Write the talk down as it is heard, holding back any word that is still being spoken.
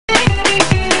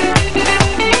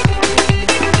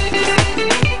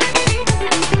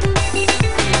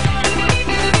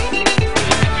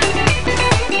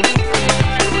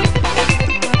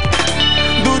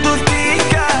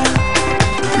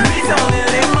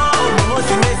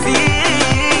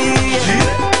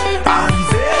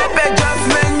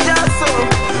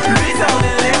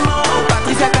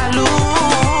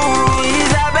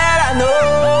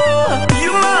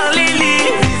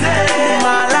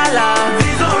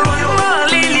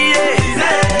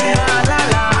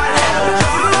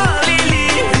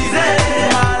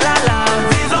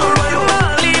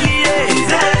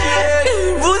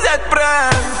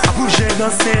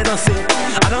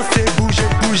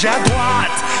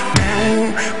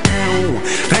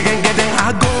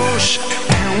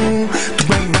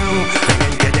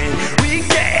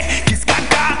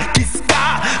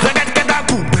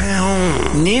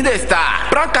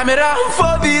caméra,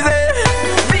 faut viser.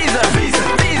 Vise, vise,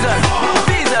 vise,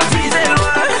 vise, vise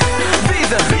loin.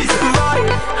 Vise, vise, boy,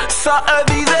 ça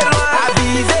vise loin. À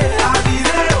viser, à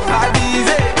viser, à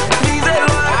viser. Vise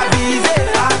loin, à viser,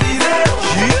 à viser.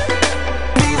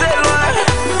 Vise loin,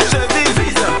 je vise,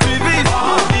 tu vises.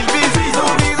 Il vise,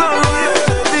 on vise loin,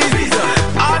 je vise.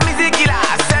 En musique il a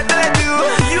 7 retours.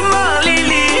 You m'en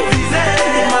lili, vise.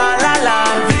 Malala,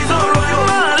 vise loin, you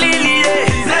m'en lili,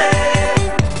 vise.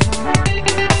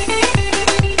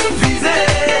 Vise,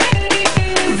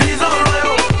 vise loin,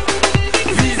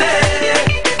 vise.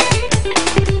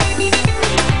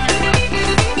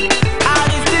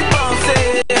 Arrive d'y penser.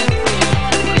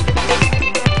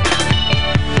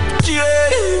 Dieu,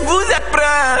 vous êtes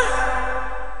prêts?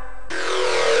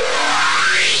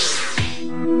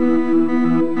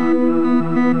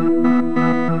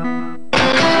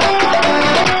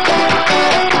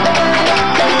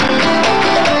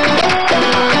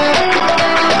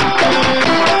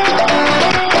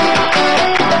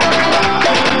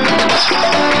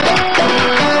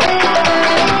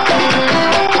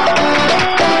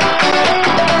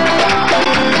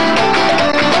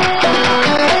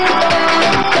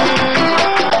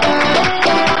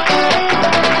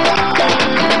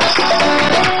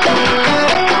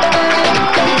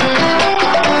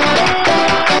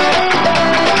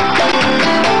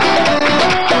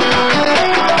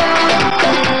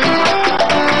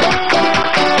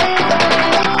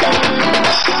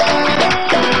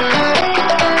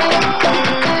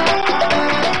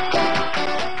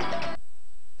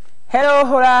 Hello,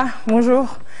 hola, bonjour.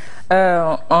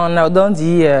 En Août,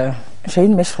 dit j'ai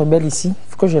une mèche rebelle ici, il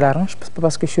faut que je l'arrange, pas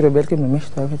parce que je suis rebelle que mes mèches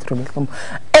doivent être rebelles comme.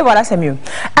 Et voilà, c'est mieux.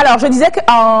 Alors, je disais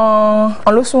qu'en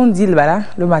leçon on dit Labala,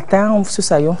 le matin, on se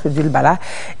saillon, on se dit Labala,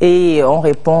 et on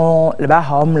répond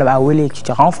Labala,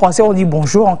 etc. En français, on dit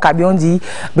bonjour, en kabyle, on dit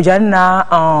Bjana,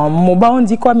 en moba, on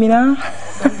dit quoi, Mina?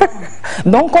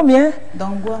 Donc combien?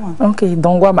 Dongwama. Ok,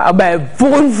 Dongwama. Ah ben,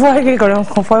 pour une fois, on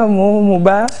comprend le mot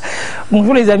moba.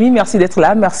 Bonjour les amis, merci d'être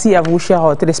là. Merci à vous,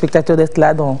 chers téléspectateurs, d'être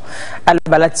là à la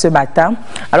balade ce matin.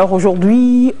 Alors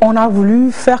aujourd'hui, on a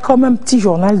voulu faire comme un petit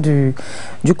journal du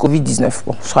Covid-19.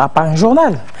 Bon, ce ne sera pas un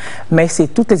journal, mais c'est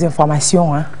toutes les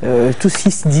informations, hein, tout ce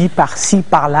qui se dit par-ci,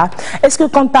 par-là. Est-ce que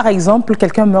quand, par exemple,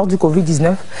 quelqu'un meurt du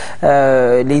Covid-19,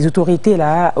 les autorités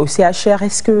là, au CHR,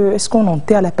 est-ce qu'on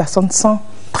enterre la personne sans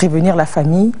prévenir la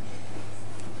famille?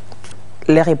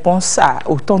 Les réponses à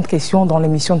autant de questions dans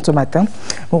l'émission de ce matin.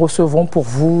 Nous recevrons pour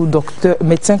vous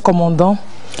médecin commandant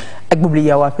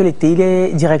Agboubliawa. Il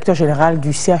est directeur général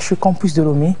du CHU Campus de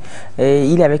Lomé. Et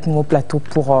il est avec nous au plateau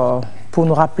pour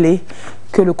nous rappeler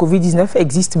que le Covid-19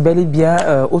 existe bel et bien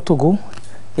au Togo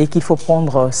et qu'il faut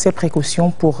prendre ses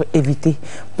précautions pour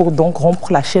donc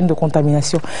rompre la chaîne de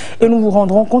contamination. Et nous vous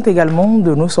rendrons compte également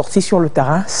de nos sorties sur le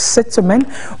terrain. Cette semaine,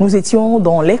 nous étions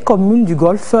dans les communes du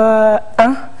Golfe 1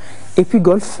 et puis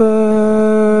Golfe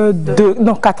 2,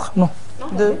 non 4, non.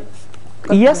 2.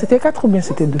 Hier c'était 4 ou bien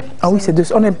c'était 2? Ah oui, c'est 2,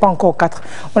 on n'est pas encore 4.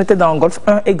 On était dans Golfe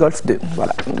 1 et Golfe 2,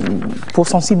 voilà. Pour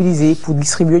sensibiliser, pour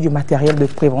distribuer du matériel de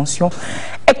prévention,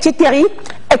 etc.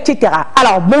 etc.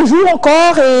 Alors bonjour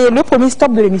encore, et le premier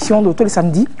stop de l'émission de tous les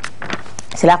samedis,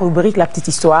 c'est la rubrique La Petite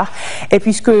Histoire. Et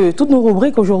puisque toutes nos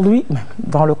rubriques aujourd'hui,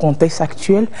 dans le contexte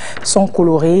actuel, sont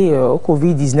colorées au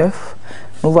Covid-19,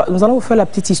 nous allons vous faire la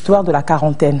petite histoire de la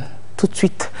quarantaine tout de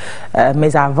suite.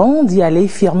 Mais avant d'y aller,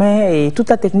 Firmin et toute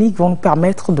la technique vont nous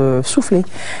permettre de souffler.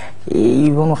 Et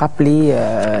ils vont nous rappeler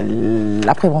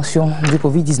la prévention du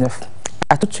Covid-19.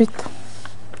 A tout de suite.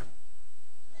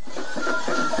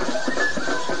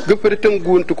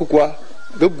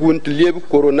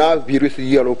 Coronavirus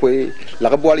yalo poe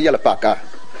la boal yala paka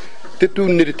te tu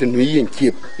nirite nui en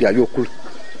kiep ya yokul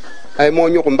ay mo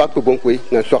nyoko mbak bon poe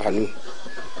na sohanu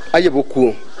ayebu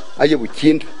ku ayebu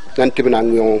chind nan tibna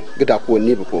ngyon gida ko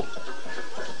ni ko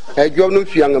ay job num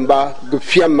fiang mba go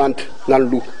fiamant nan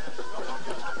lu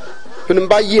fun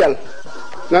mba yel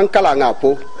nan kala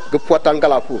ngapo go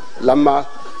potangala fu lama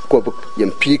ko bu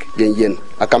yem pik yen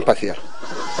akampasier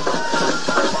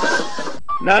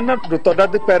Nana do to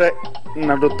dadi pere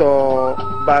na do to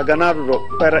bagana do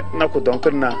pere na ko donc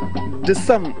na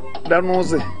disam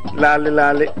danoze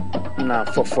lale na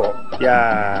fofo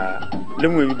ya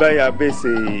lemu ba ya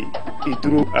bese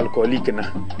hydro alcoolique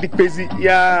na dipezi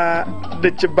ya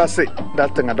de chebase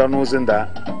datanga danoze nda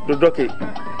do doke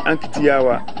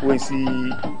ankitiyawa wensi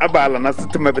abala na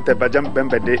sitima bete bajam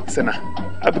bembede sena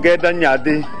abge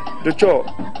danyade do cho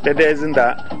de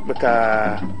dezinda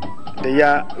baka de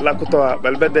ya lakutoa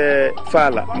balbede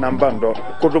fala nambando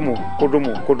kodumu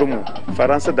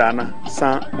faransa dana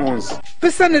 111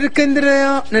 pesa ne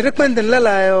kendere ne rekwenden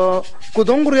lala yo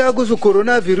kudonguru ya gusu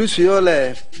coronavirus yo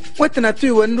le wetina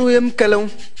tu wandu yem kalon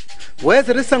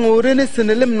wezere sangore ne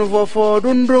senelem no fofo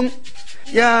dundrung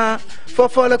ya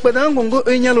fofo la kpadangongo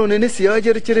enyalo ne si ya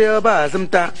jerchire ya ba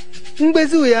azmta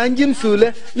ngbezi ya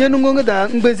njimsule nyenungongo da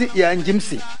ngbezi ya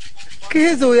njimsi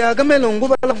kizo ya gamelongo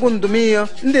bala gundumiyo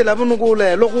ndela bunugo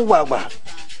le loku wagba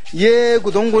ye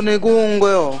gudongo ne gongo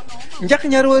yo njak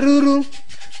nyarwa ruru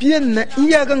bien na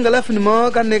iya gangala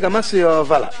finimo kanne gamasu yo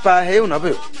vala pa he una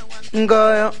be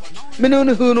nga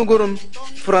menonu hunu gurum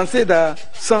français da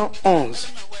 111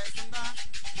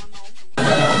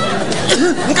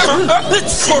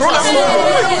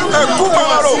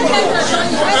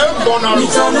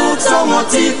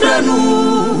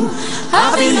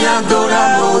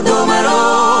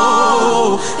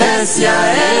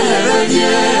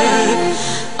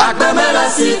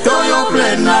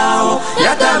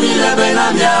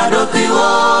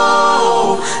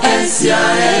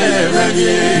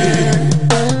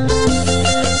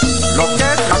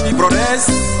 L'orchestre Togolaise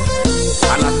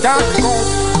à l'attaque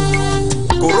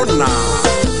contre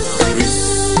coronavirus.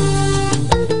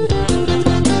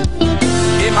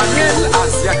 Emmanuel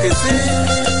Asiakese,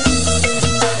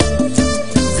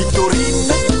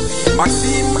 Victorine,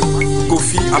 Maxime,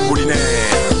 Kofi Apollinaire.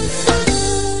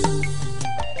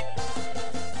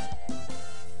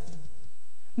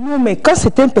 Non, mais quand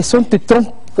certaines personnes te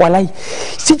trompent, voilà,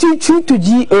 si tu te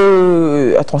dis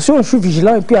attention, je suis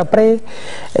vigilant, et puis après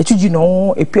tu dis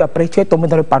non, et puis après tu es tombé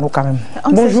dans le panneau quand même.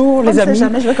 Bonjour les amis.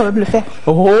 Jamais, je vais quand même le faire.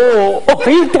 Oh,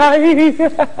 il t'arrive.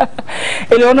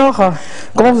 Éléonore,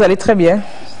 comment vous allez? Très bien.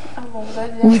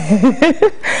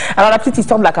 Alors la petite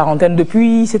histoire de la quarantaine,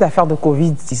 depuis cette affaire de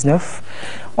Covid-19,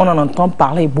 on en entend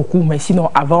parler beaucoup, mais sinon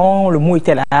avant le mot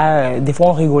était là, des fois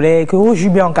on rigolait que oh, je suis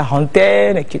bien en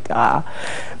quarantaine, etc.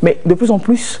 Mais de plus en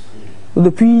plus,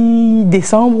 depuis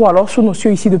décembre, ou alors sur nos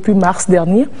cieux ici depuis mars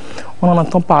dernier, on en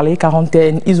entend parler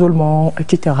quarantaine, isolement,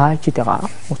 etc.,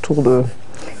 autour de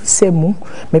ces mots.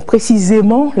 Mais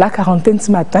précisément la quarantaine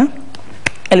ce matin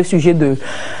est le sujet de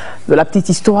la petite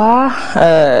histoire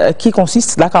qui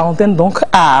consiste, la quarantaine donc,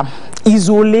 à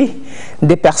isoler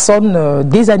des personnes,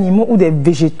 des animaux ou des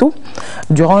végétaux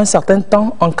durant un certain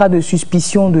temps en cas de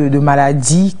suspicion de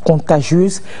maladies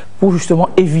contagieuses pour justement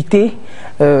éviter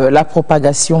la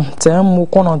propagation. C'est un mot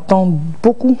qu'on entend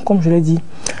beaucoup, comme je l'ai dit,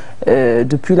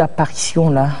 depuis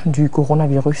l'apparition du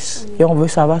coronavirus. Et on veut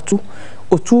savoir tout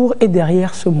autour et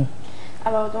derrière ce mot.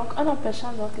 Alors, donc, en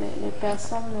empêchant donc, les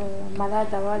personnes malades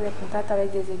d'avoir des contacts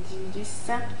avec des individus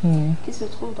sains qui se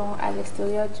trouvent donc, à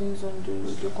l'extérieur d'une zone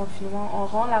de confinement, on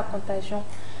rend la contagion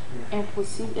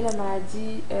impossible et les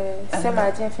maladies, ces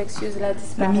maladies infectieuses là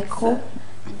disparaissent. Le micro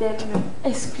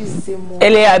excusez-moi.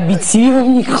 Elle est habituée au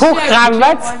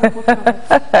micro-cravate.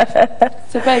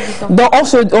 C'est pas évident. Donc,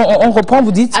 on reprend,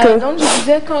 vous dites que... Donc, je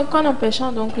disais qu'en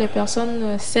empêchant donc, les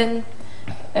personnes saines,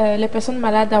 les personnes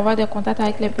malades d'avoir des contacts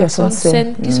avec les personnes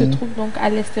saines qui se trouvent donc à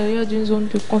l'extérieur d'une zone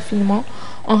de confinement,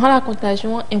 on rend la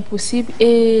contagion impossible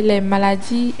et les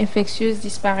maladies infectieuses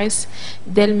disparaissent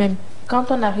d'elles-mêmes. Quand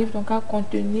on arrive donc à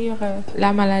contenir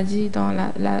la maladie dans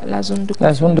la zone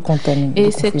de contamination.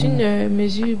 Et c'est une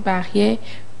mesure barrière,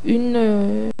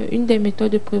 une des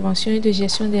méthodes de prévention et de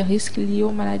gestion des risques liés aux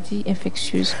maladies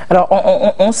infectieuses. Alors,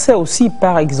 on sait aussi,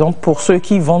 par exemple, pour ceux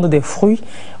qui vendent des fruits,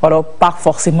 alors pas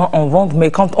forcément en vente,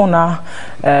 mais quand on a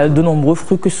de nombreux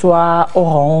fruits, que ce soit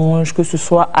orange, que ce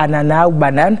soit ananas ou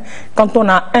banane, quand on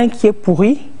a un qui est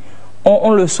pourri,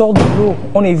 on le sort de l'eau,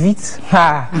 on évite.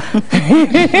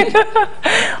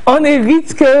 On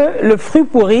évite que le fruit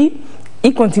pourri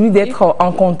il continue d'être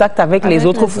en contact avec les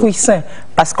autres fruits sains.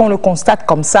 Parce qu'on le constate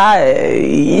comme ça,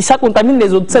 et ça contamine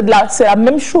les autres. C'est la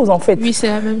même chose en fait. Oui, c'est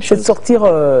la même chose. C'est de sortir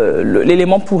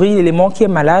l'élément pourri, l'élément qui est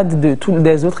malade de tous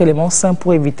les autres éléments sains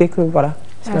pour éviter que, voilà,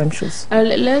 c'est la même chose.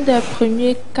 L'un des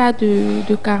premiers cas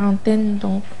de quarantaine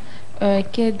donc,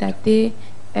 qui est daté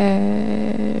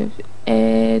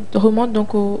remonte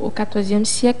donc au XIVe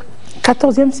siècle.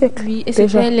 14e siècle. Oui, et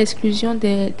c'était l'exclusion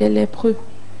des lépreux.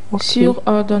 Okay. Sur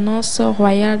ordonnance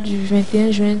royale du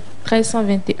 21 juin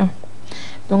 1321.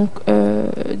 Donc,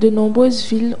 de nombreuses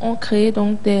villes ont créé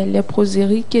donc des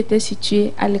léproseries qui étaient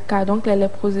situées à l'écart. Donc, les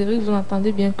léproseries, vous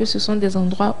entendez bien que ce sont des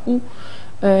endroits où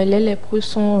les lépreux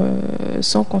sont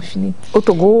confinés. Au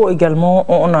Togo également,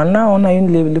 on a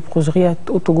une léproserie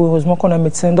au Togo, heureusement qu'on a un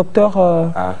médecin, docteur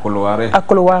à Koloware. À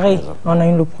Koloware, on a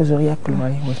une léproserie à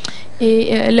Koloware, oui.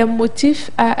 Et les motifs,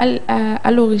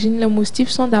 à l'origine, les motifs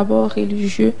sont d'abord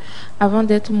religieux avant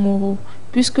d'être moraux,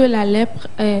 puisque la lèpre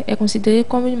est considérée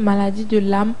comme une maladie de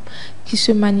l'âme qui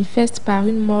se manifeste par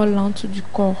une mort lente du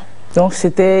corps. Donc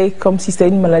c'était comme si c'était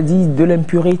une maladie de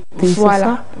l'impurité,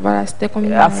 voilà, voilà, c'était comme une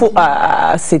maladie.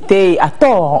 C'était à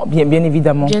tort, bien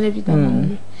évidemment. Bien évidemment,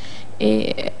 oui.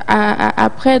 Et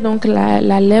après donc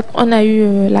la lèpre, on a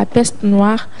eu la peste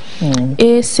noire.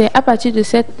 Et c'est à partir de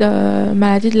cette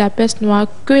maladie de la peste noire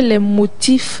que les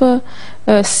motifs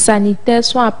sanitaires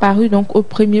sont apparus donc au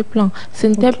premier plan. Ce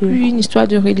n'était plus une histoire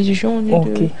de religion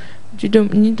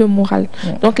ni de morale.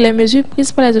 Donc les mesures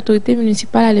prises par les autorités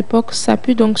municipales à l'époque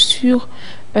s'appuient donc sur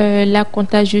la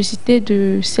contagiosité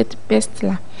de cette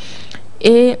peste-là.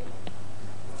 Et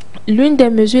l'une des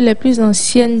mesures les plus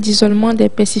anciennes d'isolement des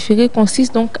pestiférés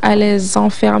consiste donc à les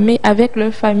enfermer avec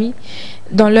leur famille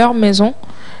dans leur maison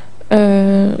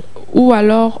ou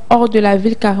alors hors de la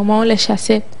ville, carrément on les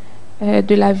chassait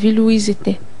de la ville où ils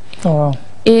étaient.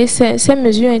 Et ces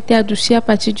mesures ont été adoucies à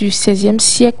partir du XVIe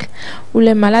siècle où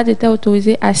les malades étaient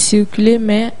autorisés à circuler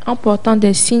mais en portant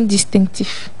des signes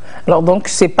distinctifs. Alors donc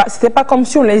c'était pas comme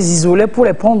si on les isolait pour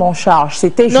les prendre en charge,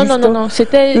 c'était juste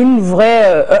c'était une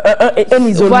vraie un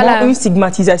isolement, voilà. Une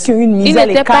stigmatisation, une mise à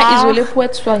l'écart. Ils n'étaient pas isolés pour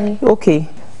être soignés. Ok.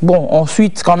 Bon,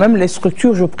 ensuite quand même les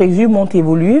structures, je présume, ont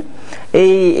évolué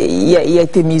et il a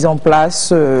été mis en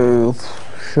place,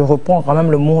 je reprends quand même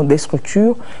le mot des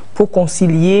structures, pour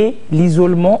concilier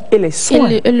l'isolement et les soins.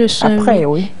 Et le soin, après,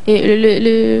 oui.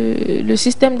 Et le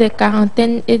système des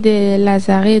quarantaines et des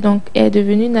lazarets donc, est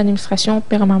devenu une administration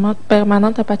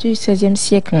permanente à partir du XVIe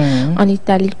siècle en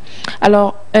Italie.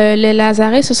 Alors, les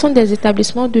lazarets, ce sont des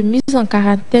établissements de mise en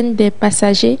quarantaine des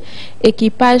passagers,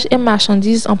 équipages et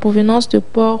marchandises en provenance de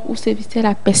ports où sévissait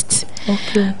la peste.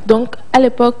 Donc, à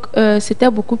l'époque, c'était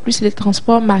beaucoup plus les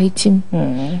transports maritimes.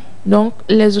 Donc,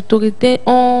 les autorités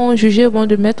ont jugé bon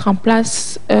de mettre en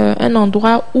place un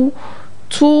endroit où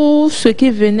tout ce qui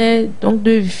venait donc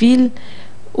de villes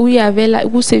où il y avait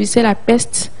où sévissait la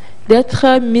peste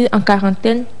d'être mis en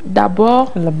quarantaine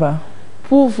d'abord là-bas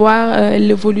pour voir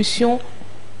l'évolution,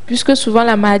 puisque souvent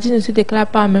la maladie ne se déclare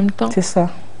pas en même temps. C'est ça.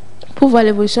 Pour voir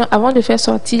l'évolution avant de faire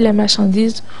sortir les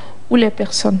marchandises ou les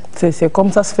personnes. C'est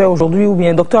comme ça se fait aujourd'hui. Ou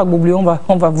bien, docteur Agboubli, on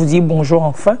va vous dire bonjour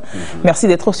enfin. Merci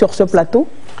d'être sur ce plateau.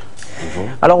 Bonjour.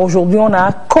 Alors aujourd'hui, on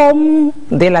a comme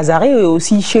des lazarets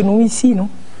aussi chez nous ici, non?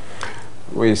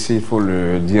 Oui, il faut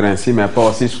le dire ainsi, mais pas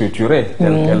aussi structuré,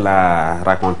 tel qu'elle l'a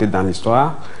raconté dans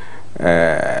l'histoire.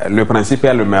 Le principe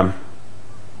est le même.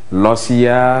 Lorsqu'il y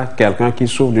a quelqu'un qui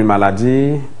souffre d'une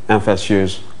maladie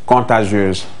infectieuse,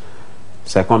 contagieuse,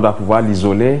 c'est qu'on doit pouvoir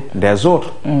l'isoler des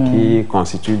autres qui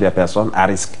constituent des personnes à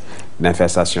risque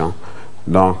d'infestation.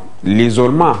 Donc,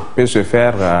 l'isolement peut se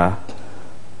faire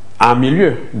en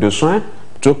milieu de soins,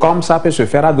 tout comme ça peut se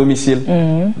faire à domicile.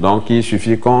 Donc, il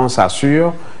suffit qu'on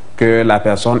s'assure que la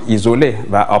personne isolée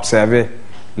va observer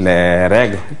les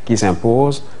règles qui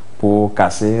s'imposent pour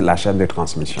casser la chaîne de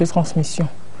transmission.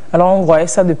 Alors, on voyait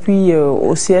ça depuis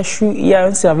au CHU, il y a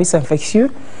un service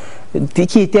infectieux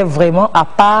qui était vraiment à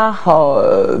part,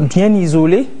 bien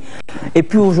isolé. Et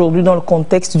puis aujourd'hui, dans le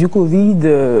contexte du Covid,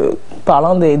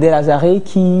 parlant des lazarets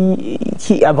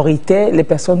qui abritaient les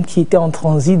personnes qui étaient en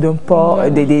transit d'un port,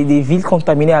 des villes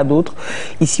contaminées à d'autres.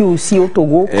 Ici aussi au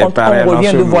Togo, quand on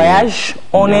revient de voyage,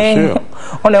 on est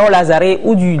au lazaret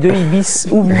ou de Ibis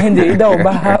ou bien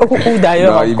d'Aoba ou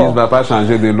d'ailleurs encore. Ibis ne va pas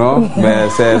changer de nom, mais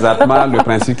c'est exactement le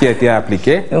principe qui a été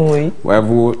appliqué. Oui. Ouais,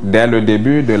 dès le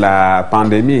début de la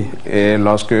pandémie et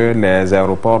lorsque les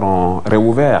aéroports ont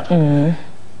réouvert,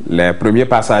 les premiers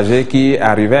passagers qui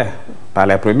arrivaient, pas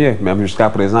les premiers, même jusqu'à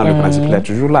présent, le principe est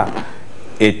toujours là,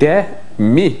 étaient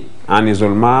mis en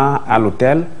isolement à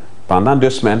l'hôtel pendant 2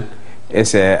 semaines. Et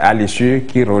c'est à l'issue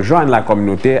qu'ils rejoignent la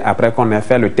communauté après qu'on ait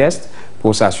fait le test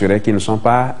pour s'assurer qu'ils ne sont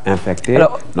pas infectés,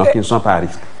 donc ils ne sont pas à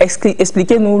risque.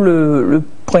 Expliquez-nous le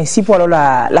principe ou alors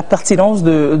la pertinence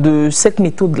de cette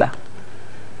méthode-là.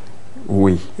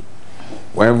 Oui.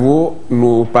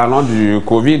 Nous parlons du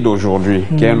Covid aujourd'hui,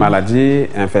 qui est une maladie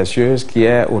infectieuse qui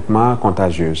est hautement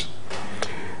contagieuse.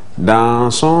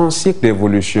 Dans son cycle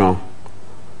d'évolution,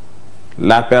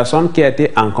 la personne qui a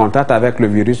été en contact avec le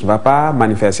virus ne va pas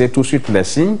manifester tout de suite les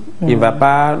signes, il ne va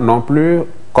pas non plus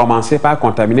commencer par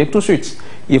contaminer tout de suite.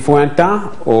 Il faut un temps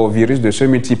au virus de se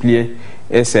multiplier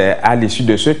et c'est à l'issue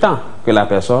de ce temps que la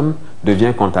personne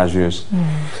devient contagieuse.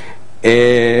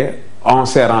 Et on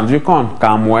s'est rendu compte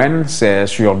qu'en moyenne, c'est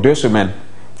sur 2 semaines.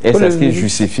 Et c'est ce qui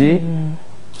justifie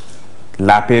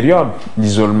la période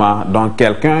d'isolement. Donc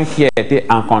quelqu'un qui a été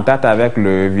en contact avec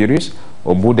le virus,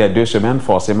 au bout des 2 semaines,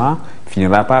 forcément,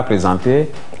 finira par présenter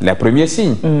les premiers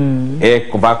signes. Et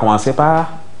on va commencer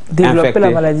par développer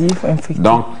la maladie infectée.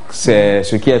 Donc c'est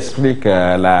ce qui explique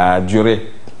la durée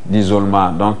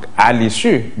d'isolement. Donc à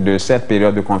l'issue de cette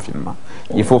période de confinement,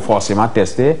 il faut forcément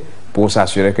tester pour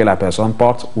s'assurer que la personne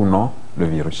porte ou non le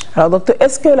virus. Alors docteur,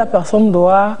 est-ce que la personne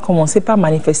doit commencer par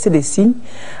manifester des signes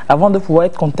avant de pouvoir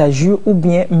être contagieux, ou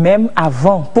bien même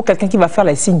avant, pour quelqu'un qui va faire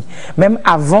les signes, même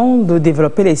avant de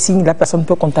développer les signes, la personne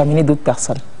peut contaminer d'autres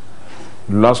personnes?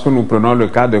 Lorsque nous prenons le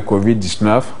cas de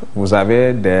Covid-19, vous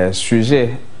avez des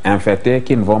sujets infectés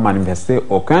qui ne vont manifester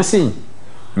aucun signe,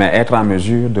 mais être en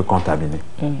mesure de contaminer.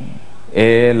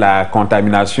 Et la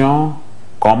contamination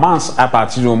commence à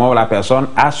partir du moment où la personne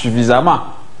a suffisamment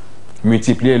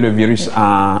multiplié le virus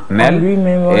en elle,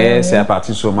 et c'est à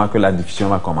partir de ce moment que la diffusion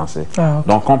va commencer.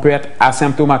 Donc on peut être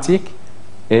asymptomatique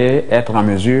et être en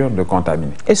mesure de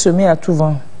contaminer. Et semer à tout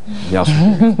vent. Bien sûr.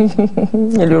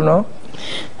 Éléonore?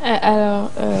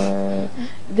 Alors,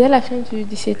 dès la fin du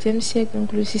XVIIe siècle,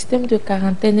 donc, le système de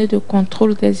quarantaine et de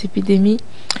contrôle des épidémies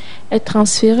est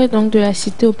transféré donc, de la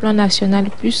cité au plan national,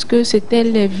 puisque c'était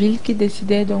les villes qui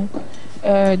décidaient donc,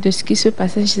 de ce qui se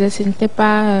passait. Je disais, ce n'était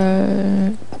pas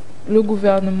le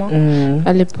gouvernement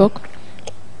à l'époque.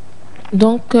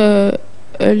 Donc,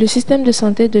 le système de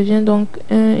santé devient donc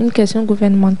une question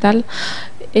gouvernementale.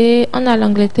 Et on a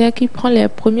l'Angleterre qui prend les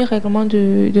premiers règlements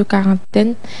de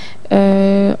quarantaine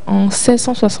en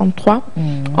 1663.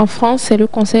 En France, c'est le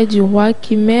Conseil du roi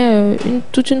qui met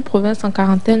toute une province en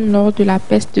quarantaine lors de la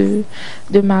peste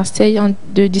de Marseille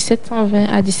de 1720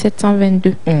 à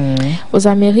 1722. Aux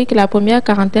Amériques, la première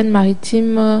quarantaine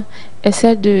maritime est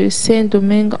celle de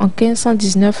Saint-Domingue en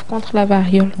 1519 contre la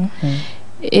variole.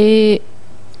 Et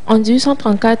en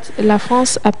 1834, la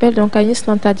France appelle donc à une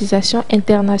standardisation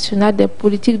internationale des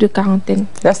politiques de quarantaine.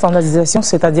 La standardisation,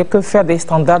 c'est-à-dire que faire des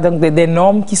standards, donc des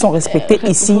normes qui sont respectées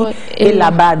ici et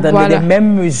là-bas, dans les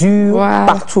mêmes mesures,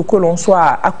 partout, que l'on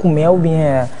soit à Kouméa ou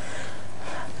bien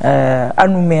à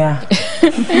Nouméa.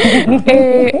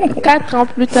 Et 4 ans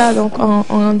plus tard, donc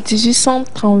en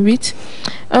 1838,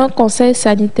 un conseil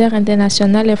sanitaire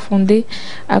international est fondé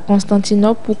à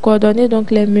Constantinople pour coordonner donc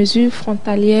les mesures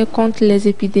frontalières contre les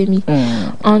épidémies.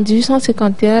 En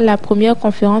 1851, la première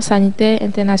conférence sanitaire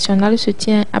internationale se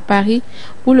tient à Paris,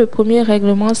 où le premier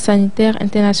règlement sanitaire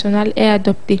international est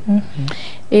adopté.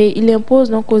 Et il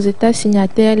impose donc aux États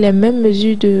signataires les mêmes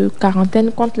mesures de quarantaine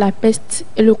contre la peste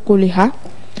et le choléra.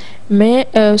 Mais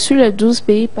sur les 12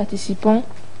 pays participants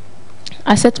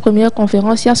à cette première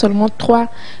conférence, il y a seulement 3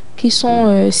 qui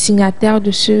sont signataires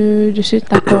de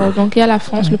cet accord. Donc il y a la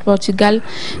France, le Portugal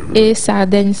et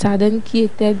Sardaigne. Sardaigne qui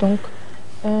était donc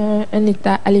un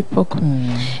État à l'époque.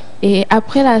 Et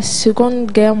après la Seconde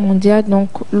Guerre mondiale, donc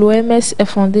l'OMS est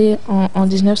fondée en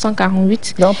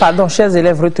 1948. Non, pardon, chers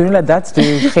élèves, retenez la date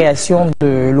de création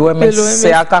de l'OMS.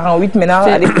 C'est à 48. Maintenant,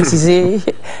 allez préciser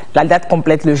la date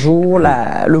complète, le jour,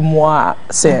 le mois,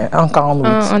 c'est en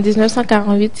 48. En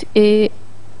 1948. Et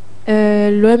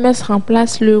l'OMS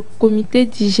remplace le comité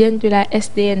d'hygiène de la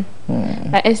SDN.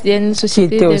 La SDN,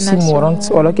 Société des Nations. Qui était aussi mourante,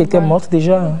 voilà, qui était morte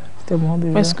déjà.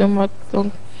 Presque morte,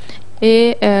 donc.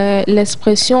 Et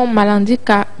l'expression maladie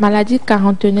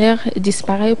quarantenaire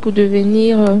disparaît pour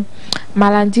devenir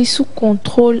maladie sous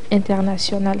contrôle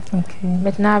international,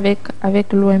 maintenant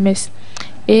avec l'OMS.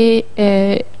 Et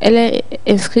elle est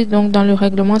inscrite donc dans le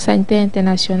règlement sanitaire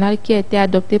international qui a été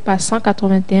adopté par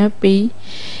 181 pays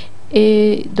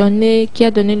et qui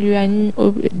a donné lieu à une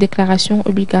déclaration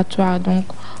obligatoire. Donc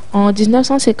en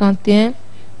 1951,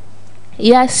 il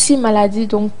y a 6 maladies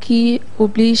donc, qui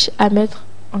obligent à mettre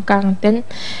en quarantaine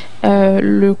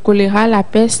le choléra, la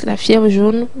peste, la fièvre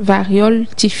jaune, variole,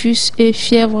 typhus et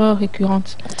fièvre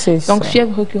récurrente. Donc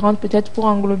fièvre récurrente peut-être pour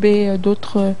englober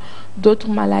d'autres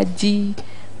maladies,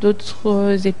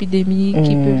 d'autres épidémies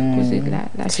qui peuvent causer de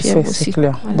la fièvre aussi. C'est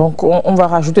clair. Voilà. Donc on va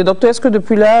rajouter. Docteur, est-ce que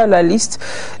depuis là, la liste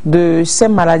de ces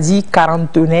maladies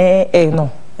quarantenaires est non?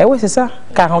 Eh oui, c'est ça,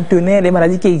 quarantenaire, les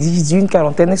maladies qui existent d'une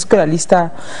quarantaine. Est-ce que la liste a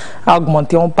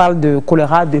augmenté? On parle de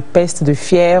choléra, de peste, de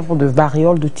fièvre, de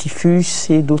variole, de typhus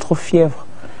et d'autres fièvres.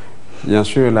 Bien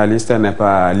sûr, la liste n'est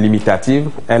pas limitative,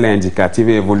 elle est indicative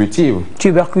et évolutive.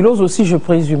 Tuberculose aussi, je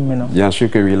présume maintenant. Bien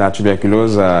sûr que oui, la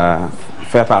tuberculose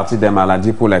fait partie des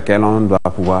maladies pour lesquelles on doit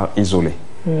pouvoir isoler.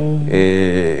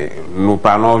 Et nous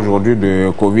parlons aujourd'hui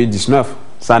de Covid-19.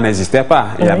 Ça n'existait pas.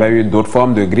 Il y avait eu d'autres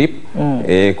formes de grippe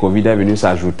et Covid est venu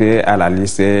s'ajouter à la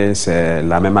liste et c'est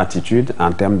la même attitude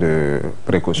en termes de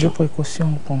précaution. De précaution,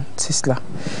 bon, c'est cela.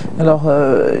 Alors,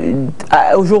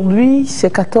 aujourd'hui,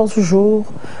 c'est 14 jours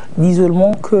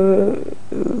d'isolement que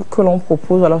l'on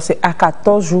propose. Alors c'est à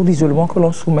 14 jours d'isolement que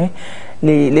l'on soumet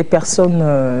les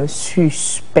personnes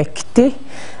suspectées.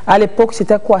 À l'époque,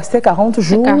 c'était quoi? C'était 40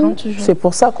 jours. 40 jours. C'est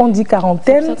pour ça qu'on dit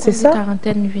quarantaine, c'est ça?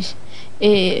 Quarantaine, oui.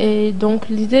 Et donc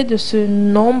l'idée de ce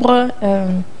nombre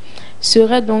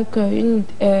serait donc une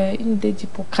idée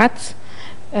d'Hippocrate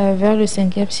vers le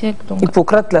 5e siècle. Donc.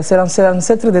 Hippocrate, là, c'est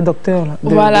l'ancêtre des docteurs. Là,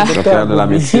 voilà. Docteur de la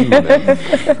médecine.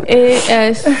 Et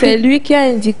c'est lui qui a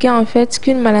indiqué en fait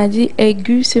qu'une maladie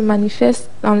aiguë se manifeste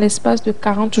dans l'espace de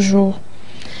 40 jours.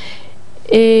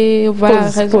 Et voilà.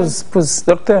 Pause.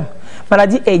 Docteur,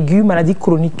 maladie aiguë, maladie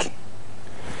chronique.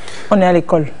 On est à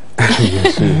l'école.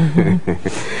 Bien sûr.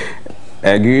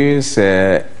 Aiguë,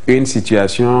 c'est une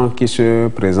situation qui se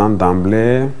présente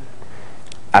d'emblée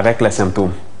avec les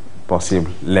symptômes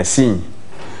possibles, les signes,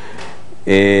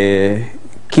 et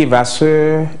qui va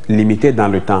se limiter dans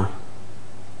le temps,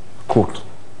 courte.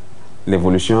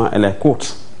 L'évolution, elle est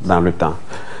courte dans le temps.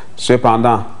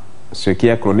 Cependant, ce qui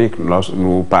est chronique, lorsque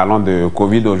nous parlons de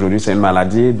Covid aujourd'hui, c'est une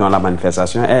maladie dont la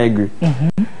manifestation est aiguë.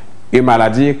 Une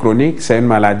maladie chronique, c'est une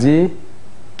maladie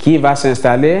qui va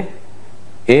s'installer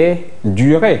et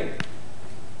durer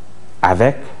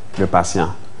avec le patient.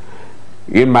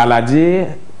 Une maladie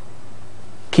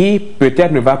qui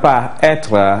peut-être ne va pas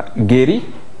être guérie,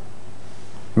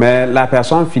 mais la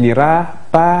personne finira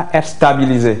par être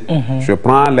stabilisée. Je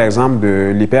prends l'exemple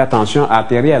de l'hypertension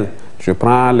artérielle. Je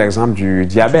prends l'exemple du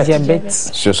diabète.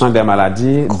 Ce sont des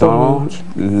maladies dont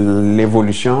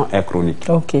l'évolution est chronique.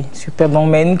 Ok, super. Bon,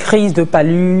 mais une crise de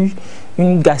palu,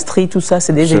 une gastrite, tout ça,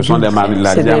 c'est des Ce sont des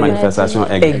maladies à manifestation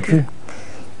aiguë.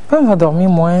 On va dormir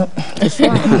moins.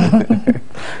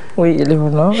 Oui, les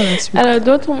honneurs. Alors,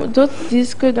 d'autres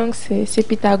disent que c'est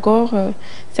Pythagore.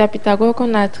 C'est à Pythagore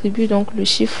qu'on attribue donc le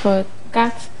chiffre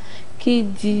 4, qui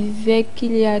disait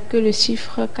qu'il y a que le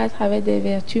chiffre 4 avait des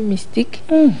vertus mystiques.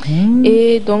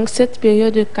 Et donc cette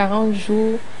période de 40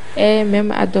 jours est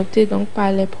même adoptée donc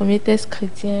par les premiers textes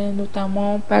chrétiens,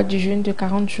 notamment par du jeûne de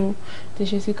 40 jours de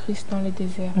Jésus-Christ dans le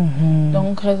désert.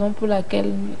 Donc raison pour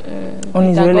laquelle on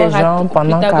isole les gens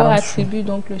pendant 40 jours. Attribue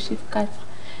donc le chiffre 4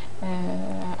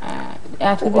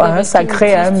 ça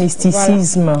crée un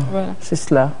mysticisme. Voilà. C'est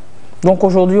cela. Donc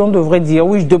aujourd'hui, on devrait dire,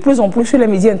 oui, de plus en plus sur les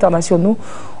médias internationaux,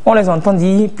 on les entend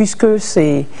dire, puisque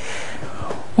c'est...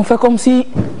 On fait comme si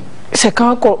c'est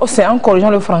en corrigeant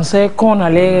le français qu'on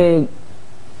allait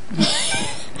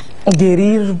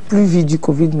guérir plus vite du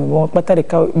Covid. Mais bon, pas les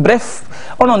cas. Bref,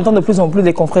 on entend de plus en plus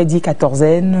des confrères dire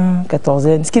quatorzaine,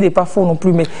 ce qui n'est pas faux non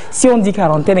plus. Mais si on dit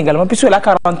quarantaine également, puisque la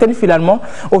quarantaine finalement,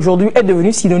 aujourd'hui, est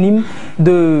devenue synonyme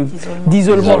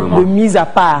d'isolement, de mise à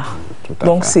part.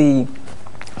 Donc c'est...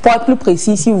 Pour être plus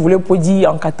précis, si vous voulez, vous pouvez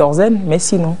dire en quatorzaine, mais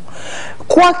sinon.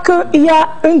 Quoique, il y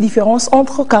a une différence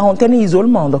entre quarantaine et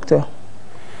isolement, docteur.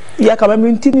 Il y a quand même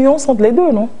une petite nuance entre les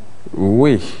deux, non?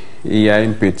 Oui, il y a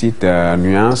une petite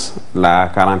nuance. La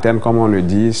quarantaine, comme on le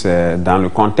dit, c'est dans le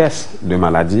contexte de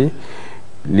maladie.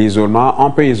 L'isolement,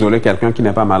 on peut isoler quelqu'un qui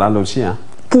n'est pas malade aussi, hein.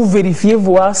 Pour vérifier,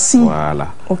 voir si... Voilà,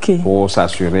 pour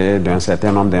s'assurer d'un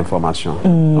certain nombre d'informations.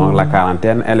 Donc la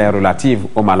quarantaine, elle est relative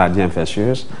aux maladies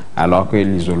infectieuses, alors que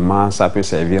l'isolement, ça peut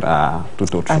servir à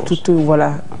toute autre chose.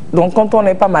 Voilà. Donc quand on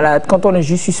n'est pas malade, quand on est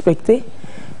juste suspecté,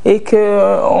 et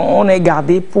qu'on est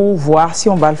gardé pour voir si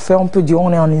on va le faire, on peut dire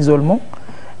on est en isolement.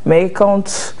 Mais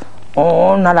quand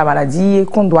on a la maladie et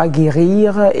qu'on doit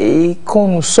guérir et qu'on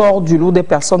nous sort du lot des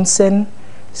personnes saines,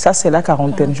 ça, c'est la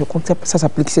quarantaine. Je compte ça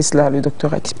s'applique, c'est cela, le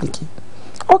docteur a expliqué.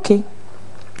 Ok.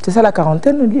 C'est ça la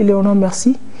quarantaine, Léonore,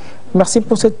 merci. Merci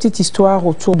pour cette petite histoire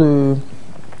autour de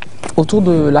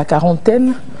la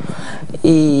quarantaine.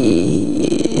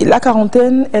 Et la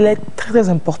quarantaine, elle est très, très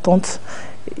importante.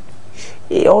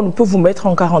 Et on ne peut vous mettre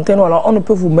en quarantaine ou alors on ne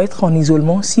peut vous mettre en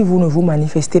isolement si vous ne vous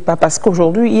manifestez pas. Parce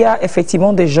qu'aujourd'hui, il y a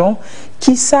effectivement des gens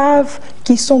qui savent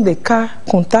qui sont des cas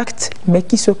contacts, mais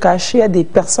qui se cachent. Il y a des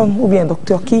personnes ou bien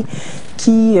docteurs qui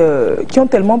ont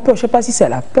tellement peur, je ne sais pas si c'est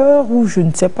la peur ou je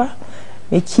ne sais pas,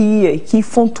 mais qui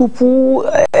font tout pour,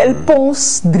 elles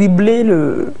pensent dribbler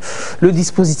le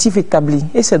dispositif établi.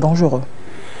 Et c'est dangereux.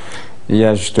 Il y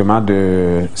a justement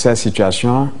de ces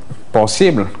situations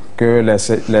possibles que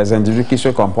les individus qui se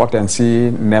comportent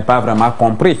ainsi n'aient pas vraiment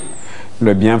compris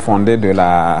le bien fondé de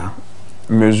la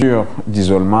mesure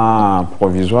d'isolement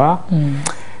provisoire.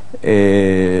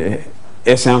 Et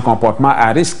c'est un comportement à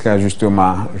risque,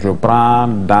 justement. Je prends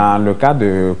dans le cas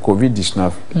de Covid-19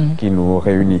 qui nous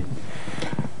réunit.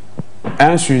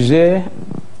 Un sujet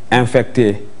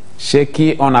infecté chez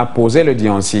qui on a posé le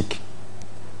diagnostic.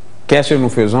 Qu'est-ce que nous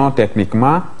faisons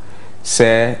techniquement?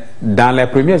 C'est, dans les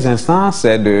premiers instants,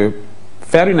 c'est de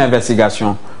faire une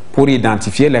investigation pour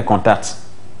identifier les contacts.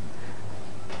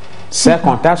 Ces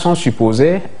contacts sont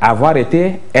supposés avoir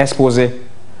été exposés.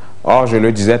 Or, je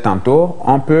le disais tantôt,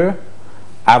 on peut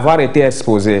avoir été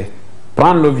exposé,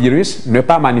 prendre le virus, ne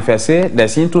pas manifester les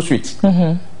signes tout de suite.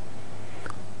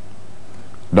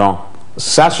 Donc,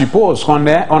 ça suppose qu'on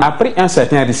a pris un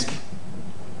certain risque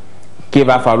qu'il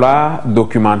va falloir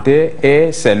documenter,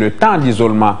 et c'est le temps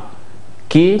d'isolement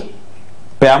qui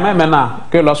permet maintenant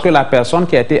que lorsque la personne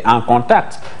qui a été en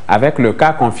contact avec le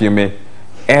cas confirmé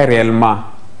est réellement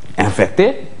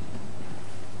infectée,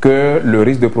 que le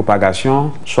risque de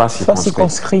propagation soit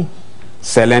circonscrit.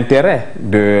 C'est l'intérêt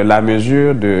de la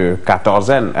mesure de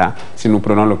quatorzaine. Hein. Si nous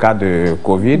prenons le cas de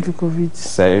Covid,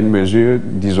 c'est une mesure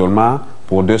d'isolement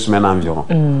pour 2 semaines environ.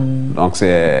 Donc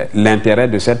c'est l'intérêt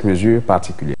de cette mesure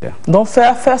particulière. Donc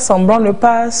faire semblant, ne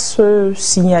pas se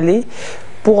signaler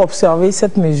pour observer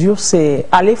cette mesure, c'est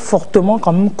aller fortement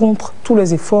quand même contre tous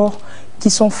les efforts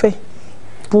qui sont faits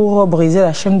pour briser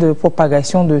la chaîne de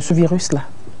propagation de ce virus-là.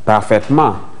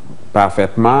 Parfaitement.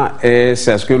 Parfaitement, et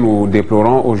c'est ce que nous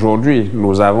déplorons aujourd'hui.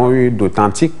 Nous avons eu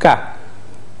d'authentiques cas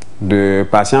de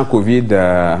patients Covid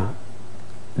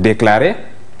déclarés,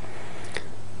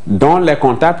 dont les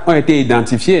contacts ont été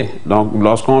identifiés. Donc,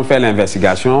 lorsqu'on fait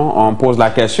l'investigation, on pose la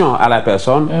question à la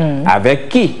personne avec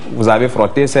qui vous avez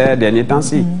frotté ces derniers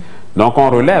temps-ci. Donc, on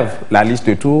relève la liste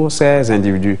de tous ces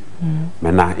individus.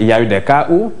 Maintenant, il y a eu des cas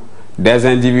où des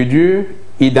individus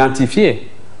identifiés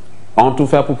ont tout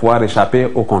fait pour pouvoir échapper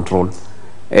au contrôle.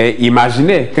 Et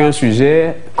imaginez qu'un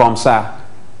sujet comme ça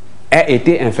ait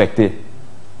été infecté.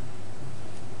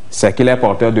 C'est qu'il est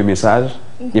porteur de messages,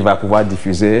 il va pouvoir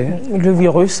diffuser le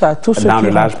virus à tous ceux dans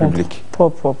le large public.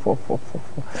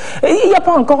 Et il n'y a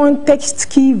pas encore un texte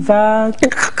qui va...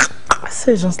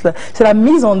 Ces gens-là, c'est la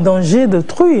mise en danger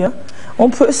d'autrui. Hein.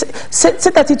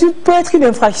 Cette attitude peut être une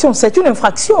infraction. C'est une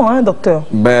infraction, hein, docteur?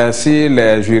 Ben, si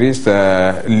les juristes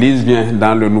lisent bien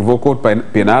dans le nouveau code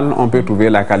pénal, on peut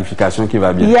trouver la qualification qui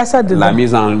va bien. Il y a ça dedans. La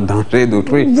mise en danger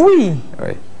d'autrui. Oui.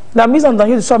 La mise en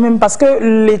danger de soi-même, parce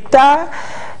que l'État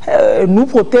nous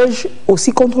protège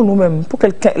aussi contre nous-mêmes. Pour que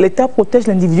l'État protège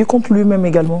l'individu contre lui-même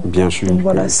également. Bien sûr. Donc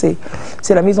voilà, c'est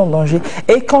la mise en danger.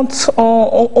 Et quand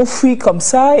on fuit comme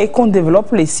ça et qu'on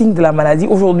développe les signes de la maladie,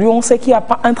 aujourd'hui on sait qu'il n'y a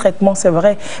pas un traitement, c'est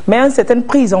vrai, mais une certaine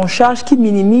prise en charge qui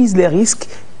minimise les risques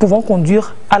pouvant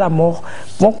conduire à la mort,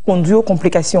 pouvant conduire aux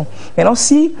complications. Maintenant,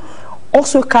 si on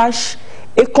se cache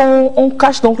et qu'on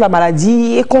cache donc la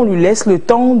maladie et qu'on lui laisse le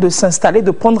temps de s'installer,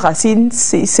 de prendre racine,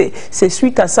 c'est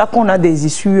suite à ça qu'on a des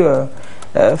issues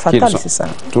fatales, c'est ça?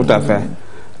 Tout à fait.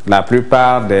 La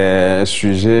plupart des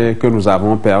sujets que nous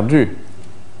avons perdus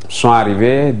sont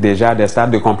arrivés déjà à des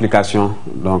stades de complications.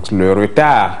 Donc le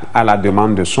retard à la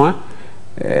demande de soins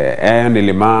est un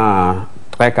élément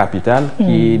très capital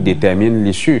qui détermine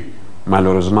l'issue,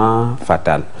 malheureusement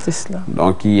fatale. C'est cela.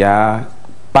 Donc il y a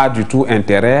pas du tout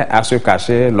intérêt à se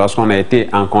cacher lorsqu'on a été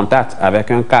en contact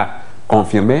avec un cas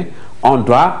confirmé. On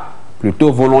doit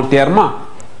plutôt volontairement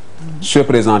se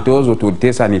présenter aux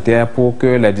autorités sanitaires pour que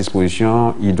les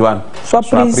dispositions idoines soient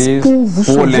prises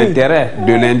pour l'intérêt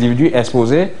de l'individu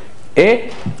exposé et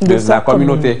de la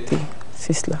communauté.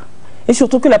 C'est cela. Et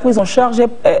surtout que la prise en charge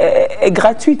est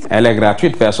gratuite. Elle est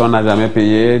gratuite, personne n'a jamais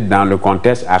payé dans le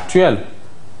contexte actuel.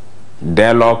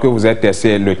 Dès lors que vous êtes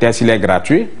testé, le test il est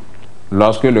gratuit.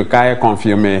 Lorsque le cas est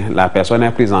confirmé, la personne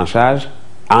est prise en charge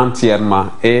entièrement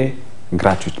et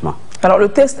gratuitement. Alors le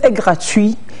test est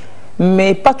gratuit,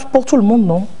 mais pas pour tout le monde,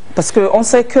 non? Parce qu'on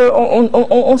sait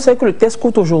que le test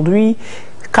coûte aujourd'hui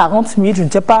 40 000, je ne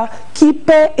sais pas, qui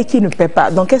paie et qui ne paie pas.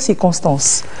 Dans quelles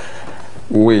circonstances?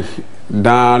 Oui,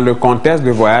 dans le contexte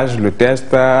de voyage, le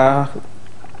test a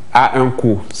un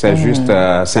coût. C'est juste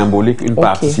symbolique, une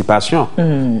participation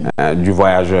du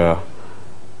voyageur.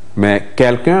 Mais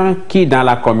quelqu'un qui, dans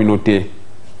la communauté,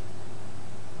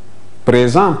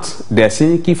 présente des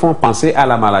signes qui font penser à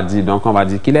la maladie, donc on va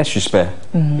dire qu'il est suspect,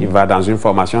 il va dans une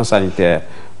formation sanitaire,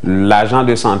 l'agent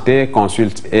de santé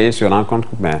consulte et se rend compte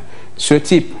que ce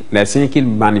type, les signes qu'il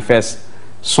manifeste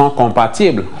sont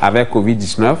compatibles avec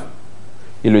Covid-19,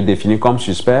 il le définit comme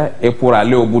suspect, et pour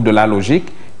aller au bout de la logique,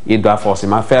 il doit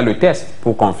forcément faire le test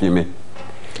pour confirmer.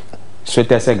 Ce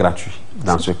test est gratuit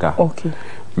dans ce cas.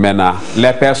 Maintenant,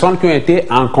 les personnes qui ont été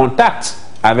en contact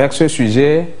avec ce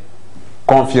sujet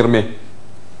confirmé,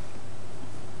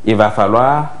 il va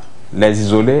falloir les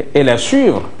isoler et les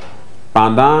suivre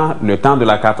pendant le temps de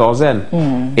la quatorzaine.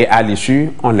 Et à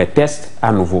l'issue, on les teste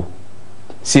à nouveau.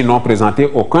 S'ils n'ont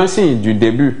présenté aucun signe du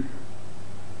début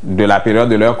de la période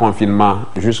de leur confinement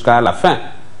jusqu'à la fin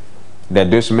des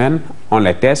 2 semaines, on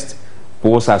les teste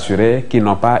pour s'assurer qu'ils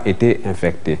n'ont pas été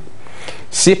infectés.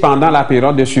 Si pendant la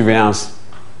période de surveillance,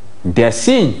 des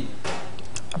signes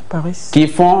qui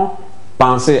font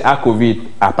penser à Covid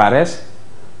apparaissent,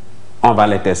 on va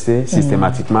les tester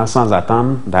systématiquement sans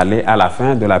attendre d'aller à la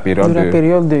fin de la période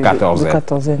de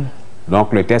quatorzaine.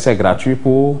 Donc le test est gratuit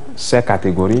pour ces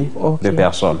catégories de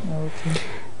personnes.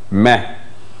 Mais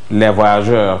les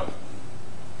voyageurs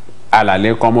à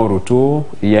l'aller comme au retour,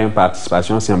 il y a une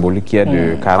participation symbolique qui est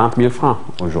de 40 000 francs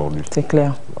aujourd'hui. C'est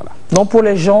clair. Voilà. Donc pour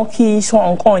les gens qui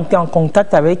ont été en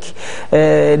contact avec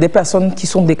des personnes qui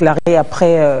sont déclarées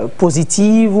après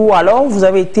positives, ou alors vous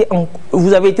avez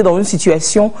été dans une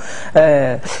situation...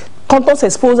 quand on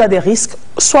s'expose à des risques,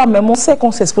 soi-même on sait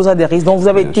qu'on s'expose à des risques, donc vous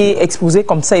avez été exposé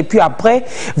comme ça, et puis après,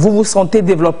 vous vous sentez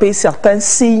développer certains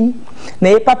signes.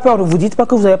 N'ayez pas peur, ne vous dites pas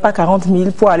que vous n'avez pas 40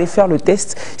 000 pour aller faire le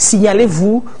test.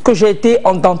 Signalez-vous que j'ai été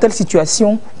dans telle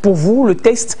situation. Pour vous, le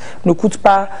test ne coûte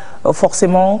pas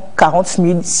forcément 40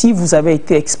 000 si vous avez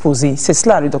été exposé. C'est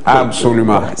cela, le docteur.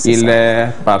 Absolument. Voilà, il est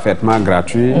parfaitement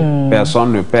gratuit.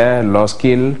 Personne ne paie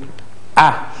lorsqu'il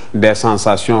a des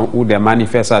sensations ou des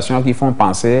manifestations qui font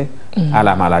penser à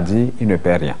la maladie. Il ne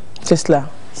paie rien. C'est cela.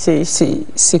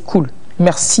 C'est cool.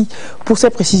 Merci pour ces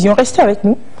précisions. Restez avec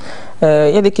nous.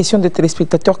 Il y a des questions de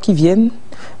téléspectateurs qui viennent,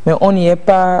 mais on n'y est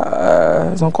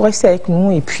pas encore. Restez avec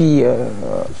nous et puis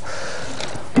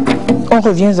on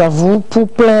revient à vous pour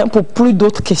plus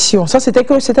d'autres questions. Ça, c'était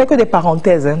que des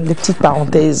parenthèses, hein, des petites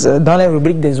parenthèses dans les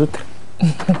rubriques des autres.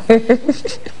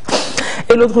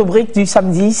 Et l'autre rubrique du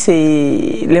samedi, c'est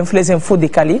les infos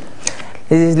décalées.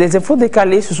 Les infos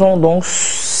décalées, ce sont donc,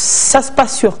 ça se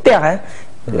passe sur Terre, hein.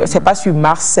 C'est pas sur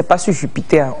Mars, c'est pas sur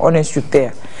Jupiter, on est sur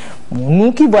Terre.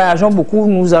 Nous qui voyageons beaucoup,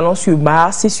 nous allons sur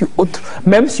Mars et sur autres.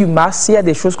 Même sur Mars, il y a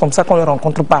des choses comme ça qu'on ne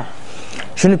rencontre pas.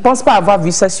 Je ne pense pas avoir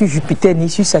vu ça sur Jupiter ni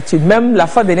sur Saturne. Même la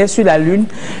fois dernière sur la Lune,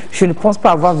 je ne pense pas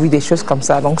avoir vu des choses comme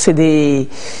ça. Donc c'est des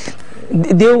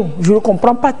je ne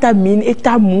comprends pas ta mine et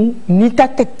ta moue, ni ta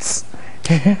tête.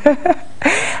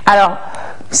 Alors,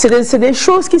 c'est des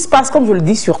choses qui se passent, comme je le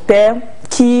dis, sur Terre,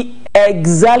 qui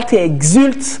exaltent et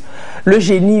exultent le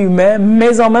génie humain,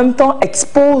 mais en même temps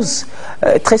exposent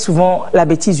très souvent la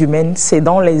bêtise humaine. C'est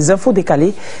dans les infos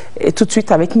décalées. Et tout de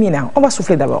suite avec Mina. On va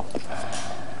souffler d'abord.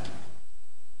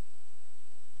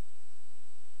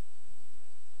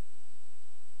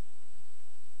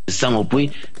 Sangopui,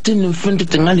 tin funte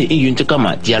tengale e yunte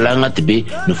kama diala ngatebe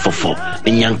no fofo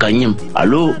nyanka nyim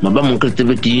allo maba mon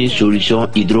kretiveti solution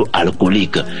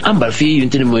hydroalcoolique ambal fi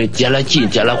yunte mo diala chi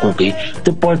diala konke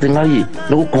te porte ngali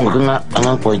no konga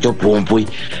anga ko jo pompoi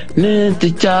ne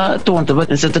te cha to wanta ba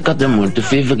se te kata mo te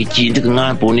fe fe chi te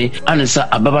nga poni ansa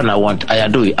ababa na want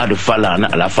ayado adu fala na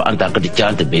alafa anta ka te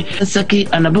cha te be saki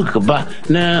anabuka ba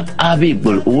na abi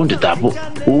bol wonte tapo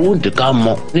wonte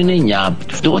kamo ne nya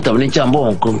to wata ne chambo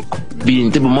on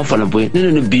bin te mo fala boy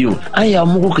ne biu aya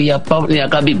mo ko ya pa ne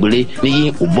aka bi gbele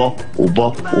ni ubo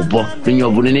ni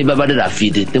nyobu ne baba da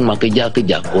fite te ma ke ja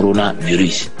corona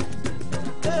virus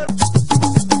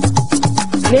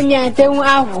Lenya te un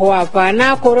ahwa pa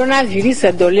na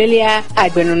coronavirus dolelia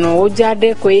agbenono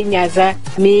ojade ko nyaza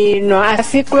mi no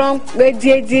asiklon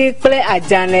gediedi ple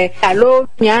ajane alo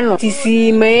miano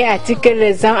tisi me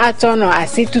atikele zan atono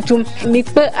asitutum mi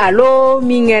pe alo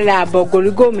mingela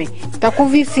abogoligome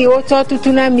takuvisi oto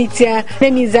tutuna mitia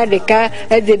ne mizadeka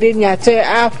edebe miato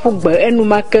afugbe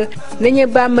enumake nenye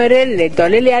ba mere le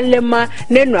dolelia lema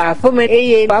ne no afome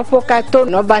eye afokato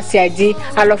no basiaji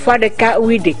alofa deka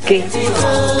wideke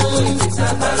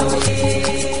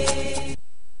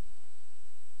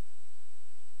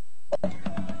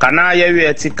kana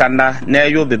yewe ti kanda na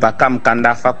yo be bakam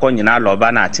kanda fa ko nyina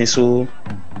loba na tinso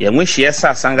ye nwehie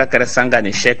sa sanga kere sanga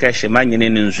ni sheke shema nyine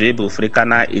ni nzue be afrika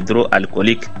na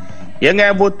hydroalcoolique ye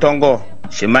nga bo tongo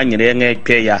shema nyine nga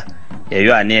kweya ye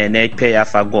yo ane na kweya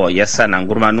fa go yesa na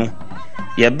ngurmanu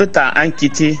ye beta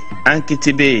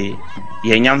ankiti be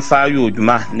ye nyamfa yo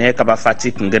djuma ne ka ba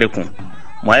fati kingereku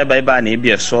moye baiba ni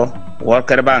bi so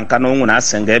worker ba nkano nguna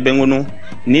senga be ngunu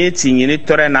ni tinyini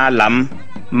tore na lam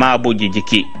ma bo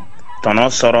jijiki tono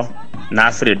soro na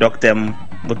afri doctem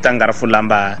butangar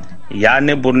fulamba ya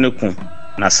ne burniku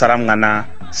na saram ngana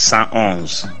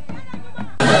 111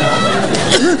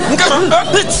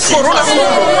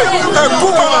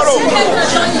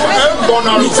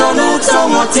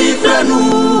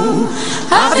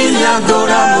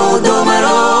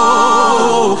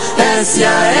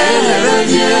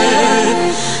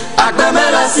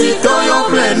 Akbemela sito yo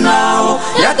plenao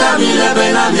yatamile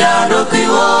benamia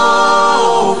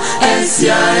dokiwo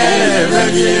esia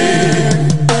evelie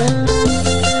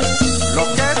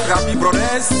l'orchestre Happy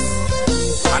Brothers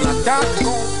en attaque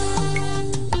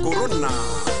Corona.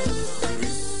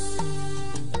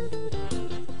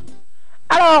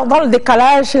 Alors, dans le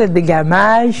décalage, le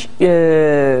dégamage,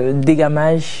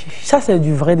 ça c'est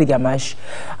du vrai dégamage.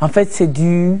 En fait, c'est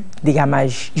du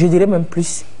dégamage. Je dirais même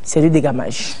plus, c'est du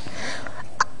dégamage.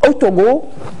 Au Togo,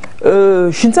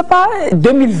 je ne sais pas,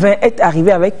 2020 est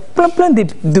arrivé avec plein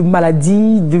de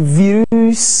maladies, de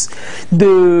virus,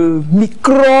 de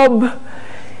microbes.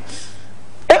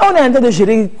 Et on est en train de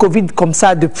gérer Covid comme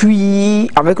ça depuis,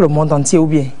 avec le monde entier ou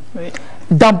bien. Oui.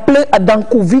 Dans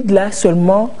Covid là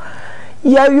seulement,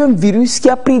 il y a eu un virus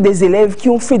qui a pris des élèves qui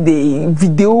ont fait des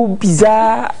vidéos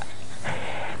bizarres.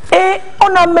 Et on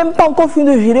n'a même pas encore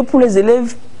fini de gérer pour les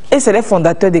élèves. Et c'est les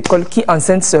fondateurs d'école qui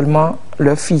enseignent seulement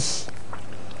leurs filles.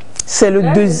 C'est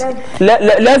le deuxième.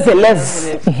 Leurs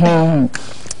élèves.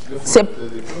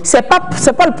 C'est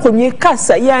pas le premier cas,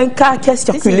 ça. Il y a un cas qui a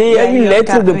circulé, il y a une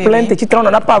lettre de plainte, etc.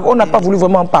 On n'a pas voulu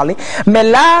vraiment en parler. Mais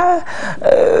là,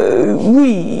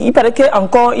 oui, il paraît qu'il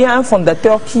y a un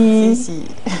fondateur qui...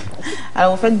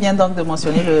 Alors, vous faites bien donc de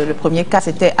mentionner le premier cas,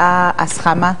 c'était à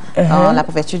Asrama, dans la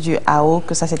préfecture du Août,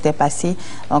 que ça s'était passé.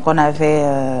 Donc, on avait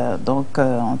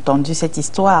entendu cette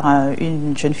histoire,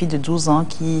 une jeune fille de 12 ans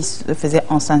qui se faisait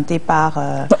enceinter par...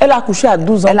 elle a accouché à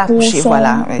 12 ans elle a accouché,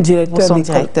 voilà, pour son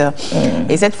directeur.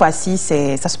 Et cette fois-ci,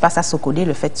 ça se passe à Sokodé,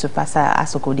 le fait se passe à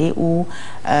Sokodé, où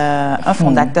un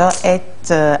fondateur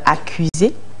est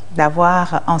accusé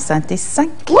d'avoir enceinté 5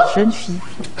 jeunes filles.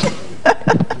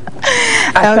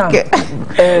 Attends.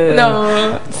 Non,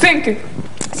 5.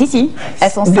 Si,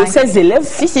 elles sont 5. De 16 élèves?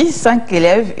 Si, 5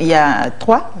 élèves. Il y a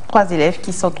 3 élèves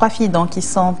qui sont 3 filles donc qui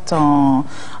sont en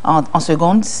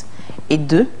seconde et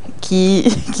 2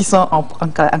 qui sont en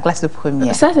classe de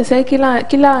première. Ça, c'est celle qui l'a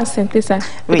enceinte, ça.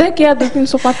 Oui. Peut-être qu'il y a d'autres qui ne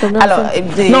sont pas tombées enceintes.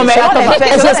 Non, mais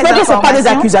j'espère que ce ne sont pas des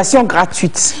accusations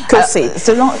gratuites.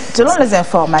 Selon les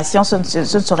informations, ce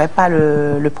ne serait pas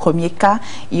le premier cas.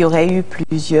 Il y aurait eu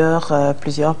plusieurs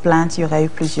plaintes, il y aurait eu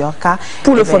plusieurs cas.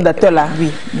 Pour le fondateur, là?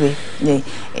 Oui.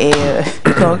 Et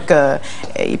donc,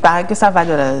 il paraît que ça va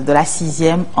de la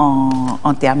 6e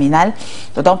en terminale.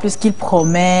 D'autant plus qu'il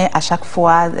promet à chaque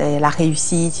fois la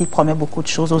réussite, il promet beaucoup de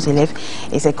choses aux élèves.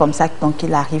 Et c'est comme ça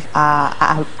qu'il arrive à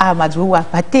amadouer ou à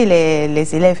pâter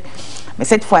les élèves. Mais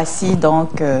cette fois-ci,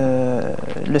 donc,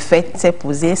 le fait s'est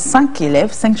posé 5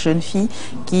 élèves, 5 jeunes filles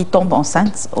qui tombent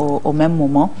enceintes au même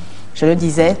moment. Je le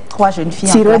disais, 3 jeunes filles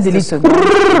en classe de seconde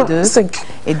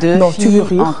et 2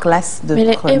 filles en classe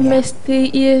de première. Mais les MST,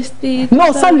 IST...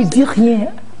 Non, ça ne lui dit rien.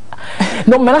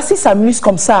 Non, mais là, si ça s'amuse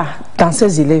comme ça dans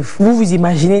ses élèves, vous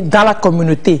imaginez dans la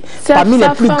communauté, parmi les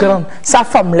plus grandes, sa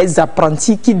femme, les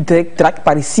apprentis qui draguent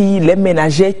par ici, les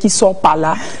ménagères qui sont par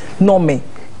là. Non, mais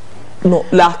non,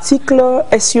 l'article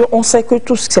est sûr, on sait que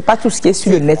c'est pas tout ce qui est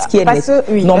sur le net qui est net.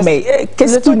 Non, mais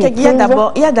qu'est-ce qui nous prouve?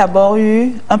 Il y a d'abord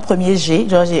eu un premier jet,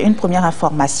 j'ai une première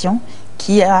information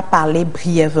qui a parlé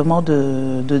brièvement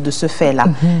de ce fait-là.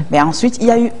 Mais ensuite, il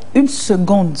y a eu une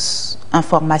seconde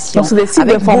information. Donc, c'est des sites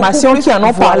d'information qui en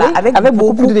ont parlé avec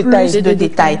beaucoup de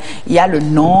détails. Il y a le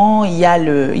nom, il y a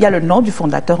le nom du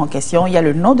fondateur en question, il y a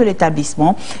le nom de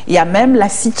l'établissement, il y a même la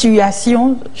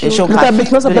situation géographique.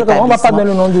 L'établissement s'appelle comment? On ne va pas donner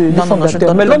le nom du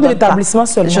fondateur. Mais le nom de l'établissement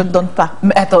seulement. Je ne donne pas.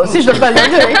 Mais attends, si je donne pas le nom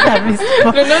de l'établissement.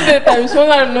 Le nom de l'établissement,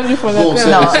 on a le nom du fondateur. Non,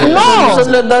 je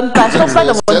ne le donne pas. Je ne suis pas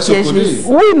dans mon piège.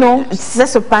 Oui, non. Ça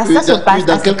se passe.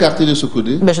 Dans quel quartier de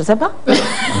Sokodé? Mais je ne sais pas.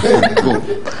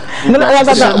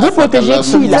 Vous protégez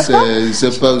qui là?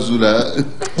 C'est pas où là.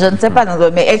 Je ne sais pas.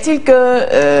 Mais est-il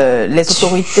que les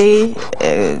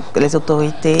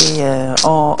autorités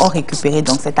ont récupéré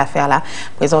donc cette affaire-là?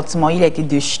 Présentement, il a été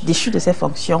déchu de ses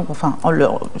fonctions. Enfin,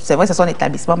 c'est vrai que c'est son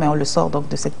établissement, mais on le sort donc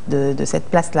de cette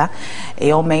place-là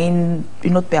et on met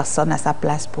une autre personne à sa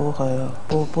place pour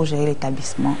gérer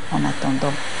l'établissement en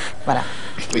attendant. Voilà.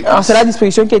 Alors, c'est la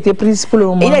disposition qui a été prise pour le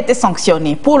moment. Il a été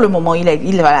sanctionné. Pour le moment,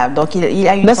 voilà. Donc, il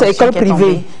a une sanction école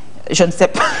privée. Je ne sais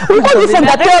pas. Oui, il est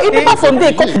fondateur, il ne peut pas fonder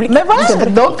école publique. Mais voilà,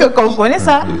 donc comprenez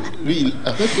ça.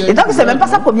 Et donc, c'est même pas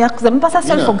sa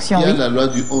seule fonction. Il y a la loi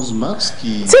du 11 mars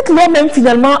qui... Cette loi même,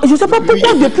 finalement, je ne sais pas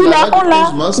pourquoi depuis là, on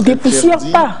la dépoussière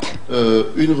pas.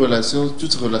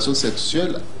 Toute relation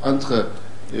sexuelle entre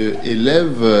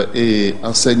élèves et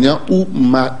enseignants ou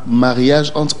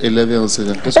mariage entre élèves et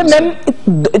enseignants. Et même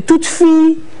toute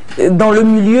fille dans le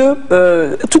milieu,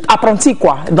 tout apprenti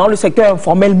quoi, dans le secteur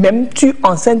informel même, tu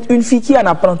enseignes une fille qui est en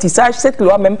apprentissage, cette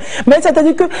loi même. Mais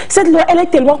c'est-à-dire que cette loi, elle est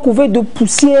tellement couverte de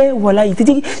poussière, voilà, il te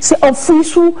dit c'est enfoui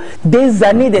sous des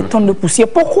années, des tonnes de poussière.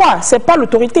 Pourquoi? C'est pas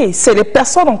l'autorité, c'est les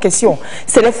personnes en question,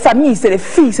 c'est les familles, c'est les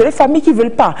filles, c'est les familles qui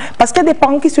veulent pas. Parce qu'il y a des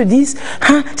parents qui se disent,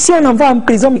 hein, si on envoie en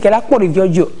prison, mais qu'elle a quoi le vieux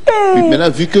Dieu. Oui, mais là,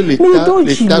 vu que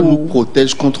l'État nous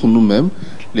protège contre nous-mêmes,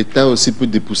 l'État aussi peut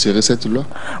dépoussiérer cette loi?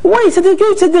 Oui, c'est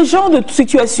des genres de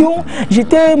situations.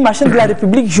 J'étais machin de la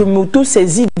République, je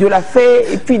m'auto-saisis de l'affaire.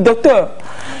 Et puis, docteur,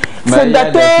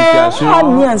 fondateur a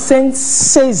mis en scène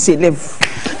ses élèves.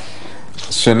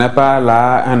 Ce n'est pas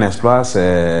là un exploit,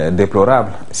 c'est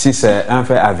déplorable. Si c'est un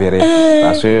fait avéré,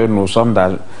 parce que nous sommes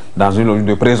dans une logique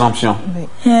de présomption.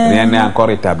 Rien n'est encore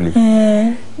établi.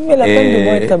 Mais la peine de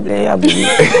mort établie est abolie.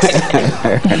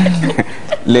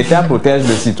 L'État protège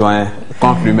le citoyen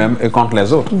contre lui-même et contre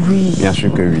les autres. Oui. Bien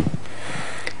sûr que oui.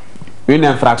 Une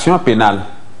infraction pénale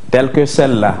telle que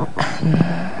celle-là,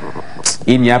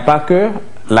 il n'y a pas que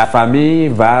la famille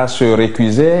va se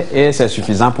récuser et c'est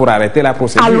suffisant pour arrêter la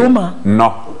procédure. Allô,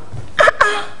 non.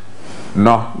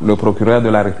 Non, le procureur de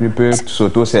la République peut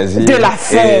s'auto-saisir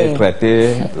et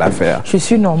traiter l'affaire. Je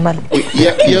suis normal. Il y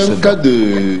a un cas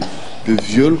de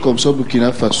viol comme ça au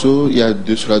Burkina Faso, il y a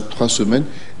 3 semaines,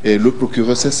 et le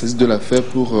procureur s'est saisi de l'affaire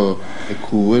pour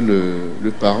écrouer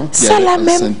le parent qui a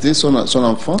enceinté son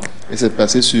enfant, et c'est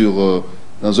passé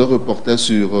dans un reportage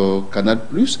sur Canal+,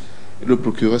 et le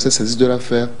procureur s'est saisi de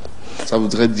l'affaire. Ça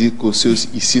voudrait dire qu'aussi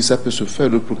ici ça peut se faire,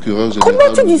 le procureur général.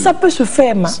 Comment tu dis ça peut se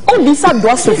faire, ma? On dit ça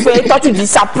doit se faire, et toi tu dis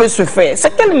ça peut se faire.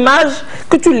 C'est quel marge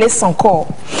que tu laisses encore?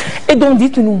 Et donc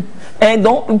dites-nous,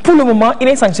 donc pour le moment il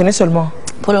est sanctionné seulement.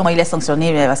 Pour le moment il est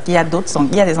sanctionné parce qu'il y a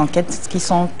des enquêtes qui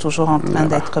sont toujours en train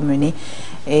d'être menées.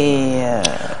 Et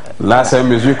là, c'est une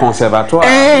mesure conservatoire.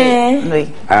 Oui.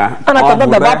 En attendant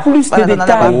d'avoir plus de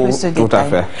détails. Tout à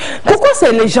fait. Pourquoi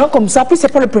c'est les gens comme ça? Puis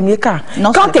c'est pas le premier cas.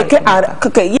 Non, quand quelqu'un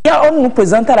on nous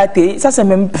présente à la télé, ça c'est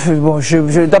même bon, je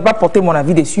ne dois pas porter mon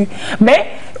avis dessus, mais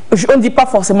on ne dit pas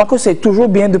forcément que c'est toujours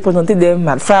bien de présenter des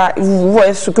malfrats. Vous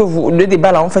voyez ce que le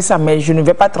débat là, on fait ça, mais je ne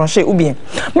vais pas trancher ou bien.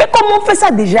 Mais comment on fait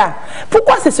ça déjà?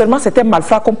 Pourquoi c'est seulement certains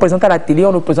malfrats qu'on présente à la télé,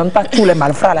 on ne présente pas tous les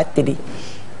malfrats à la télé?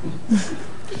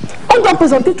 On doit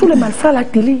présenter tous les malfrats à la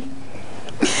télé.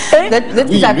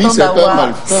 Ils attendent d'avoir.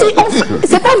 C'est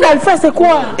pas un malfrat, c'est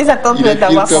quoi? Ils attendent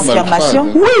d'avoir confirmation.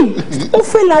 Oui, on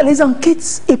fait là les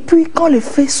enquêtes et puis quand les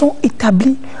faits sont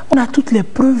établis, on a toutes les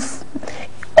preuves.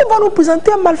 On va nous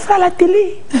présenter un malfrat à la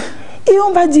télé. Et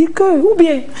on va dire que, ou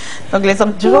bien. Donc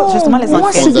justement les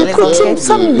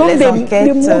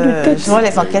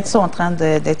enquêtes sont en train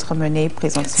d'être menées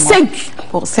présentement.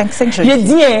 5 jeunes. J'ai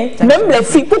dit, même les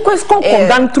filles, pourquoi est-ce qu'on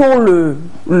condamne trop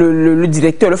le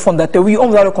directeur, le fondateur? Oui, on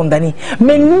va le condamner.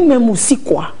 Mais nous-mêmes aussi,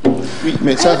 quoi? Oui,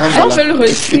 mais ça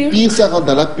rentre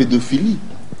dans la pédophilie.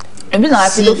 Dans la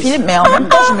pédophilie, mais en même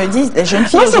temps, je me dis, les jeunes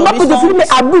filles aujourd'hui sont... Non, c'est pas pédophilie, mais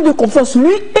abus de confiance.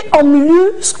 Lui est en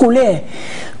milieu scolaire.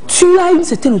 Tu as une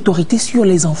certaine autorité sur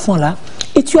les enfants là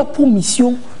et tu as pour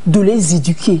mission de les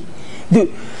éduquer. Et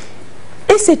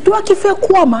c'est toi qui fais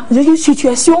quoi, ma? J'ai une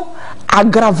situation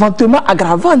aggravante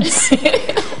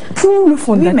pour le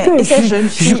fondateur. Oui,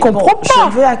 je comprends pas.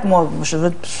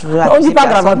 On ne dit pas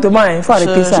aggravantement, il faut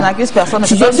arrêter ça. Je n'accuse personne.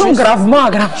 Situation gravement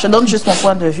aggrave. Je donne juste mon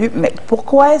point de vue. Mais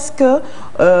pourquoi est-ce que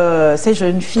ces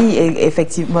jeunes filles,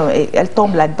 effectivement, elles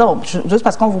tombent là-dedans? Juste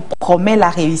parce qu'on vous promet la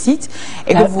réussite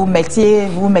et que vous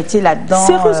mettiez là-dedans.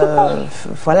 Sérieusement.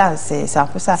 Voilà, c'est un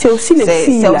peu ça. C'est aussi les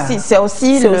filles. C'est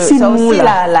aussi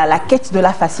la quête de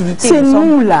la facilité. C'est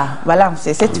nous là. Voilà,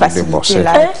 c'est cette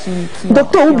facilité-là qui.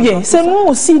 Docteur, ou bien, c'est nous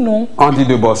aussi, non? On dit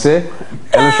de bosser,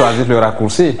 elle choisit le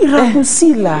raccourci. Le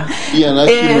raccourci là.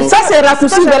 Ça, c'est le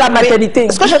raccourci de la maternité.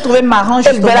 Ce que j'ai trouvé marrant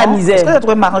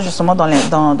justement, dans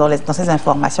ces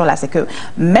informations-là, c'est que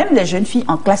même les jeunes filles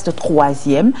en classe de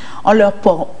 3e, on leur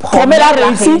promet la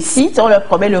réussite, on leur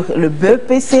promet le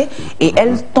BEPC et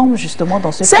elles tombent justement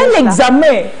dans ce. C'est un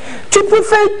examen. Tu peux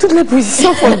faire toutes les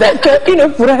positions fondateurs, il ne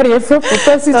pourra rien faire pour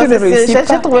toi si tu ne réussis pas.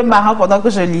 J'ai trouvé marrant pendant que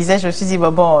je lisais, je me suis dit,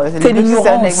 bon, c'est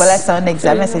l'ignorance. Voilà, c'est un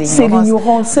examen, c'est l'ignorance. C'est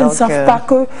l'ignorance. Ils ne savent pas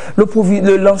que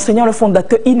l'enseignant, le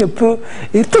fondateur, il ne peut.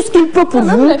 Et tout ce qu'il peut pour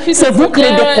vous, c'est vous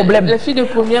créer des problèmes. Les filles de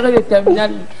première et de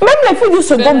terminale. Même les filles de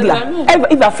seconde, là,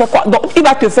 il va faire quoi? Donc, il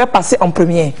va te faire passer en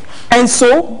première. Un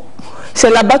saut, c'est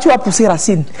là-bas tu vas pousser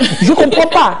racine. Je ne comprends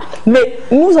pas. Mais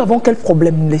nous avons quel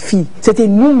problème, les filles? C'était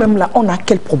nous-mêmes là, on a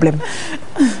quel problème?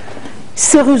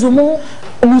 Sérieusement,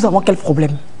 nous avons quel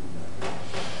problème?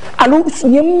 Alors,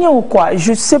 quoi?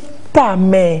 Je ne sais pas,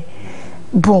 mais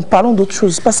bon, parlons d'autre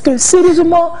chose. Parce que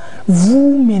sérieusement,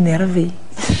 vous m'énervez.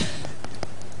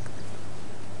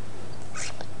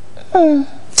 On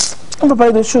va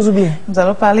parler d'autre chose ou bien? Nous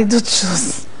allons parler d'autre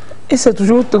chose. Et c'est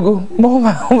toujours au Togo. Bon,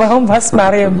 on va se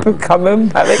marrer un peu quand même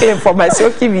avec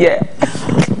l'information qui vient.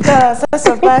 Ça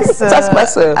se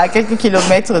passe à quelques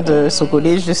kilomètres de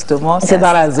Togolaise, justement. C'est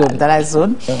dans la zone. Dans la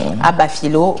zone, à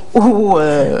Bafilo. Où,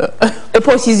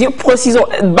 précisons,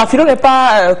 Bafilo n'est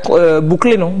pas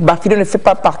bouclé, non? Bafilo ne fait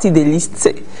pas partie des listes.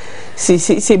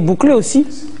 C'est bouclé aussi.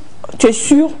 Tu es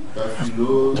sûr?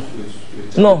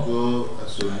 Non.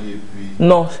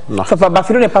 Non,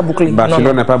 Bafilo n'est pas bouclé.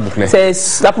 Bafilo n'est pas bouclé. C'est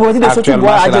la propriété de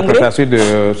Sotobois à Djembré. C'est la propriété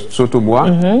de Sotobois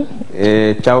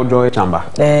et Tchaoudjo et Chamba.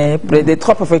 Des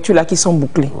 3 préfectures là qui sont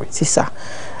bouclées, oui. C'est ça.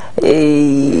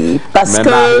 Et parce mais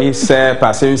que il s'est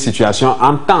passé une situation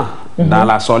en temps dans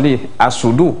la Soli à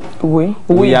Soudou, où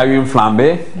il y a eu une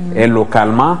flambée et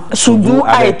localement Soudou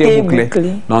a été bouclé.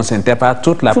 Donc ce n'était pas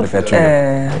toute la préfecture.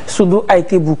 Soudou a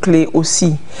été bouclé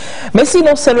aussi. Mais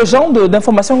sinon c'est le genre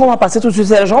d'informations qu'on va passer tout de suite.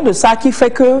 C'est le genre de ça qui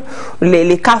fait que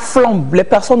les cas flambent.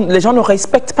 Les gens ne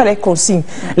respectent pas les consignes.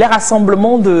 Les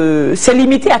rassemblements c'est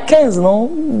limité à 15, non,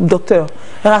 docteur?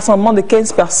 Un rassemblement de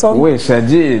 15 personnes. Oui, c'est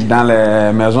dit dans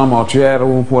les maisons mortuaires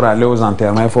où pour aller aux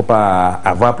enterrements, il ne faut pas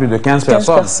avoir plus de 15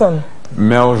 personnes.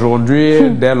 Mais aujourd'hui,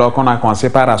 dès lors qu'on a commencé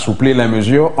par assouplir les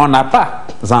mesures, on n'a pas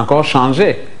encore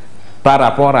changé par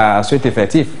rapport à cet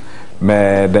effectif.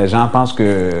 Mais des gens pensent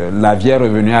que la vie est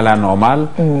revenue à la normale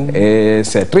et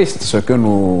c'est triste ce que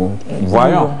nous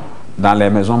voyons dans les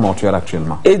maisons mortuaires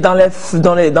actuellement. Et dans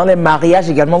les mariages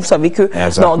également, vous savez que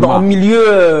dans le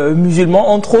milieu musulman,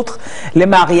 entre autres, les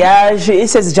mariages et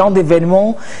ces genres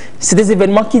d'événements, c'est des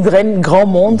événements qui drainent grand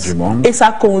monde, et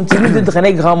ça continue de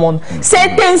drainer grand monde.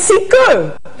 C'est ainsi que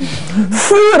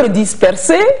furent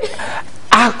dispersés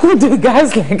à coups de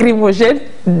gaz lacrymogène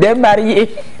des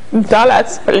mariés dans la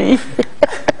Soli.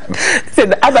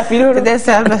 Raconte-nous.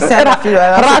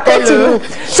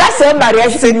 Ça, c'est un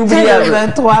mariage inoubliable.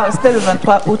 C'était le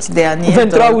 23 août dernier.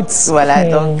 23 août. Voilà,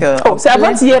 donc... c'est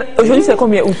avant-hier. Aujourd'hui, c'est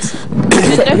combien août?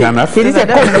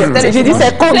 J'ai dit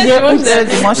c'est combien août?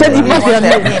 C'est dimanche dernier.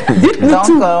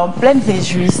 Donc, en pleine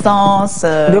réjouissance...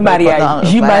 Le mariage.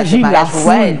 J'imagine la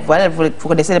foule. Voilà, vous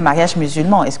connaissez le mariage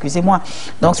musulman, excusez-moi.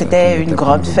 Donc, c'était une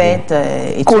grande fête.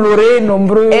 Colorée,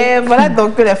 nombreux. Et voilà,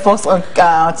 donc les forces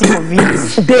anti-Covid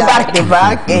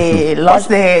débarquent et lancent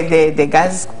des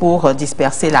gaz pour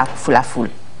disperser la foule.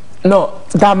 Non,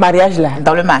 dans le mariage là.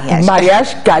 Dans le mariage.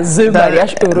 Mariage gazeux,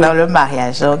 mariage heureux. Dans le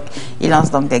mariage. Donc, ils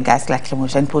lancent donc des gaz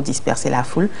lacrymogènes pour disperser la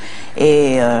foule.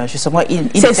 Et justement,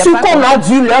 c'est sûr qu'on a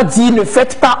dû leur dire, ne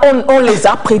faites pas, on les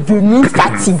a prévenus,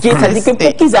 fatigués. C'est-à-dire que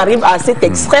pour qu'ils arrivent à cet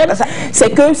extrême, c'est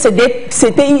que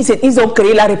ils ont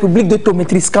créé la République de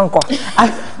Tométriscan, quoi.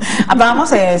 Apparemment,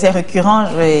 c'est récurrent.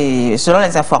 Selon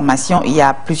les informations, il y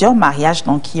a plusieurs mariages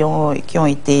donc, qui ont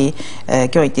été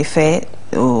faits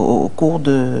au cours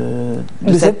de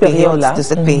cette période-là.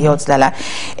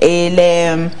 Et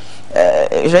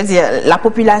je veux dire, la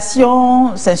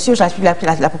population, c'est sûr,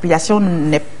 la population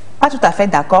n'est pas tout à fait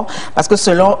d'accord parce que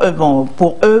selon eux,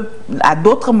 pour eux, à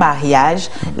d'autres mariages,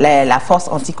 la force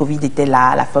anti-Covid était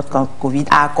là, la force anti-Covid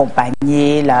a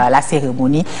accompagné la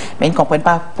cérémonie, mais ils ne comprennent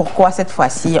pas pourquoi cette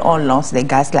fois-ci on lance des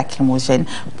gaz lacrymogènes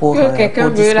pour quelqu'un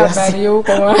veut la marier ou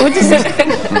comment?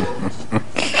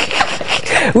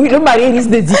 Oui, le mari risque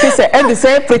de dire que c'est un de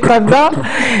ses prétendants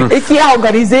et qui a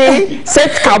organisé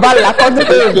cette cabale-là contre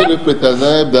eux. Le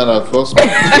prétendant est dans la force.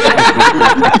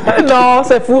 Non,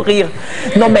 c'est pour rire.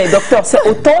 Non, mais docteur, c'est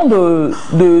autant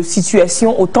de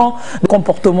situations, autant de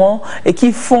comportements et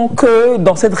qui font que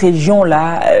dans cette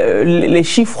région-là, les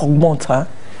chiffres augmentent. Hein.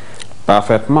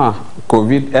 Parfaitement.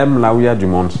 Covid aime là où il y a du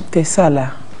monde. C'est ça, là.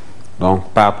 Donc,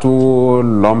 partout,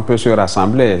 l'homme peut se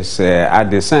rassembler. C'est à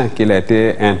dessein qu'il a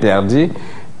été interdit.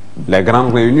 Les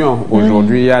grandes réunions,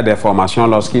 aujourd'hui, il y a des formations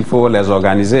lorsqu'il faut les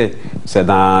organiser. C'est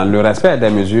dans le respect des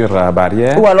mesures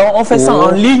barrières. Ou alors, on fait ça en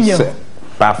ligne.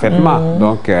 Parfaitement.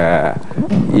 Donc,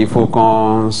 il faut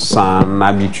qu'on s'en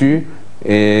habitue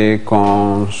et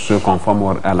qu'on se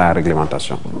conforme à la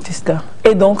réglementation. C'est ça.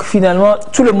 Et donc, finalement,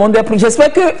 tout le monde est pris.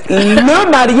 J'espère que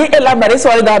le marié et la mariée sont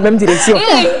allés dans la même direction.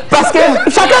 Parce que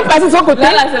chacun passe de son côté.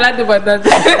 Là, c'est la débandade.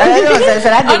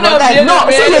 C'est la débandade. Non,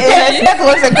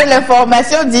 c'est que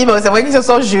l'information dit, c'est vrai qu'ils se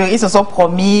sont jurés, ils se sont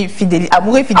promis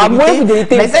amour et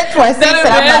fidélité. Mais cette fois-ci, c'est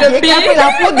la mariée qui a pris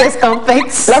la peau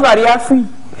d'escampette. La mariée a fui.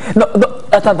 Non,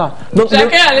 attends. Donc,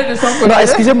 chacun allait de son côté. Non,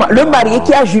 excusez-moi. Le marié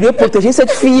qui a juré protéger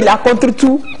cette fille-là contre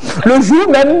tout, le jour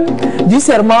même du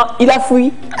serment, il a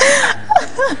fui.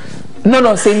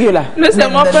 Non, c'est vieux là. Le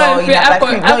serment peut à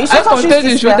compter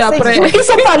du jour d'après. Ils ne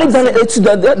sont pas allés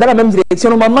dans la même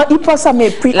direction. Normalement, ils passent ça, mais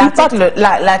puis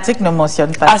l'article ne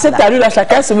mentionne pas. À cette allure-là,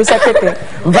 chacun se met sa tête.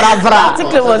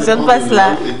 L'article ne mentionne pas cela.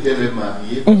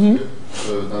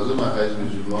 Dans un mariage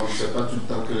musulman, c'est pas tout le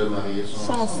temps que les mariés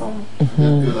sont ensemble.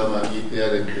 Peut-être que la mariée était à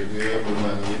l'intérieur, le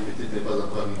marié peut-être n'est pas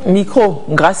encore arrivé. Micro,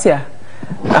 gracias.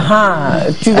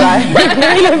 Tu vas.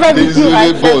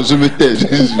 Désolé, bon, je me tais.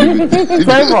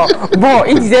 C'est bon,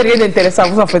 il disait rien d'intéressant,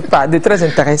 vous en faites pas, de très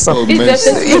intéressant. Oh, il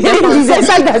disait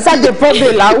ça dépend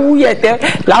de là où il était,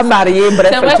 la mariée,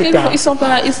 bref, etc. Ils sont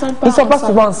pas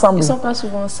souvent ensemble. Ils sont pas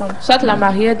souvent ensemble. Soit la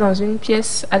mariée est dans une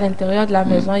pièce à l'intérieur de la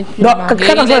maison et puis donc,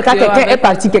 quelqu'un est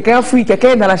parti, quelqu'un a fui,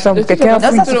 quelqu'un est dans la chambre, quelqu'un a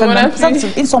fui.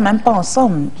 Ils ne sont même pas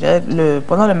ensemble.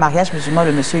 Pendant le mariage musulman,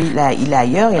 le monsieur il est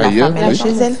ailleurs et la femme est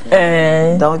chez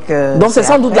elle. Donc c'est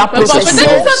sans doute la procession.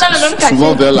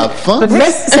 Souvent vers la fin. Mais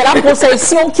c'est la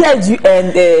procession qui a dû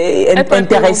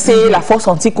intéresser la force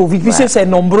anti-Covid. Puisque c'est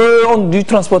nombreux, on a dû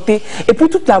transporter. Et puis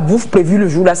toute la bouffe prévue le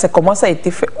jour-là, c'est comment ça a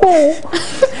été fait.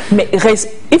 Mais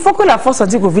il faut que la force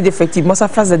anti-Covid, effectivement, ça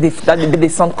fasse des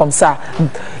descentes comme ça.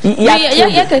 Il y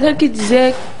a quelqu'un qui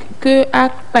disait qu'à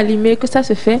Palimé, que ça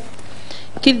se fait.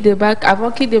 Avant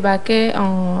qu'ils débarquaient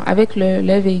avec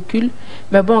leur véhicule.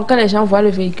 Mais bon, quand les gens voient le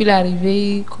véhicule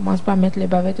arriver, ils commencent pas à mettre les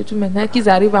bavettes et tout. Maintenant qu'ils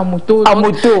arrivent en moto.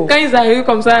 Quand ils arrivent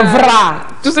comme ça,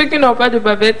 tous ceux qui n'ont pas de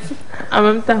bavettes, en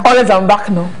même temps. On les embarque,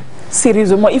 non?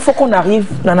 Sérieusement, il faut qu'on arrive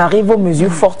aux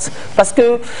mesures fortes. Parce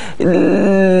que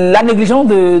la négligence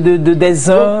des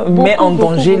uns met en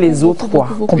danger les autres, quoi.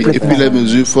 Et puis les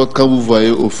mesures fortes, quand vous voyez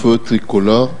au feu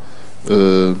tricolore,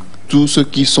 tous ceux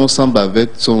qui sont sans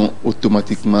bavette sont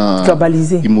automatiquement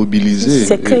immobilisés.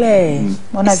 C'est clair.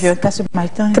 On a vu un cas ce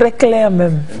matin. Très clair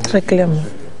même. Très clairement.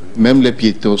 Même les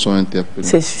piétons sont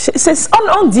interpellés.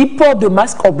 On dit port de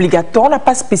masque obligatoire, on n'a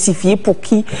pas spécifié pour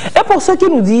qui. Et pour ceux qui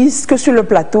nous disent que sur le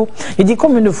plateau, je dis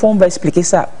combien de fois on va expliquer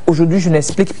ça. Aujourd'hui, je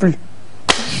n'explique plus.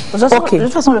 De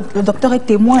toute façon, le docteur est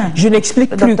témoin. Je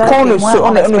n'explique plus qu'on ne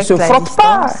se frotte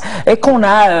pas et qu'on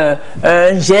a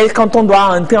un gel quand on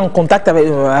doit entrer en contact avec.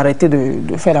 Arrêtez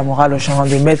de faire la morale au champ,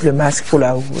 de mettre le masque pour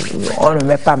là où on ne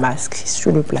met pas masque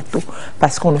sur le plateau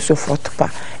parce qu'on ne se frotte pas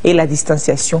et la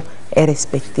distanciation est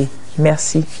respectée.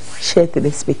 Merci, chers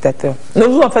téléspectateurs. Ne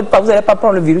vous en faites pas, vous n'allez pas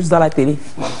prendre le virus dans la télé.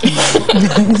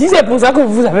 Si c'est pour ça que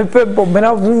vous avez peur, bon,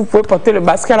 maintenant vous pouvez porter le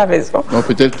masque à la maison.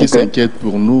 Peut-être qu'ils s'inquiètent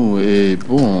pour nous et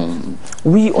bon.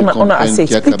 Oui, on a assez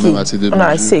expliqué. On a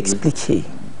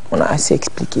assez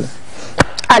expliqué.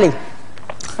 Allez,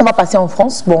 on va passer en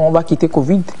France. Bon, on va quitter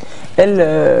Covid.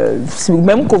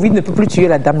 Même Covid ne peut plus tuer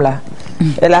la dame là.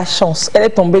 Elle a chance. Elle est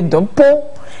tombée d'un pont.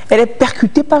 Elle est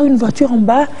percutée par une voiture en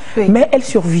bas, mais elle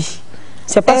survit.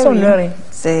 C'est pas son heure.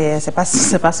 C'est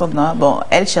pas son heure. Bon,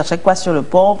 elle cherchait quoi sur le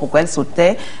pont? Pourquoi elle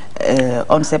sautait?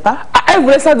 On ne sait pas. Elle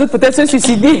voulait ça peut-être se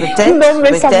suicider. Non,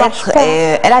 mais ça marche pas.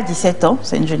 Elle a 17 ans.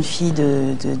 C'est une jeune fille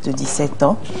de 17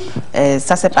 ans.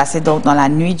 Ça s'est passé donc dans la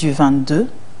nuit du 22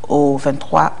 au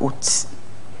 23 août.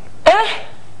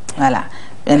 Voilà.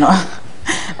 Mais non.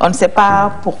 On ne sait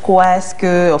pas pourquoi est-ce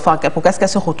qu'elle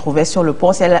se retrouvait sur le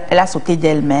pont, si elle a sauté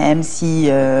d'elle-même, si...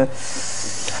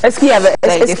 Est-ce qu'il y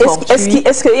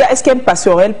a une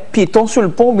passerelle piéton sur le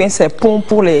pont ou bien c'est pont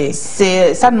pour les...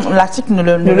 L'article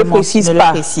ne le précise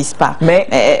pas. Mais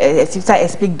ça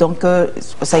explique donc que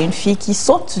c'est une fille qui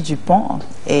saute du pont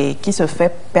et qui se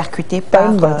fait percuter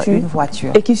par une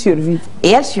voiture. Et qui survit.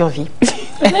 Et elle survit.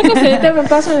 Peut-être que ce n'était même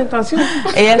pas son intention.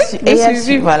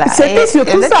 Voilà. C'était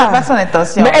surtout ça. Pas son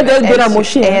intention. Mais elle doit être de la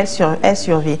mochée. Et elle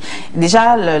survit.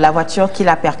 Déjà, la voiture qui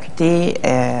l'a percutée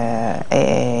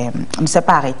ne s'est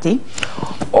pas arrêtée.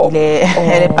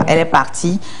 Elle est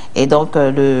partie. Et donc,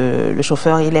 le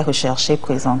chauffeur, il est recherché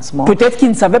présentement. Peut-être qu'il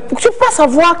ne savait pas. Tu peux pas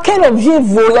savoir quel objet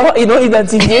volant et non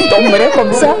identifié tomberait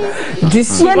comme ça du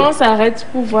ciel. On s'arrête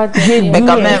pour voir des... Mais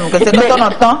quand même, c'est quand on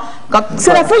entend...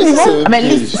 C'est la fin du monde. Mais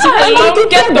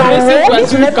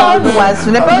ce n'est pas un oiseau. Ce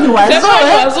n'est pas un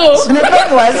oiseau. Ce n'est pas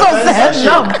un oiseau, c'est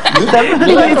un homme.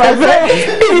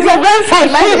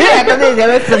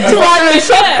 Tu vois le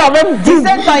choc quand même. 17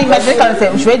 ans, imaginez quand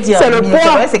même, je vais dire, c'est le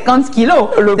poids. 50 kilos.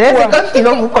 50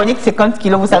 kilos, vous connaissez que 50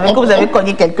 kilos, vous savez que vous avez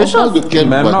cogné quelque chose. De quelle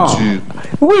voiture?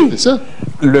 Oui. C'est ça.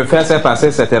 Le fait s'est passé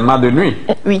certainement de nuit.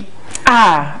 Oui.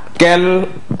 Quel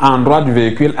endroit du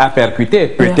véhicule a percuté?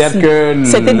 Peut-être que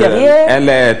elle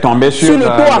est tombée sur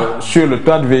le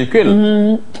toit du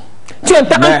véhicule. Tu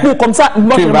entends un coup comme ça,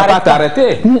 moi tu je ne ne vas pas m'arrête pas.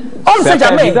 t'arrêter. On ne sait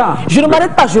jamais. Évident. Je ne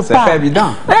m'arrête pas, je pars. C'est pas évident.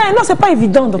 Non, c'est pas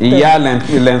évident, docteur. Il y a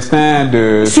l'instinct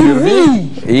de survie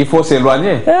et il faut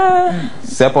s'éloigner.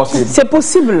 C'est possible. C'est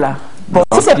possible là. Bon,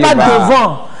 si c'est pas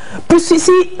devant, puis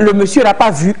si le monsieur n'a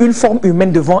pas vu une forme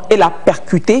humaine devant et l'a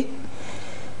percuté,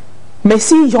 Mais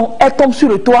si elle tombe sur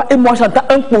le toit et moi j'entends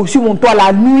un coup sur mon toit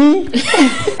la nuit,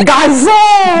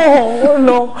 gazon,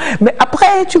 non. Mais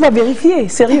après tu vas vérifier,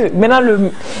 sérieux. Maintenant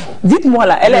dites-moi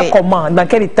là, elle est comment, dans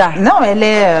quel état? Non, elle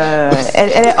est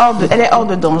hors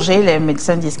de danger. Les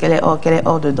médecins disent qu'elle est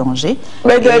hors de danger.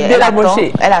 Mais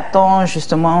elle attend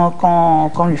justement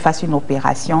qu'on lui fasse une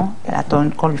opération. Elle attend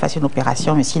qu'on lui fasse une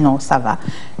opération, mais sinon ça va.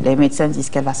 Les médecins disent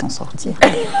qu'elle va s'en sortir.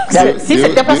 Si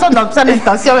c'était pas son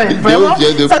intention, vraiment,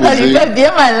 ça doit lui faire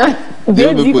bien mal.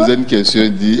 Dieu me posait une question,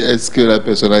 il dit, est-ce que la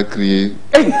personne a crié?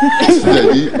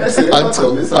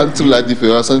 Entre la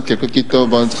différence entre quelqu'un qui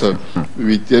tombe entre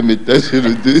 8e étage et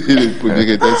le 2 et le premier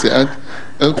étage, c'est un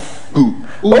coup.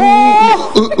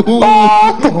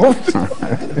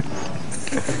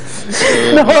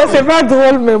 Non, c'est pas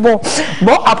drôle, mais bon.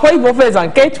 Bon, après, ils vont faire des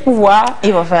enquêtes pour voir.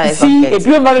 Ils vont faire des enquêtes. Et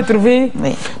puis, on va le trouver.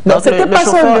 Oui. Non, donc,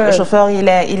 le chauffeur, il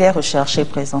est recherché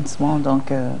présentement.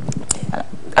 Donc, voilà.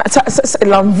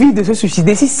 L'envie de se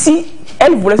suicider. Si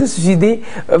elle voulait se suicider,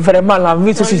 vraiment,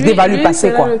 l'envie de se suicider va lui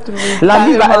passer, quoi.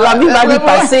 L'envie va lui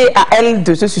passer à elle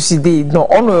de se suicider. Non,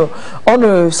 on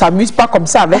ne s'amuse pas comme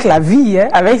ça avec la vie, hein,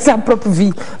 avec sa propre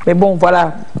vie. Mais bon,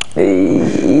 voilà.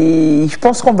 Et je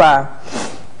pense qu'on va...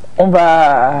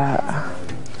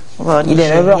 Il est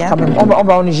 9h quand même. On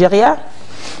va au Nigeria.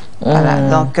 Voilà,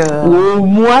 donc...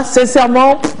 moi,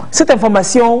 sincèrement, cette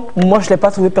information, moi, je ne l'ai pas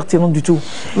trouvée pertinente du tout.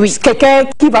 Oui. Quelqu'un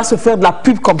qui va se faire de la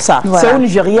pub comme ça. Voilà. C'est au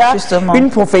Nigeria, justement,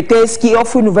 une prophétesse qui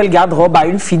offre une nouvelle garde-robe à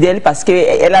une fidèle parce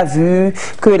qu'elle a vu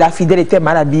que la fidèle était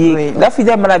mal habillée. Oui. La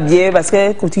fidèle mal habillée parce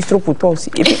qu'elle cotise trop pour toi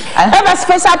aussi. Et puis, elle va se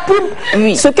faire sa pub.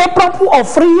 Oui. Ce qu'elle prend pour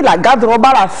offrir la garde-robe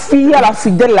à la fille, à la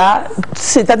fidèle là,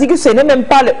 c'est-à-dire que ce n'est même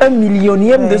pas le 1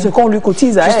 millionième de ce qu'on lui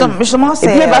cotise à elle. Justement, et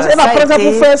puis elle va prendre ça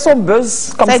pour faire son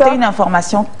buzz comme ça. Une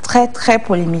information très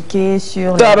polémiquée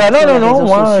sur les réseaux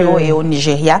sociaux et au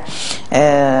Nigeria.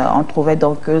 On trouvait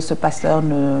donc que ce pasteur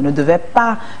ne devait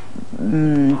pas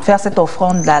faire cette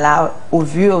offrande là au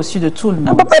vu et au su de tout le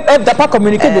monde. Elle ne doit pas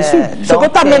communiquer dessus. Ce que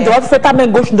ta main droite fait, ta main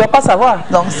gauche ne doit pas savoir.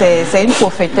 Donc c'est une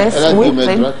prophétesse. Elle a oui, deux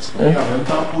mains droites. Et en même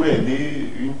temps, pour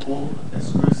aider une troupe,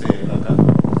 est-ce que c'est la carte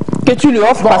que tu lui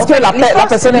offres, parce que la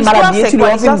personne est mal habillée, tu lui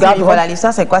offres une garde. Voilà,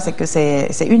 l'histoire c'est quoi? C'est que c'est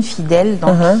une fidèle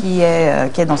donc, qui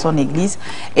est dans son église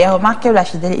et elle remarque que la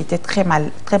fidèle était très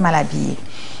mal habillée.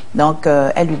 Donc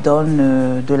elle lui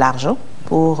donne de l'argent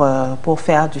pour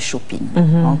faire du shopping,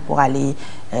 donc pour aller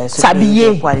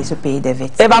s'habiller, pour aller se payer des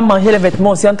vêtements. Elle va manger les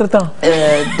vêtements aussi entre-temps.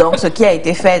 Donc ce qui a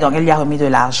été fait, donc elle lui a remis de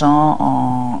l'argent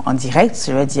en direct,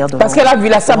 je vais dire. Devant, parce qu'elle a vu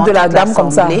la sable de la dame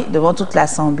comme ça. Devant toute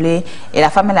l'assemblée. Et la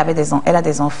femme, elle a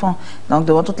des enfants. Donc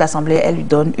devant toute l'assemblée, elle lui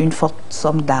donne une forte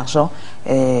somme d'argent.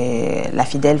 La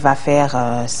fidèle va faire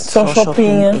son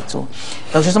shopping et tout.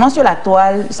 Donc justement sur la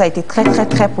toile, ça a été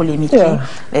très polémiqué.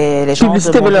 Les gens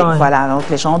demandaient, voilà, donc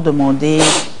les gens demandaient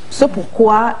ce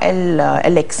pourquoi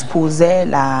elle exposait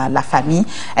la famille.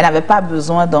 Elle n'avait pas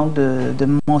besoin donc de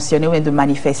mentionner ou de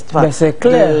manifester, c'est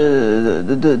clair.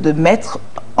 De mettre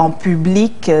en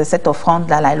public cette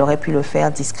offrande-là. Elle aurait pu le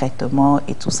faire discrètement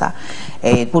et tout ça.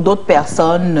 Et pour d'autres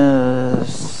personnes,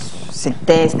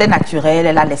 c'était naturel,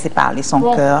 elle a laissé parler son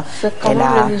cœur. C'est comme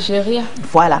le Nigeria.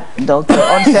 Voilà, donc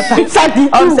on ne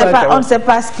sait pas, on ne sait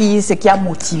pas ce qui a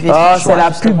motivé. C'est la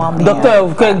pub. Docteur,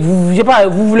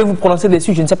 vous voulez vous prononcer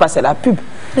dessus, je ne sais pas, c'est la pub.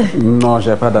 Non,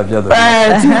 j'ai pas d'avis à donner.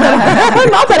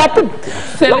 Non, c'est la pub.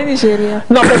 C'est le Nigeria.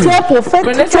 Non, mais tu es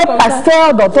prophète, tu es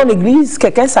pasteur dans ton église,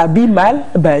 quelqu'un s'habille mal,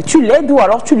 ben, tu l'aides ou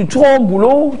alors tu lui trouves un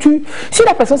boulot. Si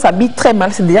la personne s'habille très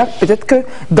mal, c'est déjà peut-être que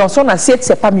dans son assiette,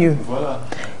 c'est pas mieux. Voilà.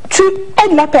 Tu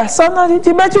aides la personne, tu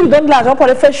lui donnes de l'argent pour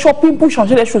aller faire shopping, pour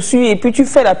changer les chaussures et puis tu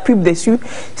fais la pub dessus.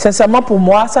 Sincèrement, pour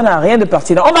moi, ça n'a rien de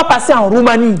pertinent. On va passer en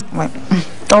Roumanie. Ouais.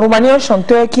 En Roumanie, un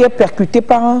chanteur qui est percuté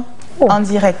par un... En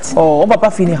direct. Oh, on va pas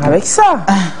finir avec ça.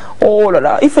 Oh là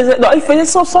là, il faisait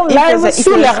son live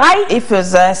sur les rails. Il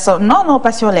faisait son... Non,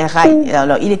 pas sur les rails.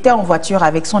 Alors, il était en voiture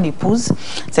avec son épouse.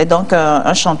 C'est donc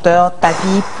un chanteur,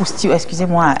 Tavi Poustiou,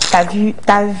 excusez-moi,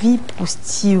 Tavi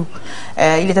Poustiou.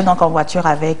 Il était donc en voiture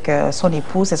avec son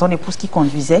épouse. C'est son épouse qui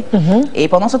conduisait. Et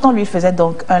pendant ce temps, lui, il faisait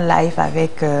donc un live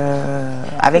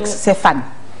avec ses fans.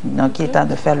 Donc, il est en train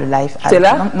de faire le live. C'est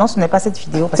là? Non, ce n'est pas cette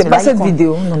vidéo. C'est pas cette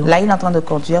vidéo. Non. Là, il est en train de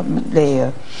conduire.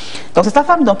 Donc, c'est sa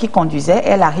femme donc, qui conduisait.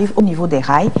 Elle arrive au niveau des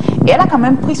rails. Et elle a quand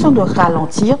même pris soin de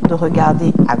ralentir, de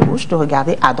regarder à gauche, de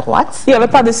regarder à droite. Il n'y avait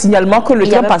pas de signalement que le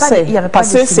train passait.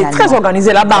 Parce que c'est très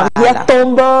organisé. La barrière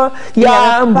tombe, il y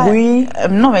a un bruit.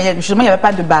 Non, mais justement, il n'y avait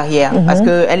pas de barrière. Parce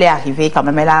qu'elle est arrivée quand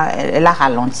même. Elle a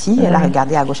ralenti. Elle a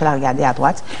regardé à gauche, elle a regardé à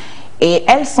droite. Et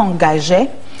elle s'engageait.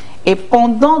 Et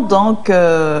pendant donc,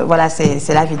 voilà,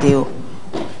 c'est la vidéo.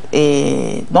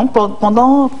 Et donc,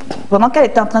 pendant qu'elle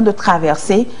était en train de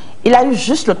traverser, il a eu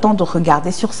juste le temps de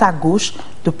regarder sur sa gauche,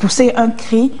 de pousser un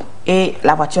cri et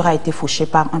la voiture a été fauchée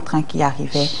par un train qui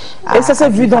arrivait. Et ça s'est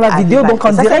vu dans la vidéo, donc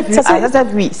en direct. Ça s'est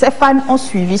vu. Ces fans ont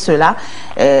suivi cela.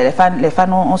 Les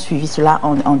fans ont suivi cela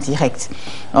en direct.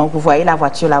 Donc vous voyez la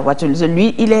voiture.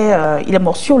 Lui, il est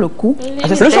mort sur le coup.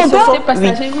 Le chanteur.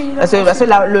 Oui. Parce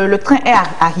que le train est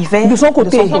arrivé de son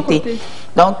côté.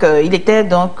 Donc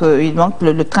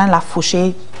le train l'a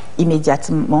fauché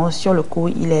immédiatement sur le coup.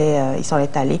 Il s'en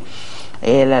est allé.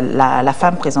 Et la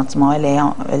femme présentement, elle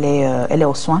est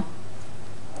aux soins.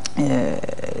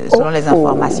 Selon les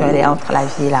informations, elle est entre la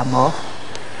vie et la mort.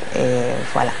 Et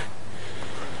voilà.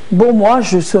 Bon, moi,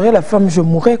 je serais la femme, je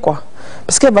mourrais, quoi.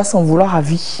 Parce qu'elle va s'en vouloir à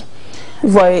vie. Vous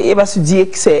voyez, elle va se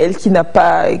dire que c'est elle qui n'a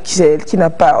pas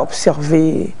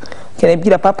observé, qui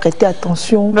n'a pas prêté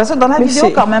attention. Parce que dans la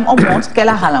vidéo, quand même, on montre qu'elle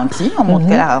a ralenti. On montre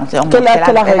qu'elle a ralenti.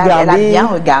 Elle a bien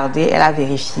regardé, elle a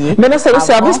vérifié. Maintenant, c'est le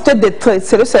service peut-être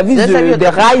c'est le service des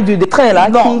rails, des trains là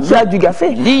qui a dû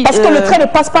gaffer. Parce que le train ne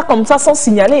passe pas comme ça sans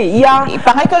signaler. Il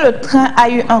paraît que le train a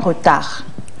eu un retard.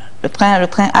 Le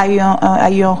train a eu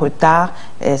un retard.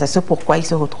 C'est ce pourquoi il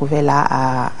se retrouvait là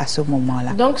à ce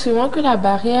moment-là. Donc, souvent que la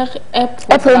barrière est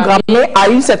programmée à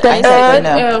une certaine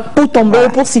heure pour tomber, voilà,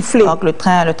 pour siffler. Donc, le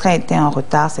train était en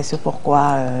retard. C'est ce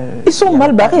pourquoi... ils sont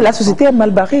mal barrés. La société est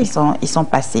mal barrée. Ils sont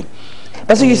passés.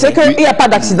 Parce que je sais qu'il n'y a pas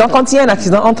d'accident. Quand il y a un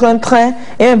accident entre un train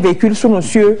et un véhicule sous nos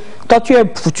cieux, toi tu es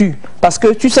foutu. Parce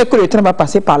que tu sais que le train va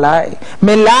passer par là.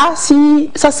 Mais là,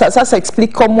 si ça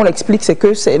s'explique comme on l'explique, c'est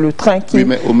que c'est le train qui... Oui,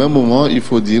 mais au même moment, il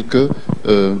faut dire que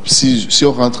si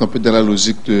on rentre un peu dans la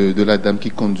logique de la dame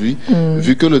qui conduit,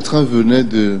 vu que le train venait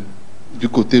du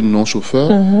côté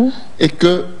non-chauffeur et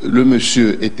que le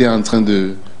monsieur était en train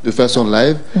de faire son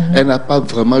live, elle n'a pas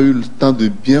vraiment eu le temps de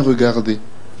bien regarder.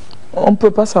 On ne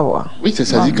peut pas savoir. Oui,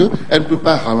 c'est-à-dire qu'elle ne peut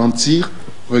pas ralentir,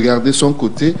 regarder son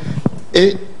côté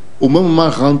et au même moment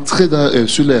rentrer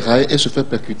sur les rails et se faire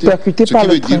percuter. Ce qui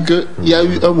veut dire qu'il y a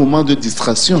eu un moment de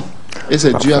distraction. Et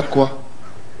c'est dû à quoi?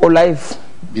 Au live.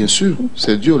 Bien sûr,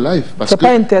 c'est dû au live. C'est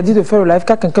pas interdit de faire le live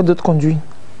quand quelqu'un d'autre conduit.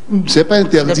 C'est pas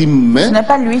interdit, mais... Ce n'est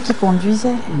pas lui qui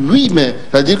conduisait. Oui, mais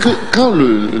c'est-à-dire que quand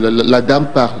la dame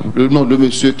parle, le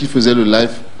monsieur qui faisait le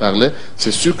live parlait,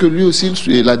 c'est sûr que lui aussi,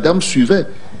 la dame suivait.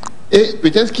 Et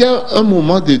peut-être qu'il y a un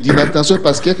moment d'inattention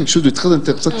parce qu'il y a quelque chose de très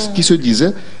intéressant qui se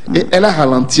disait. Et elle a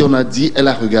ralenti, on a dit, elle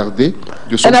a regardé.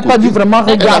 Elle n'a pas dû vraiment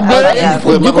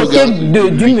regarder du côté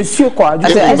du monsieur, quoi.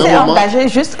 Elle s'est engagée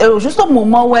juste au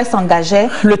moment où elle s'engageait.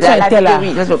 Le train était là.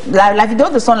 La vidéo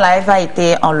de son live a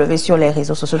été enlevée sur les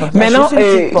réseaux sociaux. Donc, maintenant,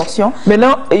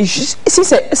 si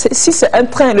c'est un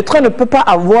train, le train ne peut pas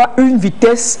avoir une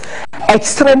vitesse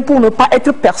extrême pour ne pas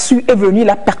être perçu et venir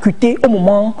la percuter au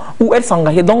moment où elle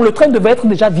s'engageait. Donc le train devait être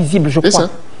déjà visible, je crois.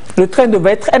 Le train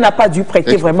devait être, elle n'a pas dû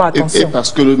prêter vraiment attention. Et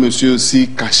parce que le monsieur aussi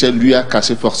lui a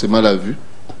caché forcément la vue.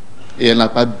 Et elle n'a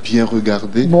pas bien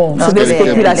regardé. Bon, c'est des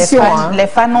spéculations. Les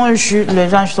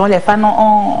fans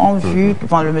ont vu,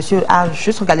 bon, le monsieur a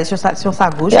juste regardé sur sa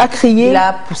gauche. Il a crié. Il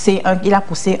a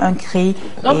poussé un cri.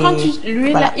 Donc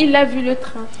il a vu le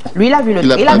train. Lui, il a vu le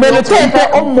train. Mais le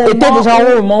train était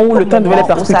déjà au moment où le train devait les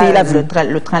percuter. Il a vu.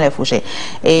 Le train les fauchait.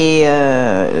 Et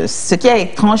ce qui est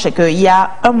étrange, c'est qu'il y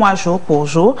a un mois jour pour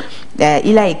jour,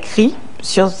 il a écrit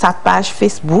sur sa page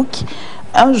Facebook,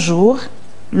 un jour,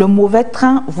 le mauvais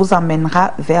train vous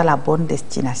emmènera vers la bonne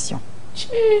destination.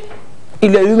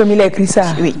 Il a écrit ça.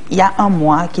 Oui, il y a un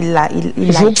mois qu'il l'a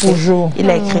il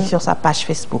a écrit sur sa page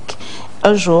Facebook.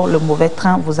 Un jour, le mauvais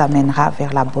train vous amènera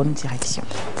vers la bonne direction.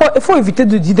 Il faut éviter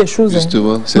de dire des choses.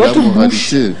 Justement, c'est la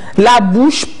moralité. La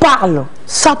bouche parle,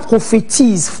 ça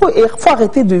prophétise.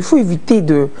 Il faut éviter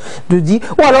de dire.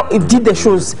 Ou alors, il dit des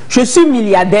choses. Je suis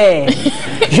milliardaire.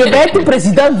 Je vais être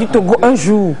président du Togo un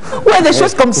jour. Ou des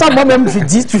choses comme ça, moi-même, je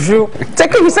dis toujours. C'est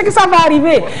que je sais que ça va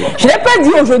arriver. Je n'ai pas dit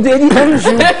aujourd'hui, il dit un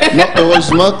jour. Non,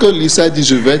 heureusement que Lisa dit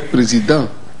je vais être président.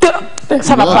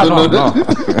 Ça va pas. Non.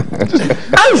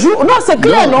 Un jour, non, c'est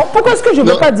clair, non. Pourquoi est-ce que je ne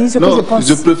veux pas dire ce que je pense?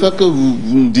 Je préfère que vous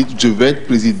me dites je vais être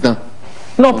président.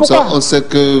 Non, pourquoi? Ça, on sait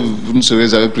que vous ne serez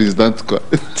jamais présidente, quoi.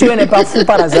 Tu n'es pas fou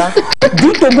par hasard.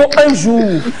 Du Togo un jour,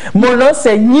 mon nom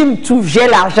c'est Nimtou, j'ai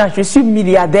l'argent, je suis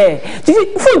milliardaire. Il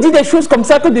faut dire des choses comme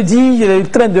ça que de dire le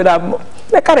train de la mort.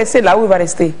 Il n'a qu'à rester là où il va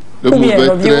rester. On a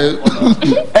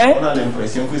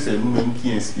l'impression que c'est nous-mêmes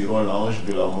qui inspirons l'ange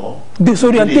de la mort. De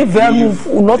s'orienter vers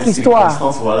notre histoire.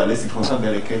 Voilà, les circonstances dans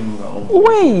lesquelles nous allons.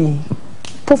 Oui.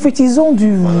 Prophétisons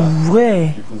du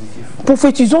vrai.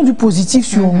 Prophétisons du positif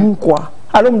sur nous, quoi.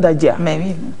 À l'homme d'Adia. Mais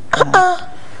oui.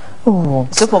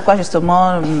 C'est pourquoi,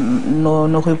 justement,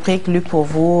 nos rubriques lues pour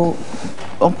vous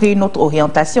ont pris une autre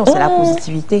orientation. C'est la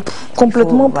positivité.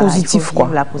 Complètement positif, quoi.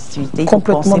 La positivité.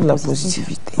 Complètement de la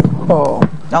positivité. Oh.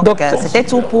 Donc c'était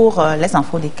tout pour les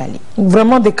infos décalées.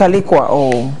 Vraiment décalé, quoi.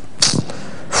 Oh.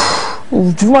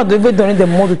 Tu devais donner des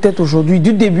mots de tête aujourd'hui,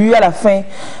 du début à la fin,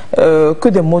 que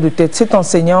des mots de tête. Cet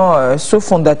enseignant, ce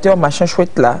fondateur, machin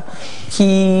chouette là,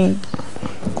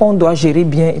 qu'on doit gérer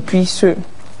bien. Et puis,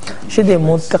 j'ai des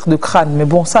mots de crâne, mais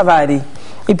bon, ça va aller.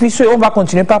 Et puis, on va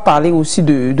continuer par parler aussi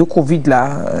de Covid là.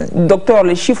 Docteur,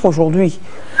 les chiffres aujourd'hui,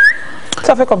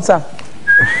 ça fait comme ça.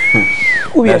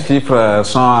 Les chiffres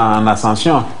sont en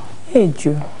ascension. Eh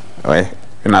Dieu. Oui,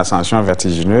 une ascension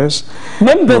vertigineuse.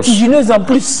 Même vertigineuse en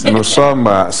plus. Nous sommes,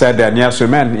 ces dernières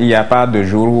semaines, il n'y a pas de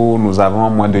jour où nous avons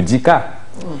moins de 10 cas.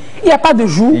 Il n'y a pas de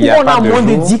jour où on a moins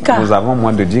de 10 cas. Nous avons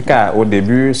moins de 10 cas. Au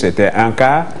début, c'était un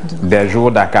cas, des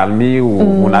jours d'accalmie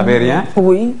où vous n'avez rien.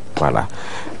 Oui. Voilà.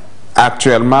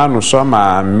 Actuellement, nous sommes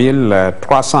à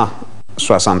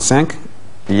 1365.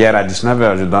 Hier à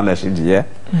 19h, je donne les chiffres d'hier.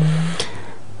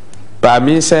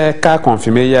 Parmi ces cas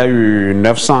confirmés, il y a eu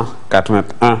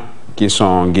 981 qui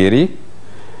sont guéris.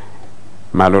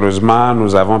 Malheureusement,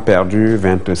 nous avons perdu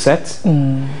 27.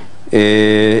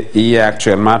 Et il y a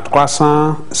actuellement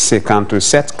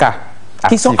 357 cas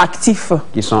qui sont actifs.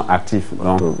 Qui sont actifs,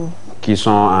 donc qui sont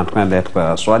en train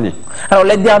d'être soignés. Alors,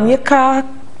 les derniers cas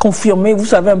confirmés, vous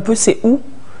savez un peu c'est où?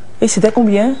 Et c'était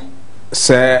combien?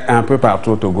 C'est un peu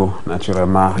partout au Togo,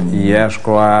 naturellement. Hier, je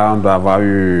crois, on doit avoir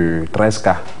eu 13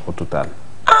 cas au total.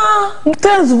 Ah,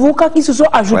 13 nouveaux cas qui se sont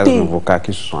ajoutés. 13 nouveaux cas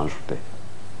qui se sont ajoutés.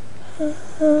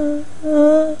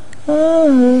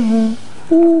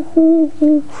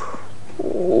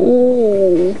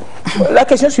 La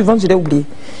question suivante, je l'ai oubliée.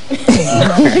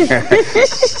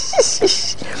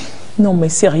 Non, mais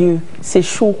sérieux, c'est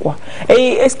chaud, quoi.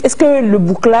 Et est-ce que le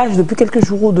bouclage, depuis quelques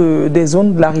jours des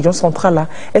zones de la région centrale, là,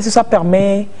 est-ce que ça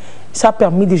a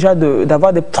permis déjà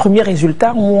d'avoir des premiers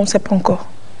résultats ou on ne sait pas encore?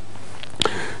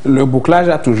 Le bouclage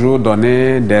a toujours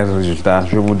donné des résultats.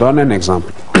 Je vous donne un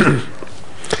exemple.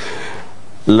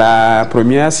 La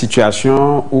première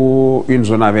situation où une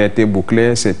zone avait été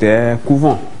bouclée, c'était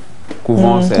Couvon.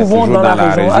 Couvent, c'est toujours dans la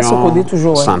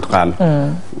région centrale.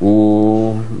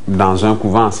 Où, dans un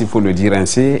couvent, s'il faut le dire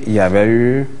ainsi, il y avait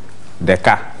eu des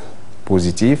cas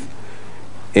positifs.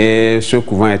 Et ce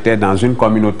couvent était dans une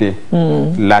communauté.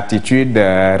 L'attitude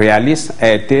réaliste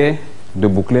a été de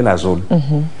boucler la zone.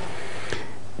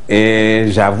 Et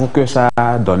j'avoue que ça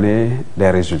a donné des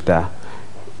résultats.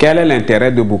 Quel est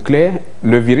l'intérêt de boucler?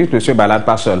 Le virus ne se balade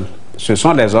pas seul. Ce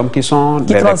sont les hommes qui sont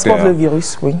des vecteurs. Qui transportent le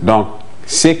virus, oui. Donc,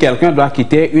 si quelqu'un doit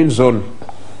quitter une zone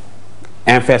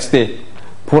infestée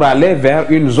pour aller vers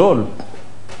une zone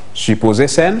supposée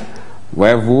saine,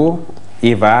 voyez-vous,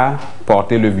 il va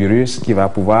porter le virus qui va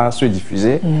pouvoir se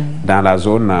diffuser dans la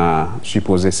zone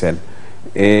supposée saine.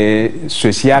 Et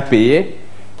ceci a payé.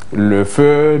 Le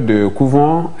feu de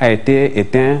Couvent a été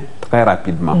éteint très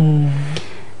rapidement.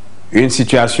 Une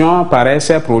situation pareille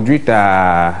s'est produite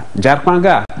à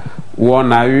Djarpanga, où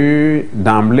on a eu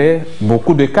d'emblée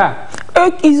beaucoup de cas.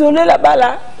 Eux isolés là-bas,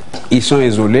 là. Ils sont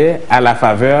isolés à la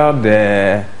faveur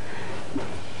de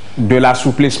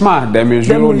l'assouplissement des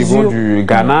mesures au niveau du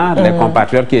Ghana. Les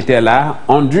compatriotes qui étaient là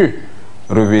ont dû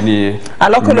revenir.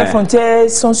 Alors que les frontières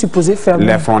sont supposées fermées.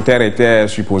 Les frontières étaient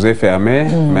supposées fermées,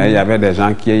 mais il y avait des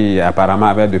gens qui apparemment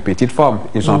avaient de petites formes.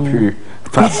 Ils ont pu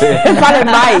passer. Pas les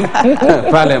mailles.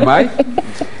 Pas les mailles.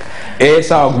 Et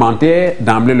ça a augmenté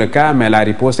d'emblée le cas, mais la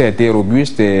riposte a été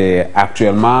robuste et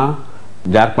actuellement,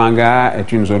 Djarpanga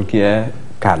est une zone qui est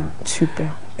calme. Super.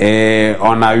 Et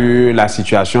on a eu la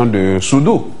situation de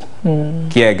Soudou,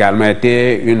 qui a également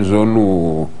été une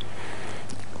zone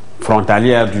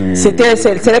frontalière du...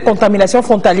 C'est la contamination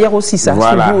frontalière aussi, ça.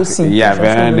 Voilà. Aussi. Il y avait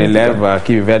un élève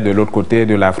qui vivait de l'autre côté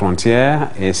de la frontière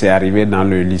et c'est arrivé dans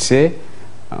le lycée.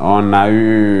 On a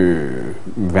eu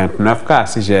 29 cas,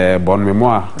 si j'ai bonne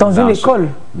mémoire. Dans une école?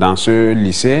 Dans ce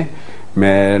lycée.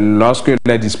 Mais lorsque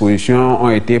les dispositions ont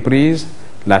été prises,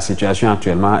 la situation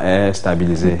actuellement est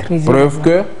stabilisée. Preuve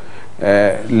que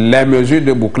les mesures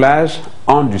de bouclage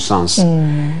ont du sens.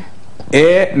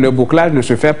 Et le bouclage ne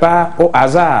se fait pas au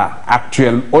hasard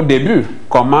actuel. Au début,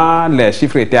 comment les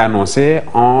chiffres étaient annoncés,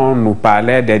 on nous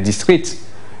parlait des districts.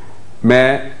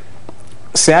 Mais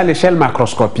c'est à l'échelle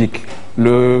macroscopique.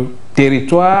 Le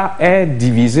territoire est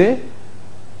divisé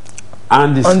en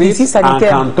districts, en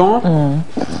cantons,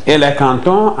 et les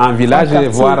cantons en villages,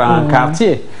 voire en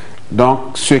quartiers. Donc,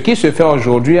 ce qui se fait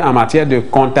aujourd'hui en matière de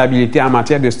comptabilité, en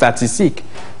matière de statistiques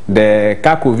des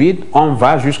cas Covid, on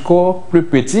va jusqu'au plus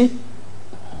petit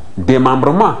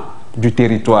démembrement du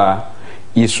territoire,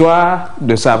 histoire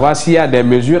de savoir s'il y a des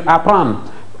mesures à prendre,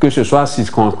 que ce soit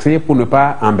circonscrit pour ne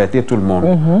pas embêter tout le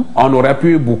monde. On aurait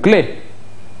pu boucler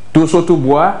tous au tout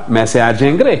bois, mais c'est à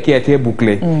Djengré qui a été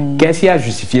bouclé. Qu'est-ce qui a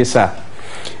justifié ça?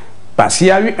 Parce qu'il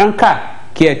y a eu un cas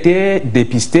qui a été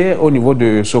dépisté au niveau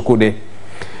de Sokodé.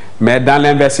 Mais dans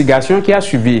l'investigation qui a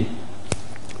suivi,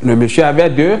 le monsieur avait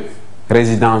 2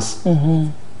 résidences.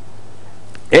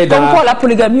 Et comme quoi la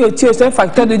polygamie aussi est un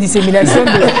facteur de dissémination de...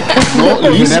 Non,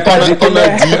 lui, je n'ai pas dit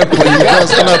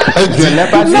Je ne l'ai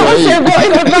pas dit. Non, c'est bon, il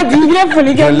n'a pas dit, il est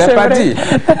polygame, Je ne l'ai c'est pas vrai. dit.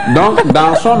 Donc,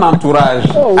 dans son entourage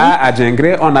à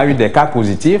Adjengré, on a eu des cas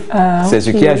positifs. C'est ce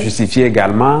qui a justifié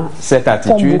également cette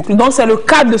attitude. Donc, c'est le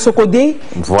cas de Sokodé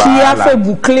qui a fait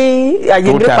boucler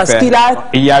Adjengré parce qu'il a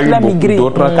Il y a eu beaucoup migré.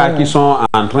 d'autres cas qui sont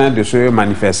en train de se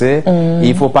manifester. Il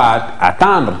ne faut pas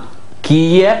attendre qu'il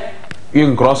y ait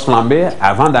une grosse flambée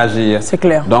avant d'agir. C'est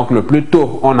clair. Donc, le plus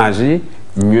tôt on agit,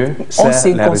 mieux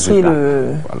c'est les résultats.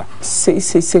 Voilà.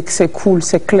 C'est cool,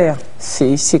 c'est clair.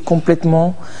 C'est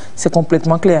complètement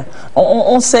clair.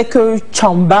 On sait que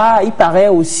Tchamba, il paraît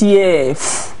aussi, est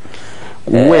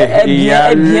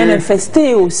bien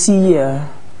infesté aussi.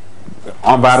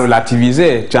 On va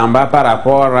relativiser. Tchamba par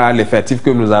rapport à l'effectif que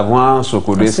nous avons en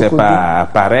Sokodé, c'est pas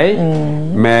pareil.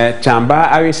 Mais Tchamba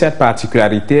a eu cette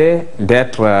particularité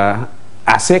d'être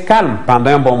assez calme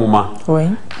pendant un bon moment. Oui.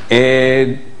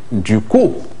 Et du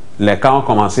coup, les cas ont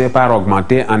commencé par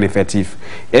augmenter en effectif.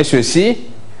 Et ceci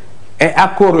est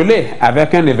à corréler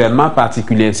avec un événement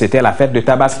particulier. C'était la fête de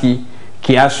Tabaski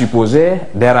qui a supposé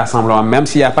des rassemblements, même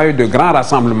s'il n'y a pas eu de grands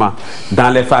rassemblements. Dans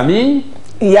les familles,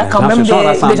 il y a quand même des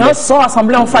gens se sont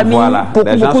rassemblés en famille, voilà,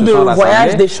 beaucoup de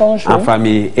voyages, d'échanges. En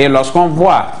famille. Et lorsqu'on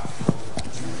voit,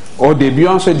 au début,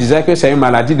 on se disait que c'est une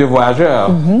maladie de voyageurs.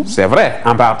 C'est vrai,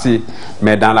 en partie.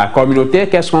 Mais dans la communauté,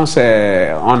 qu'est-ce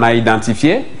qu'on a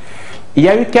identifié? Il y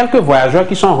a eu quelques voyageurs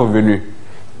qui sont revenus,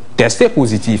 testés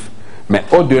positifs. Mais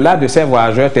au-delà de ces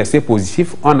voyageurs testés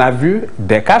positifs, on a vu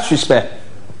des cas suspects.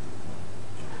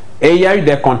 Et il y a eu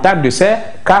des contacts de ces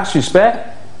cas suspects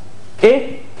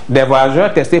et des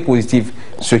voyageurs testés positifs,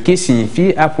 ce qui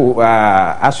signifie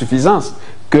à suffisance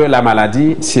que la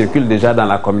maladie circule déjà dans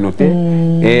la communauté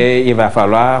et il va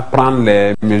falloir prendre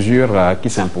les mesures qui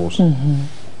s'imposent.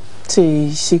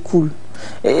 C'est cool.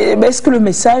 Est-ce que le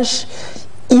message,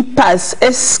 il passe?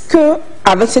 Est-ce que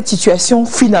avec cette situation,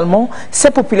 finalement,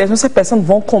 ces populations, ces personnes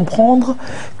vont comprendre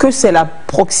que c'est la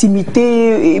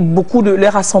proximité et beaucoup de les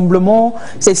rassemblements,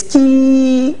 c'est ce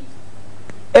qui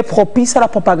est propice à la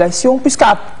propagation,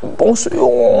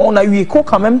 puisqu'on a eu écho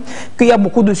quand même qu'il y a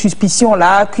beaucoup de suspicions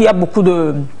là, qu'il y a beaucoup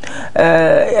de...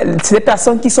 c'est des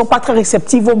personnes qui ne sont pas très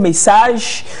réceptives au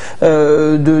message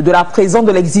de la présence,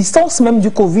 de l'existence même du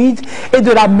Covid et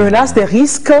de la menace des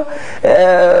risques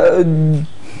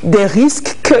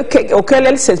auxquels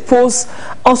elles s'exposent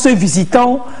en se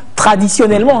visitant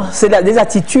traditionnellement. C'est des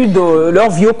attitudes de leur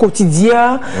vie au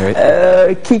quotidien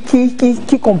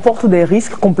qui comportent des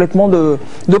risques complètement de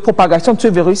propagation de ce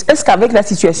virus. Est-ce qu'avec la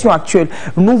situation actuelle,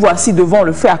 nous voici devant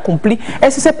le fait accompli,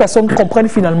 est-ce que ces personnes comprennent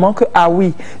finalement que, ah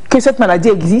oui, que cette maladie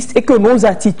existe et que nos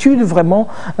attitudes vraiment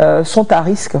sont à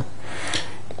risque?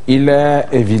 Il est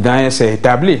évident et c'est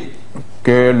établi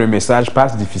que le message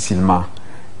passe difficilement.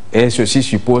 Et ceci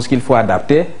suppose qu'il faut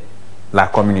adapter la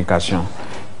communication.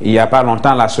 Il n'y a pas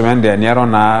longtemps, la semaine dernière,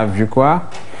 on a vu quoi?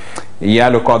 Il y a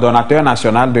le coordonnateur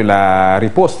national de la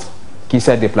riposte qui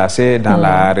s'est déplacé dans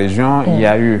la région. Il y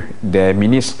a eu des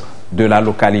ministres de la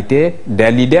localité,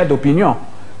 des leaders d'opinion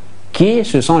qui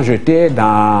se sont jetés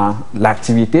dans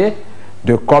l'activité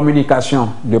de communication,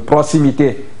 de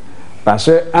proximité.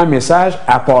 Parce qu'un message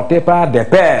apporté par des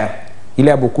pairs, il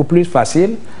est beaucoup plus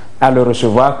facile à le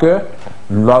recevoir que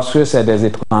lorsque c'est des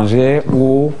étrangers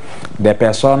ou des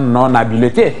personnes non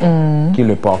habilitées qui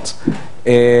le portent.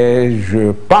 Et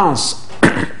je pense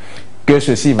que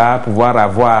ceci va pouvoir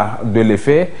avoir de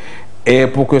l'effet. Et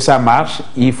pour que ça marche,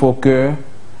 il faut que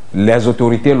les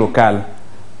autorités locales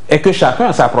et que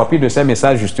chacun s'approprie de ces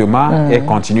messages justement et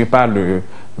continue par le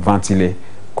ventiler.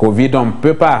 Covid, on ne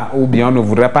peut pas, ou bien on ne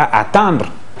voudrait pas attendre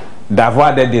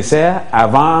d'avoir des décès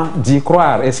avant d'y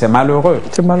croire. Et c'est malheureux.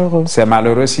 C'est malheureux. C'est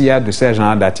malheureux s'il y a de ces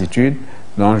genres d'attitudes.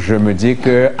 Donc je me dis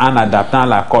qu'en adaptant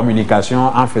la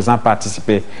communication, en faisant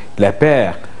participer les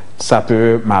pairs, ça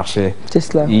peut marcher. C'est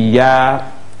cela. Il y a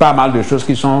pas mal de choses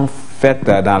qui sont faites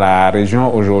dans la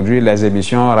région aujourd'hui, les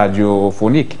émissions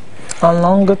radiophoniques. En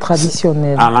langue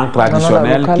traditionnelle. En langue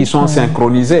traditionnelle, qui sont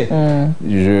synchronisées.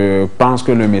 Je pense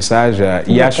que le message,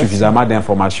 il y a suffisamment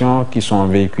d'informations qui sont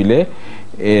véhiculées.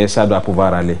 Et ça doit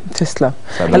pouvoir aller. C'est cela.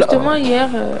 Justement, hier,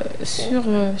 sur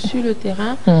le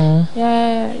terrain,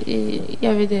 il y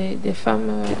avait des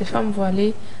femmes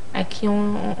voilées à qui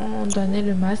on donnait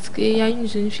le masque. Et il y a une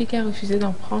jeune fille qui a refusé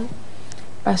d'en prendre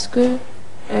parce que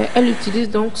elle utilise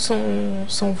donc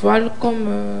son voile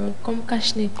comme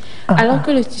cache-nez. Alors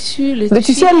que le tissu est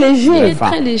léger. Il est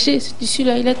très léger. Ce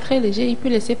tissu-là, il est très léger. Il peut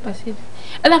laisser passer.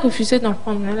 Elle a refusé d'en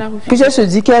prendre. Puis elle se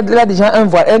dit qu'elle a déjà un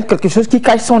voile, quelque chose qui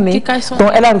cache son nez. Donc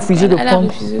elle a refusé de prendre. Elle a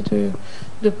refusé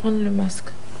de prendre le masque.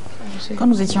 Quand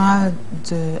nous étions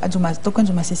à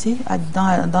Djoumassissi,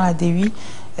 dans la D8,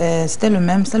 c'était le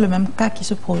même cas qui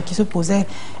se posait.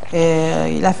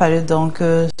 Il a fallu donc,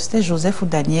 c'était Joseph ou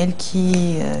Daniel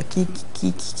qui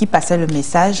passait le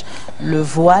message. Le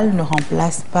voile ne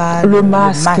remplace pas le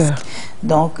masque.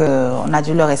 Donc, on a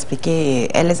dû leur expliquer et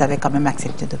elles avaient quand même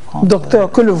accepté de prendre.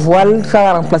 Docteur, que le voile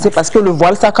va remplacer parce que le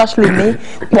voile, ça cache le nez.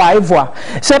 Quoi, et voir.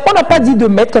 On n'a pas dit de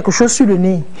mettre quelque chose sur le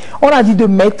nez. On a dit de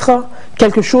mettre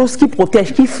quelque chose qui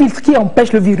protège, qui filtre, qui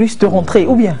empêche le virus de rentrer,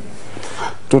 ou bien?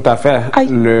 Tout à fait. Aïe.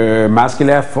 Le masque,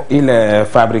 il est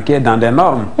fabriqué dans des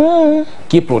normes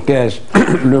qui protègent.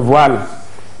 Le voile,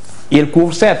 il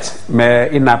couvre certes, mais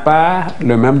il n'a pas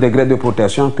le même degré de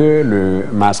protection que le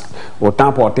masque.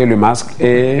 Autant porter le masque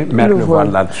et mettre le voile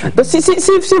là-dessus.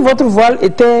 Si votre voile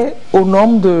était aux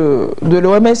normes de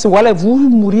l'OMS, voilà, vous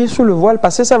mourriez sous le voile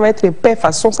parce que ça va être épais,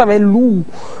 façon, ça va être lourd.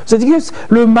 C'est-à-dire que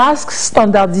le masque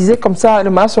standardisé comme ça, le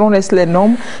masque selon les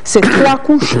normes, c'est 3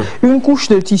 couches. Une couche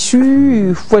de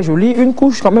tissu, joli, une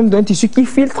couche quand même d'un tissu qui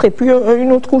filtre et puis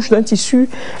une autre couche d'un tissu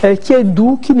qui est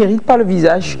doux, qui n'irrite pas le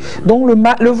visage. Donc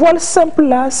le voile simple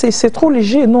là, c'est trop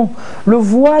léger, non. Le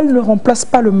voile ne remplace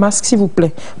pas le masque, s'il vous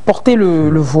plaît. Portez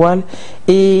le voile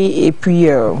et puis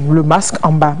le masque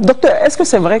en bas. Docteur, est-ce que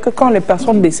c'est vrai que quand les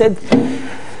personnes décèdent,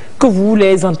 que vous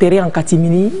les enterrez en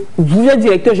catimini, vous êtes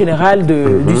directeur général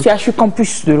du CHU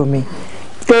Campus de Lomé,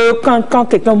 que quand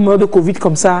quelqu'un meurt de Covid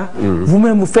comme ça,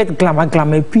 vous-même vous faites glama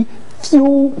et puis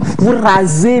vous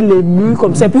rasez les murs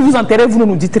comme ça, et puis vous enterrez, vous ne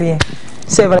nous dites rien.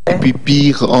 C'est vrai. Et puis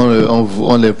pire,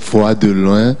 on les voit de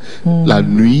loin, la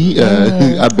nuit,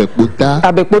 à Bekbota.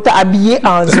 À Bekbota, habillés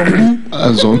en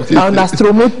zombie, en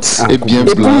astronaute. Et bien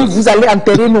puis vous allez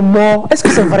enterrer nos morts. Est-ce que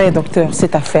c'est vrai, docteur,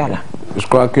 cette affaire-là? Je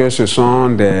crois que ce sont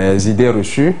des idées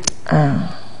reçues.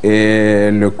 Et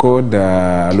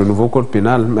le nouveau code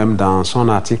pénal, même dans son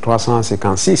article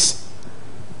 356,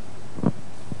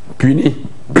 punit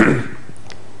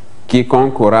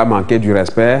quiconque aura manqué du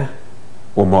respect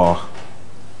aux morts.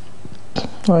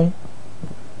 Oui.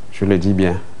 Je le dis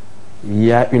bien. Il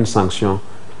y a une sanction.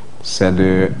 C'est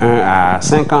de 1 à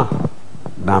 5 ans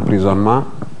d'emprisonnement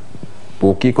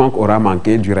pour quiconque aura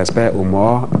manqué du respect aux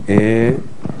morts. Et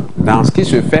dans ce qui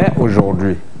se fait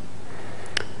aujourd'hui,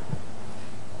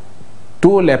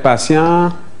 tous les patients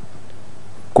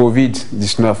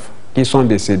Covid-19 qui sont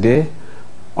décédés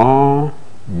ont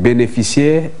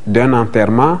bénéficié d'un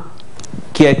enterrement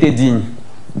qui a été digne.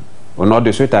 Au nom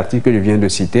de cet article que je viens de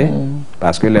citer,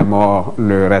 parce que les morts,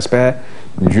 le respect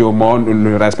dû au monde,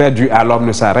 le respect dû à l'homme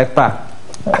ne s'arrête pas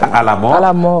à la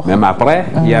mort. Même après,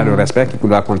 il y a le respect qui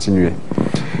doit continuer.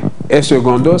 Et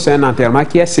secondo, c'est un enterrement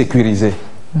qui est sécurisé.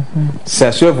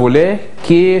 C'est ce volet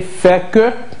qui fait que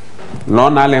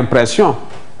l'on a l'impression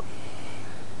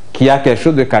qu'il y a quelque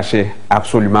chose de caché.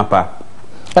 Absolument pas.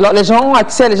 Alors les gens ont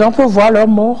accès, les gens peuvent voir leur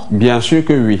mort? Bien sûr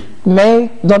que oui. Mais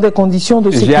dans des conditions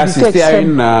de sécurité extrême. J'ai assisté à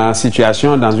une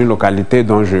situation dans une localité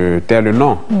dont je tais le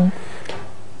nom,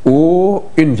 où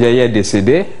une vieille est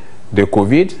décédée de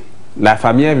Covid, la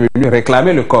famille est venue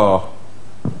réclamer le corps.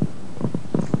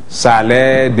 Ça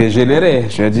allait dégénérer.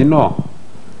 Je dis non.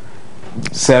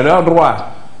 C'est leur droit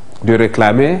de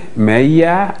réclamer, mais il y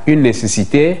a une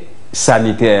nécessité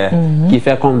sanitaire qui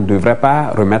fait qu'on ne devrait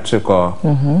pas remettre ce corps.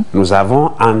 Nous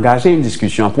avons engagé une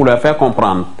discussion pour leur faire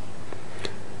comprendre.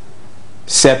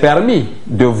 C'est permis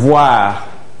de voir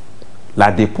la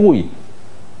dépouille.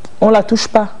 On ne la touche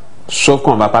pas. Sauf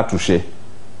qu'on ne va pas toucher.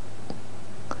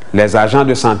 Les agents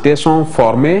de santé sont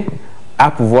formés à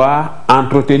pouvoir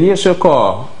entretenir ce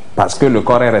corps parce que le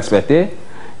corps est respecté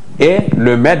et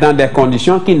le mettre dans des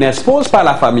conditions qui n'exposent pas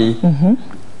la famille.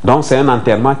 Donc c'est un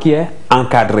enterrement qui est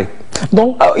encadré.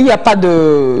 Donc, il n'y a pas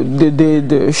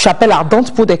de chapelle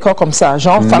ardente pour des corps comme ça.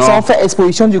 Genre, façon, on fait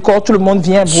exposition du corps, tout le monde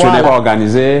vient voir. Ce n'est pas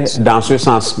organisé dans ce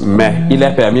sens. Mais il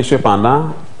est permis cependant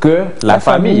que la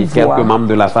famille, quelques membres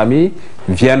de la famille,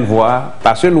 viennent voir.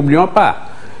 Parce que n'oublions pas,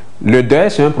 le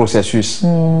deuil, c'est un processus.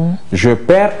 Je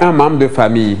perds un membre de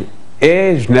famille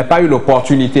et je n'ai pas eu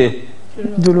l'opportunité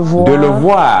de le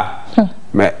voir.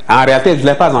 Mais en réalité, je ne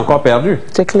l'ai pas encore perdu.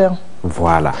 C'est clair.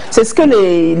 Voilà. C'est ce que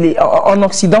en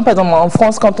Occident, par exemple en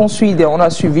France, quand on a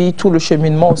suivi tout le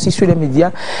cheminement aussi sur les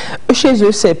médias, chez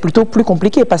eux c'est plutôt plus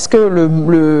compliqué parce que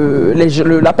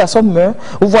la personne meurt.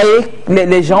 Vous voyez,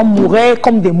 les gens mouraient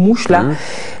comme des mouches là.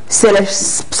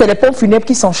 c'est les pompes funèbres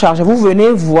qui s'en chargent. Vous venez,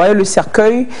 vous voyez le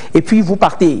cercueil et puis vous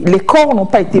partez. Les corps n'ont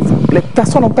pas été, les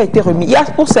personnes n'ont pas été remis. Il y a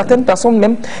pour certaines personnes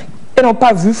même, elles n'ont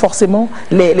pas vu forcément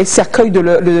les cercueils de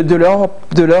leurs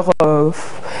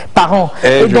parents.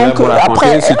 Et je vais vous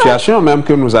raconter une situation même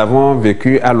que nous avons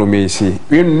vécue à Lomé ici.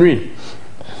 Une nuit,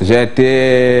 j'ai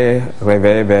été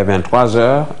réveillé vers 23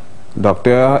 h.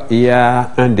 Docteur, il y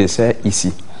a un décès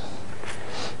ici.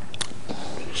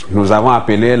 Nous avons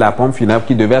appelé la pompe funèbre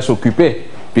qui devait s'occuper,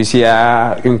 puisqu'il y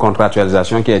a une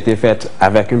contractualisation qui a été faite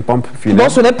avec une pompe funèbre.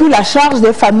 Donc ce n'est plus la charge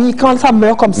des familles quand ça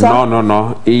meurt comme ça? Non, non,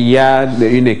 non. Il y a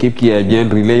une équipe qui est bien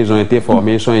drillée, ils ont été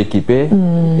formés, ils sont équipés,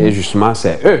 et justement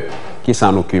c'est eux qui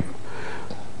s'en occupent.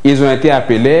 Ils ont été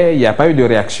appelés, il n'y a pas eu de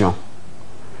réaction.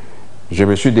 Je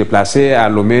me suis déplacé à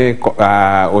Lomé,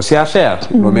 au CHR,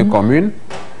 Lomé commune,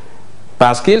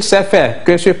 parce qu'il s'est fait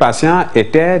que ce patient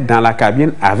était dans la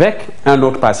cabine avec un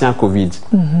autre patient Covid.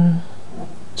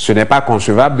 Ce n'est pas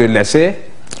concevable de laisser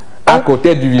à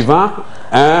côté du vivant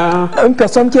une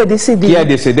personne qui est décédée. Qui est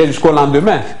décédée jusqu'au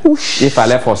lendemain. Il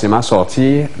fallait forcément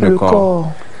sortir le corps.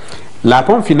 La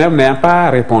pompe funèbre n'a pas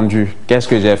répondu. Qu'est-ce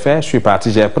que j'ai fait? Je suis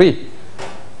parti, j'ai pris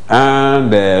un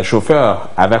des chauffeurs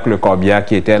avec le corbillard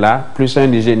qui était là, plus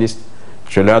un hygiéniste.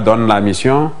 Je leur donne la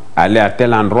mission, aller à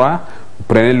tel endroit,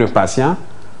 prenez le patient,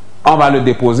 on va le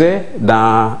déposer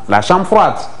dans la chambre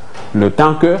froide. Le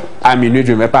temps que, à minuit,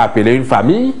 je ne vais pas appeler une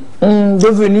famille. De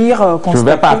venir constater. Je ne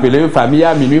vais pas appeler une famille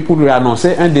à minuit pour lui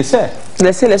annoncer un décès.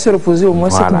 Laissez-les se reposer au moins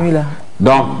cette nuit-là.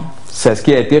 Donc, c'est ce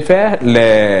qui a été fait.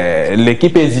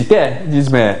 L'équipe hésitait. Ils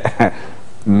disent, mais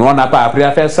nous, on n'a pas appris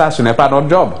à faire ça, ce n'est pas notre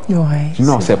job.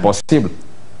 Non, c'est possible.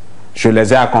 Je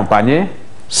les ai accompagnés.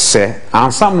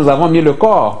 Ensemble, nous avons mis le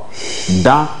corps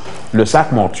dans le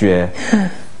sac mortuaire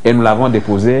et nous l'avons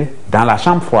déposé dans la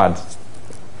chambre froide.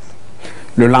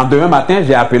 Le lendemain matin,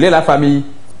 j'ai appelé la famille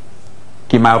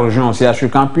qui m'a rejoint au CHU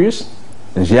Campus.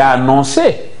 J'ai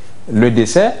annoncé le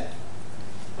décès.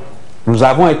 Nous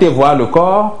avons été voir le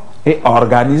corps et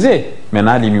organiser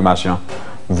maintenant l'inhumation.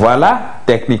 Voilà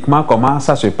techniquement comment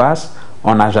ça se passe.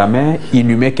 On n'a jamais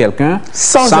inhumé quelqu'un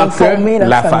sans que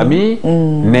la famille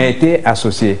n'ait été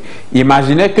associée.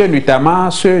 Imaginez que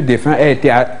notamment ce défunt ait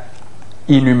été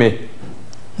inhumé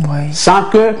sans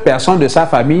que personne de sa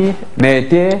famille n'ait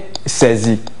été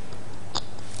saisi.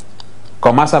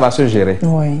 Comment ça va se gérer?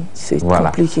 Oui, c'est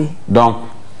compliqué. Donc,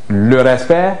 le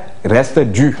respect reste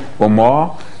dû aux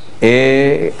morts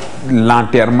et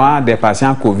l'enterrement des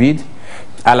patients Covid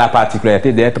a la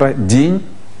particularité d'être digne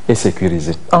et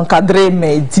sécurisé. Encadré,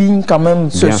 mais digne quand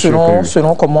même,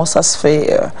 selon comment ça se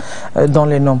fait dans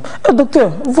les normes.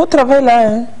 Docteur, votre travail là,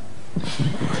 hein?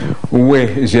 Oui,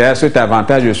 j'ai cet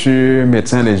avantage, je suis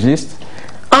médecin légiste.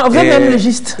 Ah, vous êtes même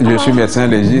légiste? Je suis médecin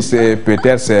légiste et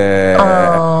peut-être c'est,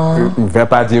 je ne vais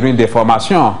pas dire une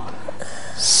déformation,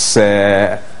 c'est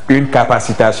une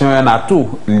capacitation, un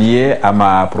atout lié à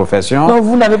ma profession. Donc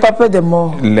vous n'avez pas peur des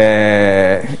morts?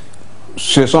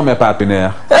 Ce sont mes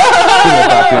partenaires. Et,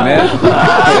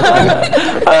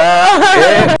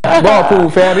 bon, pour vous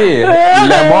faire rire,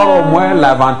 les morts au moins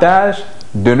l'avantage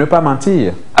de ne pas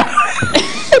mentir.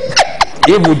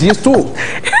 Ils vous disent tout.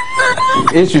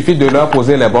 Il suffit de leur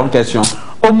poser les bonnes questions.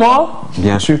 Aux morts?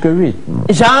 Bien sûr que oui.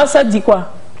 Genre, ça dit quoi?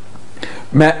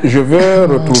 Mais je veux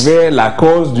retrouver la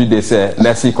cause du décès,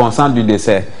 les circonstances du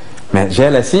décès. Mais j'ai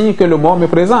les signes que le mort me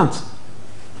présente.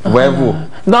 Voyez-vous?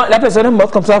 Non, la personne est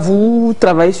morte comme ça, vous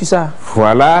travaillez sur ça.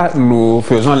 Voilà, nous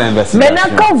faisons l'investigation.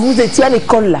 Maintenant, quand vous étiez à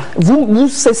l'école là,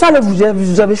 c'est ça que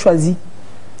vous avez choisi?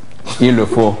 Il le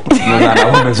faut. Nous en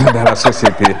avons besoin dans la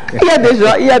société. Il y a des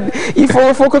gens, il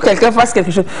faut que quelqu'un fasse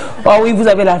quelque chose. Oh oui, vous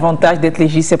avez l'avantage d'être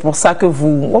légiste, c'est pour ça que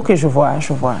vous... Ok, je vois.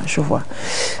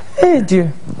 Eh Dieu.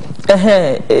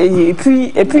 Et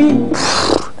puis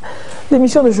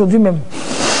l'émission d'aujourd'hui même.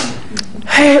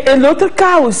 Et l'autre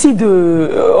cas aussi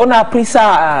on a appris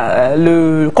ça,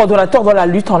 le coordonnateur de la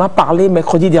lutte en a parlé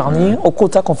mercredi dernier au cours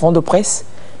de sa conférence de presse,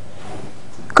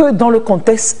 que dans le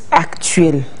contexte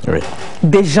actuel,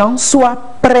 des gens soient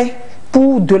prêts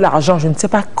pour de l'argent, je ne sais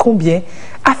pas combien,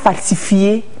 à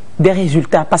falsifier des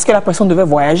résultats. Parce que la personne devait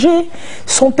voyager,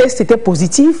 son test était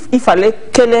positif, il fallait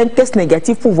qu'elle ait un test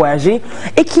négatif pour voyager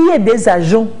et qu'il y ait des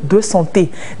agents de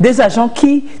santé, des agents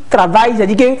qui travaillent,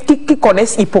 c'est-à-dire qui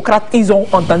connaissent Hippocrate, ils ont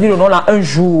entendu le nom là un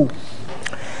jour,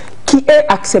 qui aient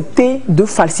accepté de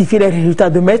falsifier les résultats,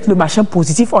 de mettre le machin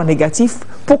positif en négatif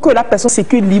pour que la personne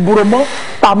circule librement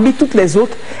parmi toutes les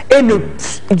autres et ne...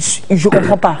 Je ne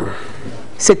comprends pas.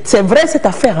 C'est vrai cette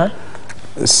affaire, hein?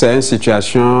 C'est une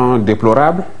situation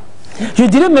déplorable. Je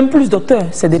dirais même plus, docteur,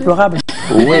 c'est déplorable.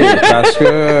 Oui, parce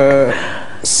que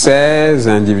ces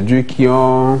individus qui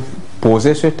ont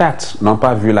poser ce taxe, n'ont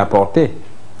pas vu la portée.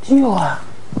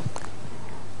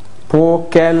 Pour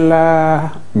quel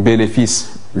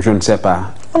bénéfice? Je ne sais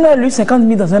pas. On a lu 50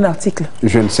 000 dans un article.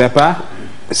 Je ne sais pas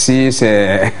si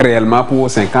c'est réellement pour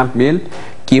 50 000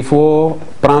 qu'il faut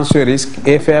prendre ce risque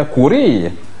et faire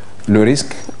courir le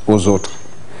risque aux autres.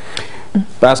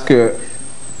 Parce que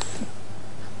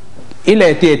il a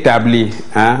été établi,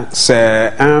 hein,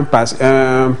 c'est un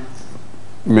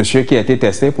monsieur qui a été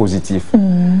testé positif.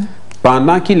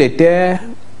 Pendant qu'il était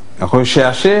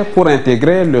recherché pour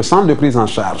intégrer le centre de prise en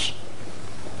charge.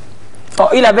 Oh,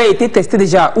 il avait été testé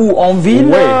déjà où? En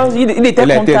ville? Oui, il était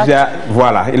déjà,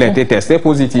 voilà, il a été testé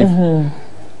positif.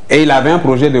 Et il avait un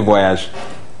projet de voyage.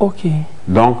 Ok.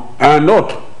 Donc, un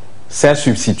autre s'est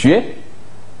substitué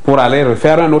pour aller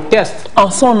refaire un autre test. En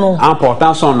son nom. En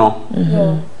portant son nom.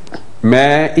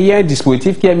 Mais il y a un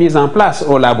dispositif qui est mis en place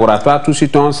au laboratoire. Tout de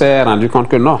suite, on s'est rendu compte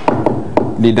que non.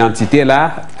 L'identité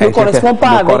là ne correspond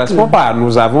pas.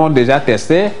 Nous avons déjà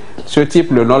testé ce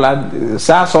type, le nom-là,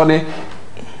 ça a sonné.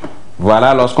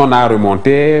 Voilà, lorsqu'on a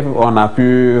remonté, on a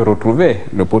pu retrouver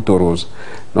le poteau rose.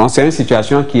 Donc c'est une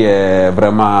situation qui est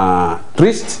vraiment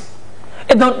triste.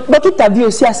 Et donc toute ta vie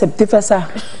aussi, accepter faire ça?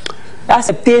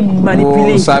 Accepter,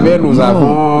 manipuler? Vous savez, nous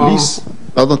avons...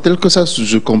 Pardon, tel que ça,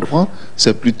 je comprends,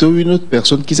 c'est plutôt une autre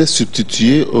personne qui s'est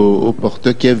substituée au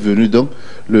porteur qui est venu, donc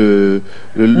le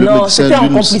non, médecin... c'était en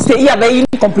complicité. Il y avait une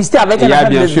complicité avec un agent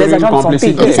des agents de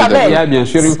santé. Il y a bien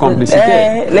sûr une complicité.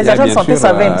 Les agents de santé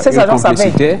savaient, ces agents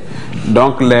savaient.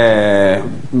 Donc les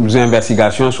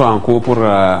investigations sont en cours pour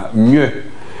mieux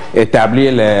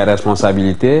établir les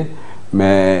responsabilités,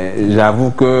 mais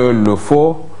j'avoue que le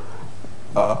faux...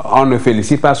 on ne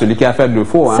félicite pas celui qui a fait le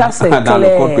faux. Hein. Dans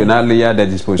le code pénal, il y a des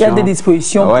dispositions. Il y a des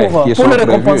dispositions pour le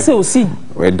récompenser aussi.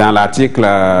 Oui, dans l'article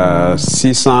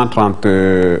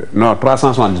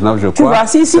 379, je crois. Tu vois,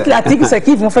 si l'article, c'est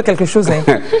qu'ils vont faire quelque chose. Hein.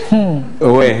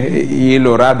 Oui, il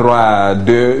aura droit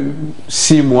de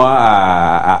 6 mois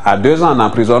à 2 ans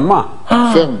d'emprisonnement.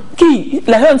 Qui?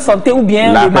 L'agent de santé ou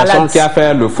bien la le malade? La personne qui a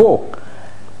fait le faux.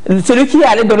 Celui qui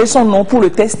allait donner son nom pour le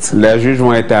test. Les juges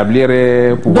vont établir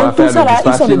et pouvoir faire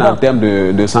le dispatching en termes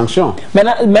de sanctions.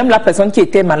 Maintenant, même la personne qui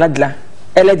était malade là,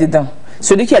 elle est dedans.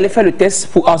 Celui qui allait faire le test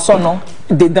en son nom,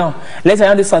 dedans. Les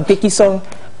agents de santé qui sont...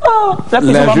 Oh, la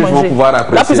personne va manger. Vont pouvoir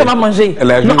apprécier. La personne va manger.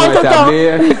 Les juges vont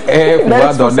établir et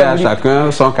pouvoir donner à chacun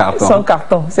son carton. Son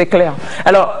carton, c'est clair.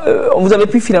 Alors, vous avez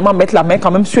pu finalement mettre la main quand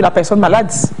même sur la personne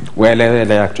malade? Oui, elle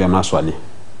est actuellement soignée.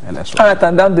 En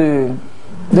attendant de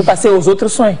passer aux autres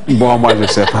soins. Bon, moi, je ne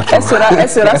sais pas trop. Elle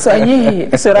sera soignée.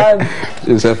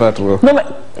 Je ne sais pas trop. Non, mais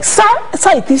ça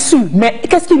a été sûr. Mais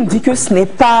qu'est-ce qui nous dit que ce n'est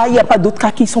pas... Il n'y a pas d'autres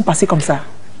cas qui sont passés comme ça?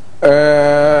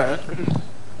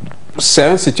 C'est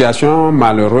une situation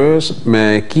malheureuse,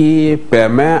 mais qui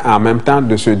permet en même temps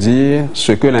de se dire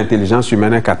ce que l'intelligence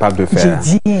humaine est capable de faire.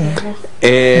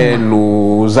 Et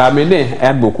nous amener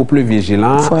à être beaucoup plus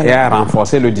vigilants et à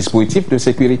renforcer le dispositif de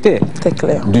sécurité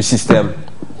du système.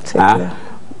 Hein?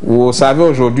 Vous savez,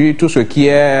 aujourd'hui, tout ce qui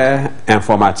est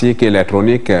informatique,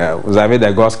 électronique, vous avez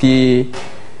des gosses qui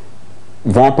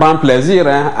vont prendre plaisir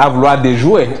à vouloir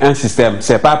déjouer un système.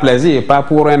 Ce n'est pas plaisir, pas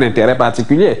pour un intérêt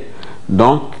particulier.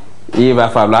 Donc, il va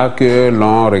falloir que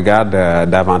l'on regarde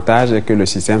davantage et que le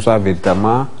système soit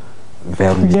véritablement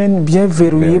verrouillé. Bien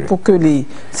verrouillé pour que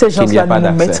ces gens-là ne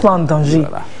nous mettent pas en danger.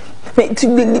 Voilà. Mais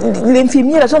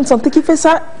l'infirmier, l'agent de santé qui fait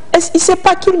ça, il ne sait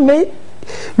pas qu'il met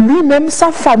lui-même,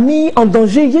 sa famille en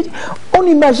danger. On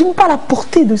n'imagine pas la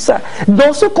portée de ça.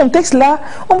 Dans ce contexte-là,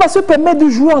 on va se permettre de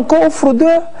jouer encore aux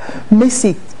fraudeurs. Mais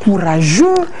c'est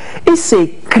courageux et c'est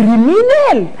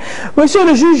criminel. Monsieur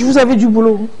le juge, vous avez du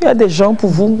boulot. Il y a des gens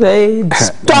pour vous.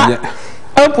 Toi,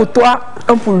 un pour toi,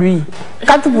 un pour lui.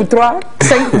 4 pour toi,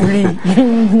 5 pour lui.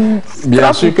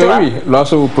 Bien sûr que oui.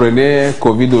 Lorsque vous prenez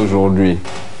Covid aujourd'hui,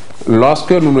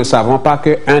 lorsque nous ne savons pas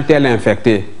qu'un tel est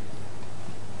infecté,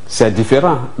 c'est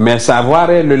différent. Mais savoir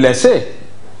et le laisser,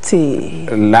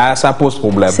 là, ça pose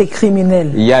problème. C'est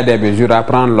criminel. Il y a des mesures à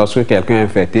prendre lorsque quelqu'un est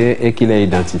infecté et qu'il est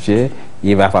identifié.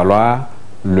 Il va falloir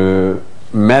le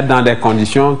mettre dans des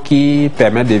conditions qui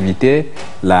permettent d'éviter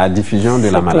la diffusion de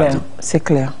la maladie. C'est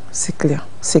clair, c'est clair,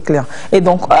 c'est clair. Et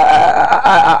donc,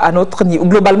 à notre niveau,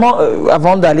 globalement,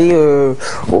 avant d'aller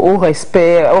au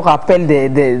rappel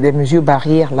des mesures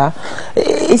barrières, là,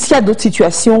 est-ce qu'il y a d'autres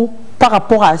situations par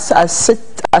rapport à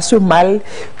ce mal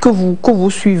que vous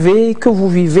suivez, que vous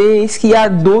vivez? Est-ce qu'il y a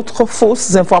d'autres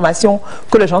fausses informations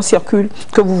que les gens circulent,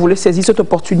 que vous voulez saisir cette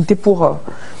opportunité pour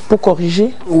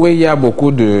corriger? Oui, il y a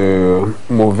beaucoup de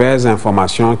mauvaises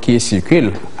informations qui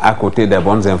circulent à côté des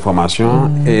bonnes informations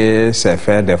et c'est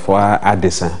fait des fois à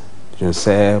dessein. Je ne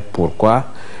sais pourquoi.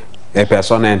 Et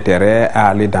personne n'a intérêt à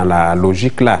aller dans la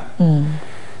logique là.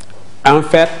 En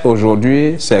fait,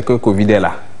 aujourd'hui, c'est que Covid est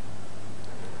là.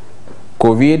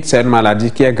 Covid, c'est une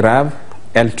maladie qui est grave,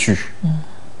 elle tue.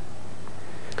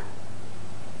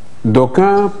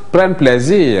 D'aucuns prennent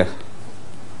plaisir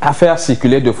à faire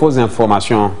circuler de fausses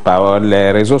informations par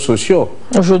les réseaux sociaux.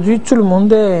 Aujourd'hui, tout le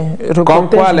monde est reporter. Comme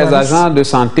quoi les agents de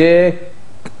santé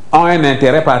ont un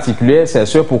intérêt particulier, c'est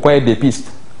ce pourquoi ils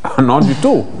dépistent. Non du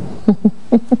tout.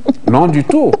 Non du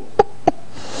tout.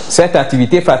 Cette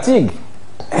activité fatigue.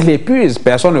 Elle épuise.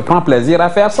 Personne ne prend plaisir à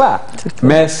faire ça.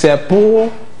 Mais c'est pour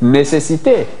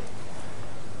nécessité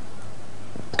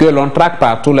que l'on traque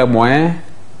par tous les moyens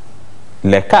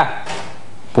les cas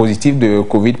positifs de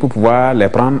Covid pour pouvoir les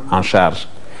prendre en charge.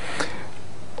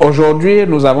 Aujourd'hui,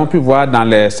 nous avons pu voir dans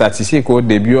les statistiques qu'au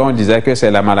début, on disait que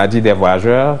c'est la maladie des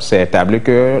voyageurs. C'est établi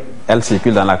qu'elle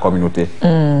circule dans la communauté.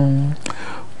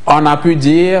 On a pu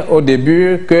dire au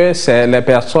début que c'est les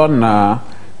personnes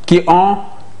qui ont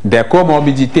des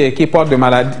comorbidités, qui portent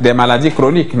des maladies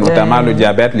chroniques, notamment le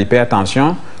diabète,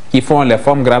 l'hypertension, qui font les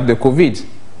formes graves de Covid.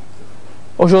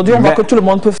 Aujourd'hui, on voit que tout le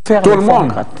monde peut faire tout le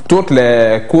monde, toutes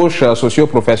les couches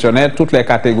socio-professionnelles, toutes les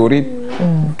catégories,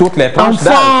 toutes les tranches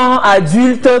d'âge, enfants,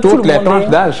 adultes, toutes les tranches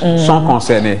d'âge sont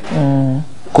concernées.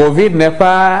 Covid n'est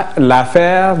pas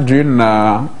l'affaire d'une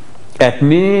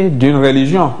ethnie, d'une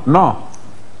religion, non.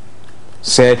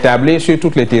 C'est établi sur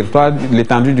tous les territoires,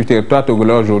 l'étendue du territoire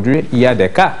togolais aujourd'hui, il y a des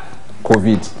cas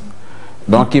Covid.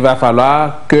 Donc il va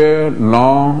falloir que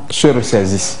l'on se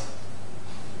ressaisisse.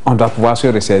 On doit pouvoir se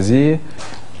ressaisir.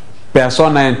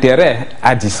 Personne n'a intérêt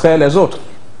à distraire les autres.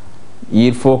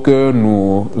 Il faut que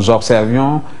nous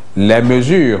observions les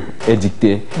mesures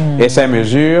édictées. Et ces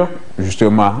mesures,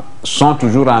 justement, sont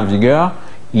toujours en vigueur.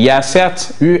 Il y a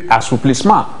certes eu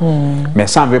assouplissement, mais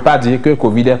ça ne veut pas dire que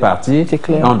Covid est parti.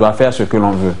 On doit faire ce que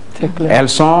l'on veut. Elles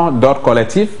sont d'ordre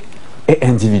collectif et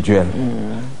individuel.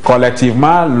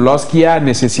 Collectivement, lorsqu'il y a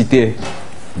nécessité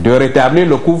de rétablir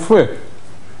le couvre-feu,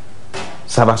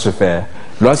 ça va se faire.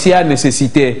 Lorsqu'il y a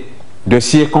nécessité de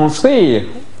circonscrire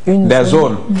des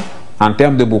zones en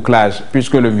termes de bouclage,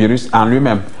 puisque le virus en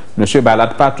lui-même ne se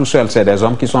balade pas tout seul, c'est des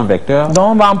hommes qui sont vecteurs.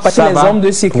 Donc on va empêcher les hommes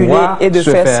de circuler et de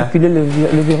faire circuler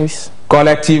le virus.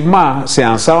 Collectivement, c'est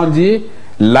en ça on dit,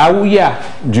 là où il y a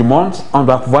du monde, on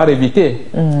doit pouvoir éviter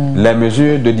les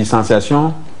mesures de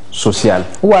distanciation sociale.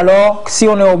 Ou alors, si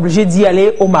on est obligé d'y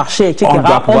aller au marché, etc., on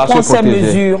prend ces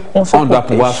mesures, on doit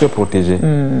pouvoir se protéger.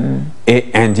 Et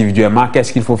individuellement,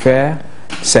 qu'est-ce qu'il faut faire?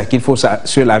 C'est qu'il faut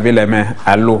se laver les mains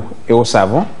à l'eau et au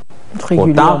savon,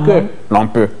 autant que l'on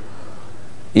peut.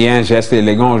 Il y a un geste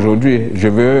élégant aujourd'hui, je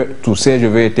veux tousser, je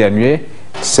veux éternuer,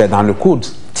 c'est dans le coude.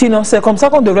 Sinon, c'est comme ça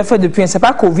qu'on devrait faire depuis. C'est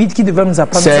pas Covid qui devait nous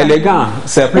apprendre ça. C'est élégant,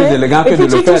 c'est plus élégant que de le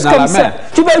faire dans la main.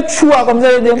 Tu vas être choix comme ça.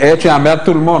 Et tu emmerdes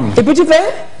tout le monde. Et puis tu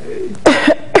fais...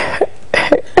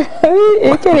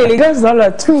 Et quelle élégance dans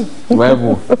la trou. Ouais,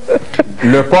 vous.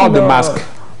 Le port de masque.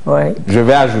 Ouais. Je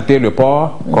vais ajouter le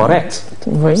port correct.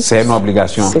 Oui. C'est une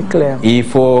obligation. C'est clair. Il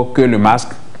faut que le masque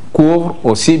couvre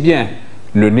aussi bien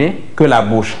le nez que la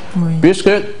bouche. Oui. Puisque,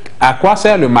 à quoi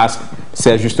sert le masque?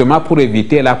 C'est justement pour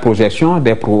éviter la projection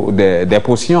des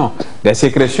potions, des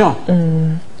sécrétions.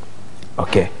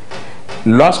 Ok.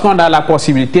 Lorsqu'on a la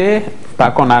possibilité,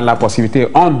 pas qu'on a la possibilité,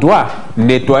 on doit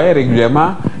nettoyer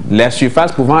régulièrement les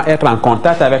surfaces pouvant être en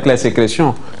contact avec les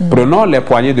sécrétions. Prenons les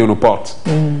poignées de nos portes.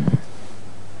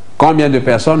 Combien de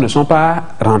personnes ne sont pas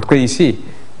rentrées ici?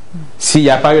 S'il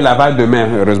n'y a pas eu lavage de main,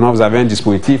 heureusement, vous avez un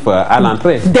dispositif à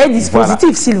l'entrée. Des dispositifs,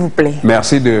 voilà. S'il vous plaît.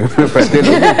 Merci de me prêter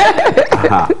le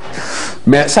mot.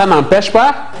 Mais ça n'empêche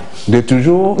pas de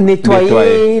toujours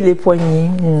nettoyer les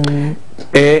poignées.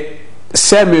 Et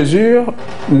ces mesures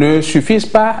ne suffisent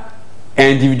pas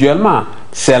individuellement.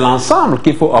 C'est l'ensemble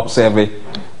qu'il faut observer.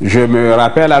 Je me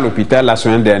rappelle à l'hôpital la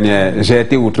semaine dernière, j'ai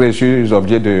été outré, je suis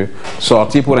obligé de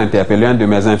sortir pour interpeller un de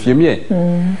mes infirmiers.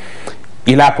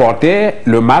 Il a porté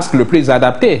le masque le plus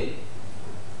adapté,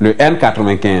 le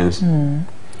N95.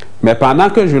 Mais pendant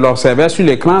que je l'observais sur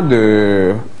l'écran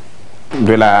de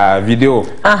la vidéo,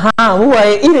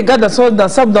 ouais, il regarde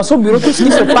dans son bureau tout ce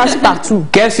qui se passe partout.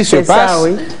 Qu'est-ce qui se passe? Ça,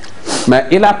 oui. Mais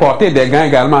il a porté des gants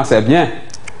également, c'est bien.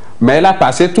 Mais il a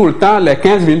passé tout le temps les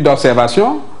 15 minutes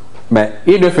d'observation, mais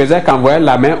il ne faisait qu'envoyer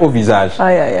la main au visage.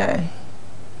 Aïe, aïe, aïe.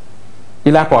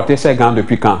 Il a porté ses gants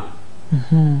depuis quand?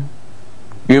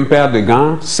 Une paire de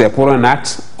gants, c'est pour un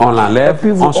acte, on l'enlève,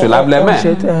 on se lave les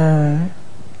mains.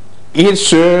 Il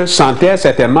se sentait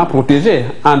certainement protégé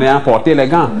en ayant porté les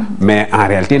gants, mais en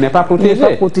réalité il n'est pas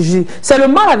protégé. C'est le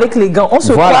mal avec les gants, on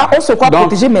se croit donc,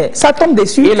 protégé, mais ça tombe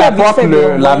dessus. Il apporte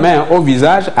la main au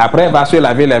visage, après il va se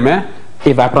laver les mains,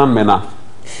 il va prendre maintenant.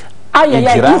 Aïe, aïe,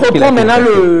 aïe, il reprend maintenant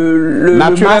le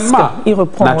naturellement, masque. Il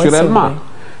reprend, naturellement. Ouais,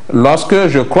 lorsque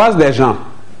je croise des gens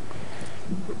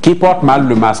qui portent mal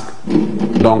le masque,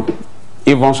 donc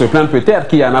ils vont se plaindre peut-être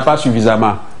qu'il n'y en a pas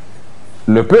suffisamment.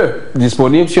 Le peu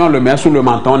disponible, si on le met sous le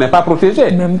menton, on n'est pas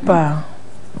protégé. Même pas.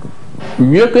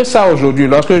 Mieux que ça aujourd'hui,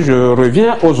 lorsque je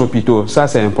reviens aux hôpitaux, ça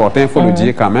c'est important, il faut le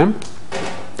dire quand même,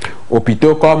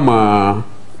 hôpitaux comme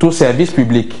tout service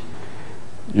public,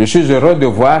 je suis heureux de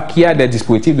voir qu'il y a des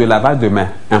dispositifs de lavage de mains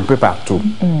un peu partout.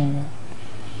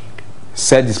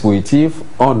 Ces dispositifs,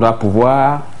 on doit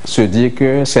pouvoir se dire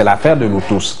que c'est l'affaire de nous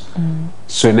tous.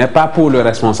 Ce n'est pas pour le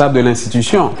responsable de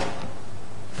l'institution.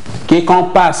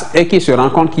 Quiconque passe et qui se rend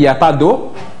compte qu'il n'y a pas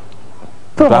d'eau,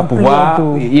 doit pouvoir,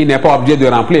 il n'est pas obligé de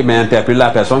remplir, mais interpeller la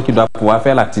personne qui doit pouvoir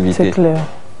faire l'activité. C'est clair.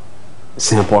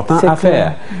 C'est important à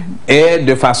faire. Et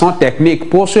de façon technique,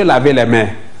 pour se laver les mains,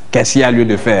 qu'est-ce qu'il y a lieu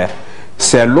de faire?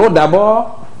 C'est l'eau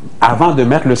d'abord avant de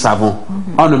mettre le savon.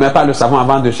 On ne met pas le savon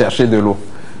avant de chercher de l'eau.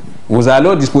 Vous allez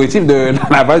au dispositif de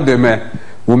lavage de mains.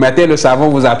 Vous mettez le savon,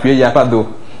 vous appuyez, il n'y a pas d'eau.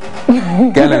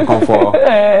 Quel inconfort.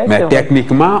 Mais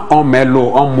techniquement, on met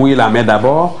l'eau, on mouille la main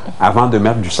d'abord avant de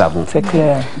mettre du savon. C'est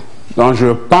clair. Donc je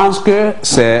pense que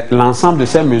c'est l'ensemble de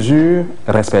ces mesures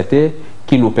respectées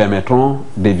qui nous permettront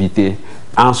d'éviter,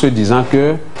 en se disant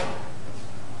que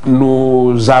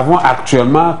nous avons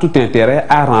actuellement tout intérêt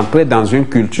à rentrer dans une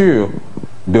culture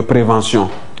de prévention.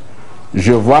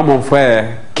 Je vois mon frère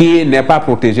qui n'est pas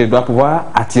protégé, doit pouvoir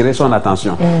attirer son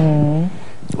attention.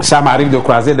 Ça m'arrive de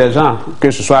croiser des gens,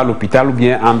 que ce soit à l'hôpital ou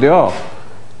bien en dehors.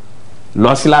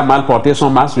 Lorsqu'il a mal porté son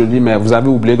masque, je dis, mais vous avez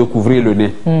oublié de couvrir le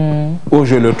nez. Ou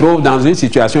je le trouve dans une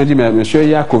situation, je dis, mais monsieur, il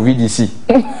y a Covid ici.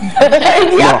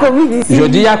 Il y a Covid ici. Je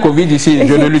dis, il y a Covid ici.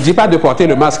 Je ne lui dis pas de porter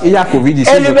le masque, il y a Covid ici.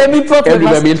 Et lui-même, il porte le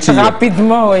masque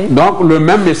rapidement, oui. Donc, le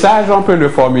même message, on peut le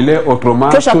formuler autrement.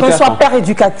 Que chacun soit père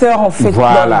éducateur, en fait,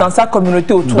 voilà, dans sa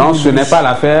communauté autour de lui. Donc, ce n'est pas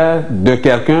l'affaire de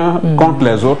quelqu'un contre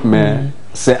les autres, mais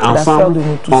c'est ensemble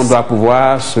qu'on doit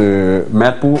pouvoir se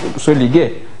mettre pour se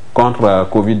liguer contre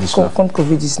Covid-19. Contre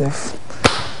Covid-19.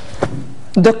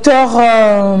 Docteur,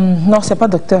 non, c'est pas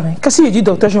docteur. Hein. Quand je dis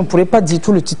docteur, je ne pourrais pas dire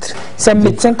tout le titre. C'est un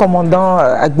médecin commandant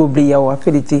Agbobliao, à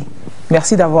Félété.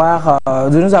 Merci de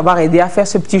nous avoir aidé à faire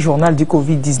ce petit journal du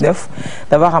Covid-19,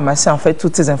 d'avoir ramassé en fait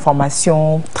toutes ces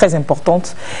informations très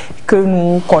importantes que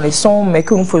nous connaissons, mais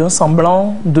que nous faisons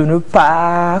semblant de ne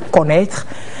pas connaître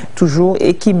toujours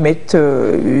et qui mettent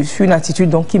une attitude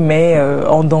donc qui met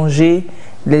en danger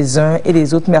les uns et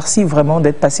les autres. Merci vraiment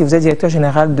d'être passé. Vous êtes directeur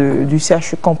général du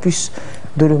CHU Campus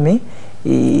de Lomé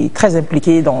et très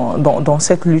impliqué dans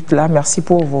cette lutte-là. Merci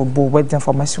pour vos boîtes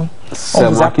d'informations. On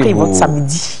vous a pris votre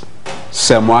samedi.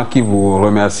 C'est moi qui vous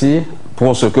remercie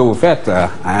pour ce que vous faites.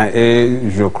 Hein, et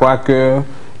je crois que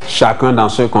chacun dans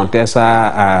ce contexte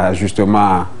a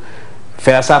justement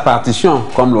fait sa partition,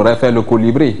 comme l'aurait fait le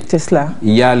colibri. C'est cela.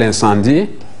 Il y a l'incendie.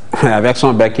 Avec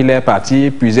son bec, il est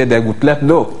parti puiser des gouttelettes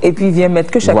d'eau. Et puis il vient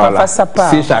mettre que chacun fasse sa part.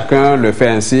 Si chacun le fait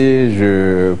ainsi,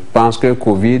 je pense que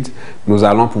Covid, nous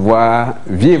allons pouvoir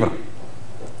vivre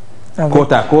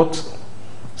côte à côte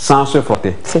sans se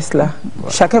frotter. C'est cela.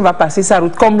 Voilà. Chacun va passer sa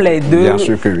route comme les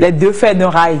deux fers d'un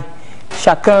rail.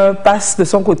 Chacun passe de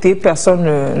son côté, personne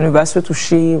ne va se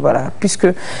toucher, voilà. Puisque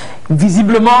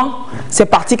visiblement, c'est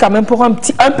parti quand même pour un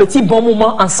petit bon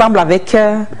moment ensemble avec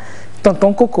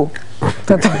tonton Coco.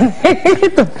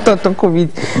 Tonton Covid.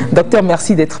 Docteur,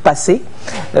 merci d'être passé.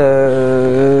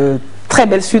 Très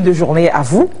belle suite de journée à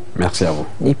vous. Merci à vous.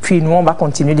 Et puis nous, on va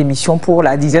continuer l'émission pour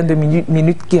la dizaine de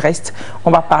minutes qui restent.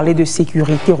 On va parler de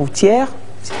sécurité routière.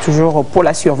 C'est toujours pour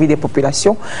la survie des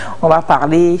populations. On va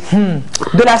parler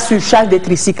de la surcharge des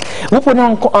tricycles. Vous prenez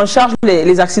en charge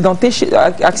les accidentés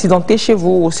chez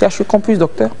vous au CHU Campus,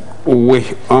 docteur? Oui,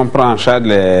 on prend en charge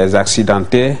les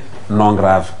accidentés non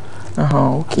graves.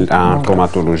 En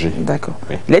traumatologie. D'accord.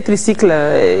 Oui. Les tricycles,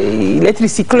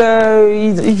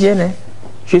 ils viennent. Hein.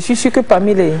 Je suis sûr que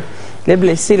parmi les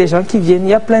blessés, les gens qui viennent,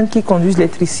 il y a plein qui conduisent les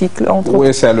tricycles.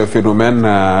 Oui, c'est le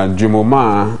phénomène du moment.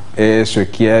 Hein, et ce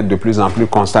qui est de plus en plus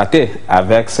constaté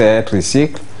avec ces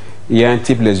tricycles, il y a un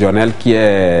type lésionnel qui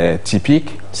est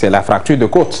typique, c'est la fracture de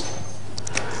côte.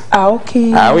 Ah, ok.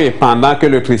 Ah oui, pendant que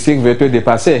le tricycle veut te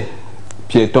dépasser,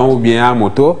 piéton ou bien à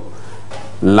moto,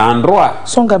 l'endroit,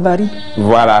 son gabarit,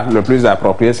 voilà, le plus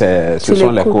approprié, ce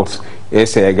sont les côtes. Et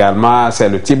c'est également, c'est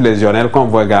le type lésionnel qu'on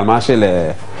voit également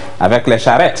avec les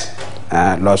charrettes.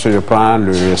 Hein, lorsque je prends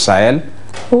le Sahel,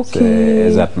 c'est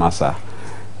exactement ça.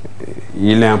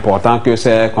 Il est important que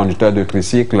ces conducteurs de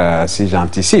tricycle, si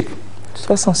j'anticipe,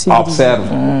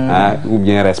 observent ou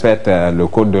bien respectent le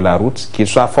code de la route, qu'ils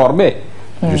soient formés,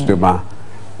 justement.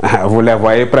 Vous les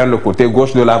voyez prendre le côté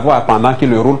gauche de la voie pendant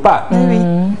qu'ils ne roulent pas.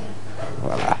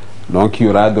 Donc il y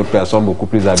aura d'autres personnes beaucoup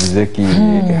plus avisées qui...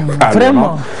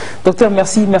 Vraiment. Docteur,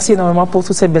 merci énormément pour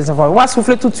toutes ces belles informations. On va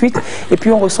souffler tout de suite et puis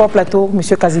on reçoit au plateau M.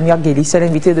 Casimir Guéli, c'est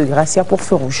l'invité de Gracia pour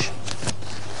Feu Rouge.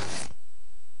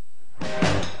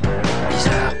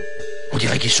 Bizarre, on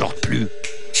dirait qu'ils sortent plus.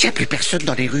 S'il n'y a plus personne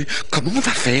dans les rues, comment on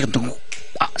va faire donc?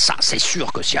 Ah, ça c'est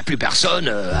sûr que s'il n'y a plus personne,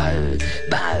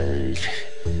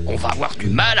 on va avoir du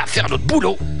mal à faire notre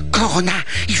boulot. Corona,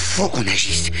 il faut qu'on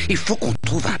agisse, il faut qu'on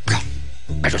trouve un plan.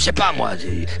 Je sais pas moi,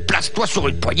 place-toi sur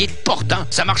une poignée de porte, hein.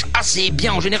 Ça marche assez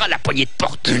bien en général la poignée de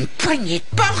porte. Une poignée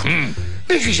de porte?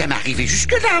 Mais je vais jamais arriver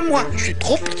jusque là moi, je suis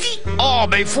trop petit. Oh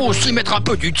il faut aussi mettre un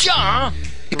peu du tien, hein.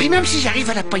 Et puis même si j'arrive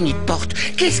à la poignée de porte,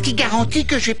 qu'est-ce qui garantit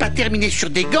que je vais pas terminer sur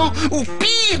des gants ou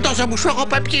pire dans un mouchoir en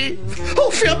papier,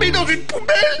 enfermé dans une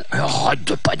poubelle? Arrête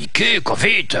de paniquer,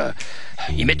 Covid.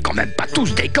 Ils mettent quand même pas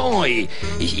tous des gants et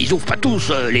ils ouvrent pas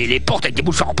tous les portes avec des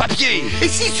mouchoirs en papier. Et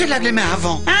s'ils se lavent les mains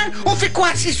avant, hein? On fait quoi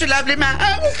s'ils se lavent les mains,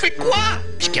 hein? On fait quoi?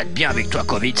 Ce qu'il y a de bien avec toi,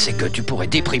 Covid, c'est que tu pourrais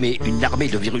déprimer une armée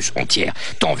de virus entière.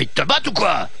 T'as envie de te battre ou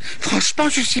quoi? Franchement,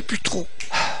 je sais plus trop.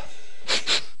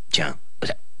 Tiens.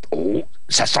 Oh,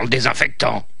 ça sent le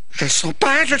désinfectant. Je le sens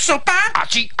pas, je le sens pas. Ah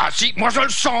si, moi je le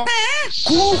sens.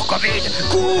 Cours, Covid,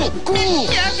 cours. Mais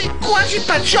avec quoi? J'ai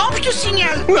pas de jambes, je te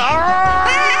signale.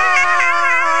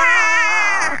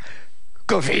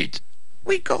 Covid.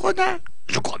 Oui, Corona.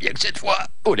 Je crois bien que cette fois,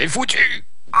 on est foutu.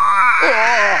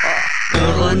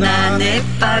 Corona n'est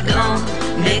pas grand,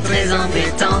 mais très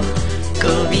embêtant.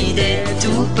 Covid est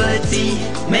tout petit,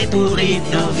 mais pourrit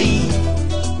nos vies.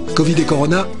 Covid et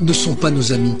Corona ne sont pas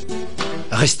nos amis.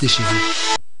 Restez chez vous.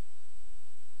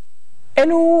 Et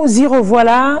nous y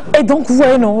revoilà. Et donc, vous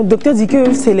voyez, non, le docteur dit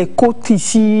que c'est les côtes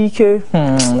ici.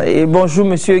 Et bonjour,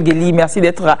 monsieur Guéli, merci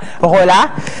d'être là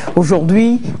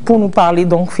aujourd'hui pour nous parler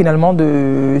donc finalement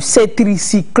de ces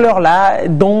tricycleurs-là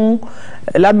dont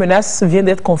la menace vient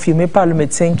d'être confirmée par le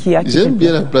médecin qui a... J'aime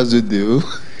bien la place de Déo.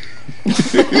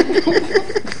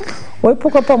 Oui,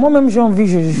 pourquoi pas. Moi-même, j'ai envie.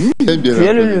 Je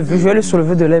vais le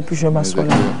soulever de l'air, puis je m'assois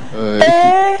là.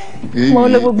 Oui.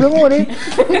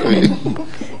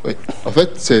 En fait,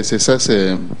 c'est ça,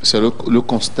 c'est le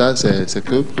constat, c'est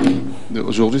que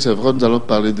aujourd'hui, c'est vrai, nous allons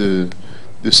parler de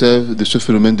ce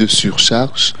phénomène de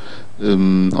surcharge.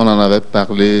 On en avait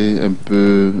parlé un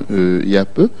peu il y a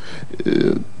peu.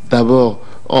 D'abord,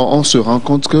 on se rend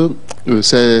compte que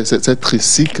ces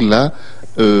tricycles-là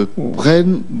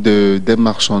prennent des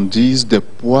marchandises, des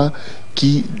poids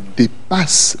qui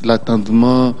dépassent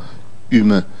l'entendement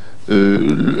humain.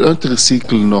 Un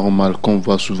tricycle normal qu'on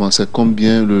voit souvent, c'est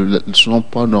combien? Son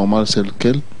poids normal, c'est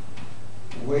lequel?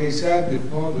 Oui, ça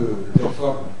dépend des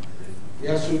formes. Il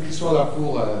y a ceux qui sont là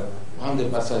pour prendre des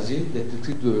passagers, des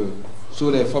tricycles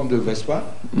sur les formes de Vespa.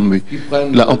 Oui.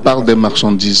 Là, on parle des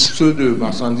marchandises. Ceux de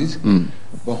marchandises.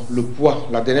 Bon, le poids,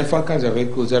 la dernière fois quand j'avais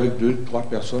causé avec 2-3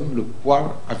 personnes, le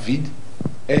poids à vide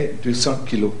est 200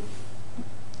 kg.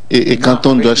 Et quand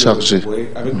on doit charger? Oui,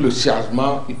 avec le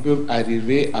chargement, il peut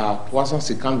arriver à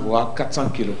 350 voire 400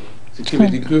 kg. Ce qui veut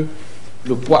dire que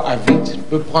le poids à vide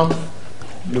peut prendre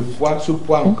ce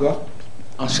poids encore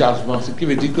en chargement. Ce qui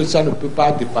veut dire que ça ne peut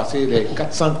pas dépasser les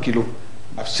 400 kg.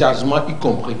 Chargement y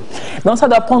compris. Donc ça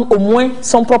doit prendre au moins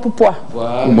son propre poids.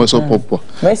 Voilà. Au moins son propre poids.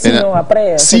 Mais sinon,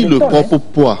 après, si le propre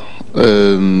poids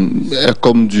est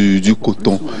comme du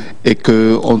coton et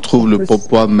qu'on trouve le propre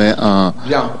poids mais en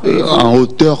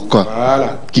hauteur quoi,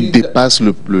 voilà, qui dépasse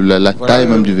la taille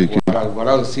même du véhicule.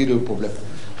 Voilà aussi le problème.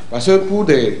 Parce que pour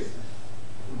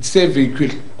ces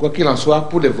véhicules, quoi qu'il en soit,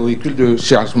 pour les véhicules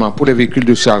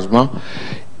de chargement,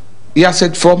 il y a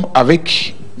cette forme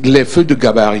avec les feux de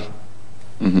gabarit.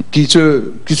 Qui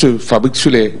se fabriquent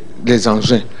sur les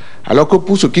engins. Alors que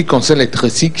pour ce qui concerne les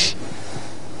tricycles,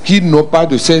 qui n'ont pas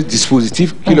de ces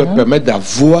dispositifs qui leur permettent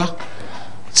d'avoir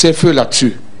ces feux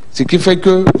là-dessus. Ce qui fait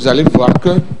que vous allez voir que,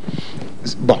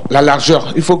 bon, la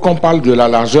largeur, il faut qu'on parle de la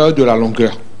largeur, de la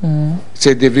longueur.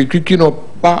 C'est des véhicules qui n'ont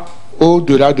pas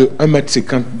au-delà de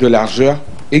 1,50 m de largeur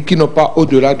et qui n'ont pas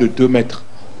au-delà de 2 mètres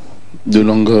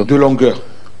de longueur.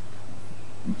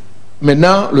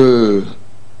 Maintenant,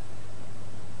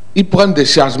 ils prennent des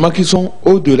chargements qui sont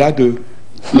au-delà de...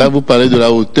 Là, vous parlez de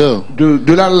la hauteur.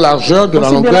 De la largeur, de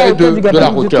la longueur et de la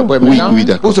hauteur. Ouais, oui,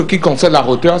 d'accord. Pour ce qui concerne la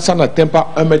hauteur, ça n'atteint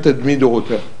pas 1,5 m de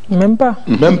hauteur. Même pas.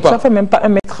 Ça fait même pas 1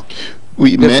 mètre.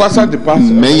 Oui, des fois, ça dépasse.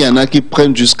 Mais il y en a qui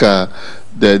prennent jusqu'à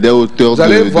des hauteurs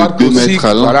de 2 mètres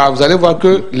à l'an. Voilà, vous allez voir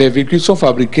que les véhicules sont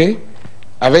fabriqués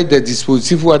avec des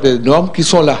dispositifs ou des normes qui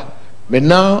sont là.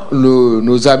 Maintenant,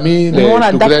 nos amis,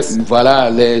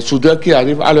 les soudeurs qui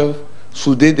arrivent à leur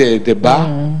souder des barres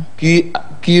qui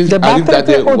arrivent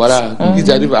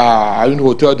à une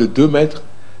hauteur de 2 mètres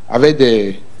avec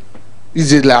des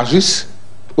ils élargissent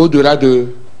au-delà de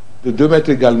 2 mètres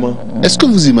également. Est-ce que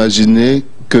vous imaginez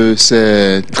que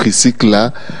ces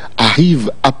tricycles-là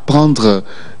arrivent à prendre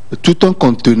tout un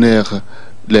conteneur,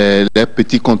 les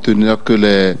petits conteneurs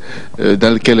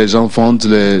dans lesquels les gens vendent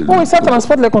Oui, ça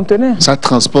transporte les conteneurs. Ça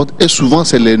transporte, et souvent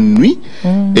c'est les nuits.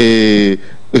 Et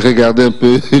regardez un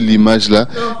peu l'image là.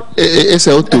 Et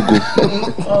c'est au Togo.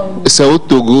 C'est au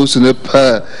Togo, ce n'est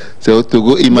pas... C'est au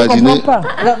Togo, imaginez...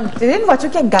 C'est une voiture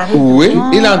qui est garée. Oui,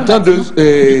 il est en train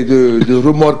de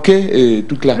remorquer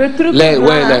tout là. Le truc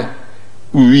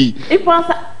Oui. Il prend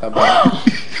ça.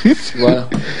 Voilà.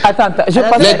 Attends, je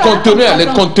passe. Les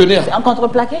conteneurs. C'est en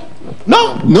contreplaqué?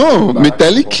 Non,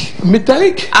 métallique.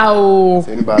 Métallique. Ah oh.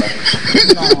 C'est une baraque.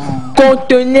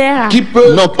 Conteneur. Qui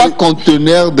peut... Non, pas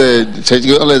conteneur,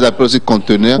 on les appelle aussi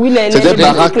conteneurs. Oui, c'est des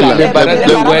baraques là.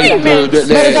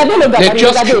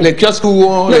 Les kiosques où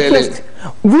on...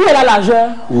 Vous et la largeur.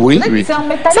 Oui. Ça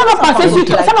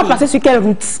va passer sur quelle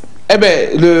route? Eh bien,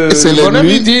 le bonhomme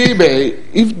il dit,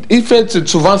 il fait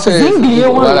souvent ces...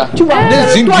 Voilà. Tu vois,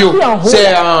 des zinguios.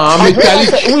 C'est en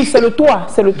métallique. Oui, c'est le toit.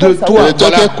 C'est le toit. Le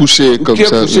toit qui est couché comme ça.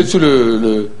 Qui est couché sur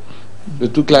le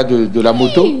truc là de la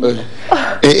moto.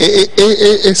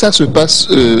 Et ça se passe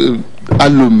à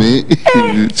Lomé.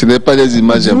 Ce n'est pas des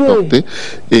images importées.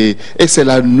 Et c'est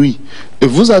la nuit. Et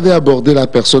vous avez abordé la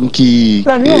personne qui...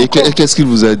 Et qu'est-ce qu'il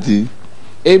vous a dit?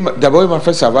 Et d'abord, il m'a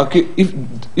fait savoir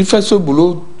qu'il fait ce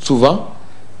boulot souvent.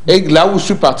 Et là où je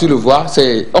suis parti le voir,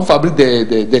 on fabrique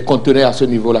des conteneurs à ce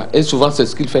niveau-là. Et souvent, c'est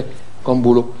ce qu'il fait comme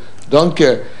boulot. Donc,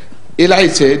 il a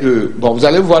essayé de... Bon, vous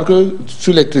allez voir que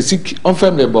sur les tricycles, on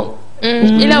ferme les bords.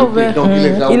 Il a ouvert. Donc,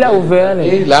 il a ouvert.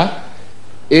 Et là,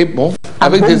 et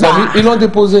avec des amis, ils l'ont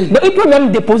déposé. Donc, il peut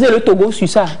même déposer le Togo sur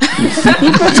ça.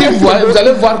 Vous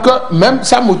allez voir que même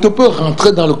sa moto peut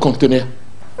rentrer dans le conteneur.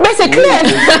 Mais c'est clair.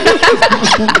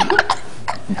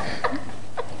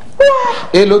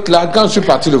 Et l'autre là, quand je suis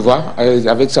parti le voir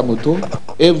avec sa moto,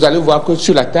 et vous allez voir que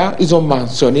sur la terre, ils ont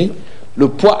mentionné le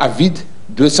poids à vide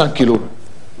 200 kg.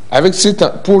 Avec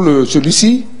pour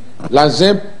celui-ci,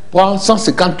 l'engin prend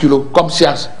 150 kg comme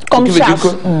charge. Comme ce qui veut dire que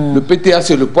le PTA,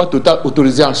 c'est le poids total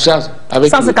autorisé en charge. Avec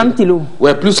 150 kg.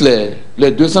 Ouais, plus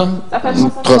les 200. Ça fait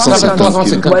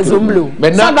 350 kg.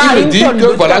 Maintenant, il me dit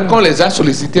que voilà, qu'on les a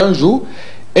sollicités un jour,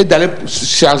 et d'aller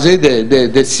charger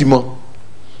des ciments.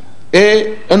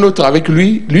 Et un autre avec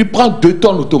lui prend 2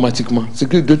 tonnes automatiquement. C'est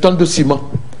que 2 tonnes de ciment.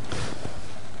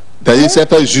 C'est-à-dire que c'est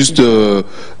pas juste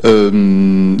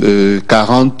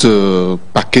 40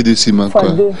 paquets de ciment. Quoi.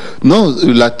 Non,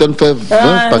 la tonne fait 20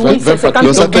 paquets. Oui, 20 paquets.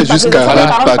 Donc ça fait juste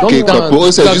 40 paquets. Quoi. Pour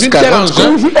eux, c'est juste 40.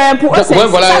 Pour eux,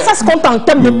 ça se compte en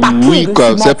termes de paquets. Oui,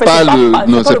 quoi. C'est pas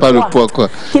le poids. Quoi.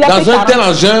 Dans un tel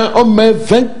engin, on met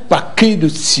 20 paquets de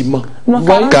ciment.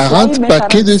 40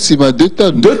 paquets de ciment, 2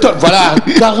 tonnes. 2 tonnes, voilà.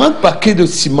 40 paquets de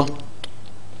ciment.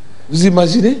 Vous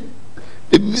imaginez?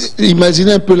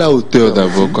 Imaginez un peu la hauteur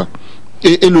d'abord, quoi.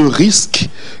 Et le risque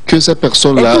que ces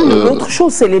personnes-là... L'autre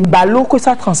chose, c'est les ballots que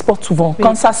ça transporte souvent.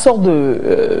 Quand ça sort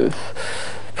de...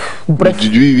 Bref,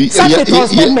 ça se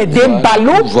transporte, mais des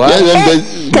ballots,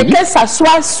 quelqu'un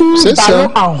s'assoit sur le ballon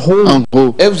en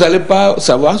haut. Et vous n'allez pas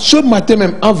savoir, ce matin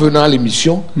même, en venant à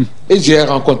l'émission, et j'ai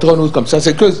rencontré un autre comme ça,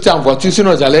 c'est que j'étais en voiture,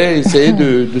 sinon j'allais essayer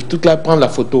de tout là prendre la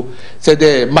photo. C'est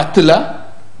des matelas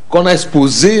qu'on a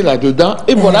exposé là-dedans,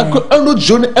 et voilà qu'un autre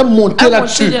jeune est monté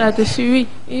là-dessus. Oui,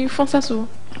 ils font ça souvent.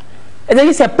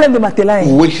 C'est plein de matelas. Hein.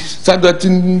 Oui, ça doit être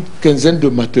une quinzaine de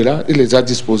matelas, il les a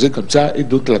disposés comme ça, et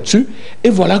d'autres là-dessus, et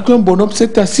voilà qu'un bonhomme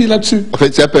s'est assis là-dessus. En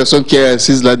fait, cette personne qui est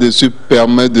assise là-dessus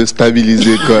permet de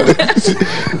stabiliser, quoi.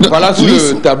 Voilà, sur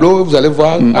le tableau, vous allez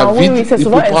voir, à vide, oui, c'est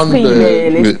souvent prendre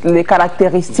les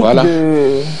caractéristiques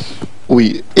de...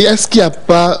 Oui, et est-ce qu'il n'y a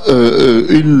pas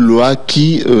une loi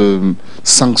qui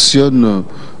sanctionne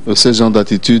ce genre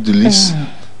d'attitude lisse?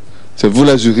 C'est vous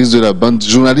la juriste de la bande,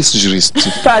 journaliste juriste.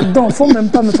 Pardon, il ne faut même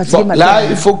pas me fatiguer maintenant. Là,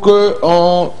 il faut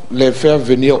qu'on les fasse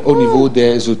venir au niveau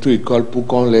des auto-écoles pour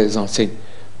qu'on les enseigne.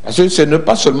 Parce que ce n'est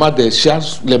pas seulement des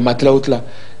charges, les matelas autres là.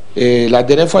 Et la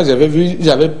dernière fois, j'avais vu, ils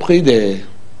avaient pris des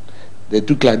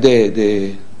trucs là,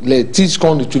 les tiges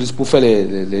qu'on utilise pour faire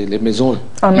les maisons.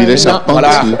 Les charpentes.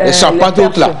 Voilà, les charpentes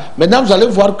autres là. Maintenant, vous allez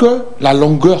voir que la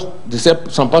longueur de ces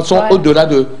charpentes sont au-delà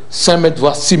de 5 mètres,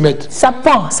 voire 6 mètres. Ça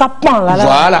pend là.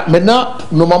 Voilà. Maintenant,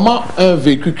 normalement, un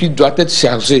véhicule qui doit être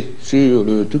chargé sur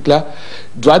le truc là,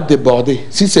 doit déborder.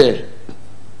 Si c'est...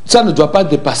 Ça ne doit pas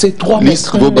dépasser 3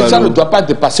 mètres. Ça ne doit pas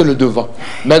dépasser le devant.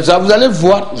 Mais vous allez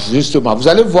voir, justement, vous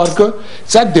allez voir que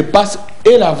ça dépasse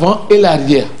et l'avant et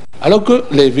l'arrière. Alors que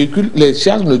les véhicules, les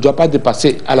charges ne doivent pas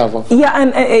dépasser à l'avant. Il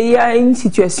y a une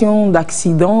situation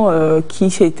d'accident qui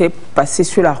s'était passée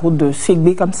sur la route de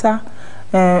Ségbé comme ça.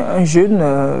 un jeune,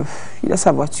 il a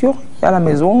sa voiture, il est à la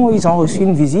maison, ils ont reçu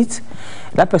une visite.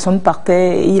 La personne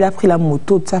partait, il a pris la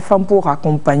moto de sa femme pour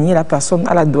accompagner la personne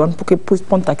à la douane pour qu'elle puisse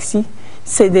prendre taxi.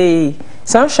 C'est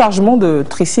un chargement de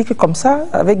tricycle comme ça,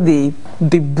 avec des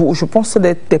je pense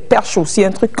des perches aussi,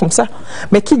 un truc comme ça,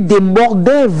 mais qui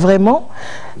débordait vraiment.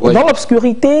 Oui. Dans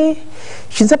l'obscurité,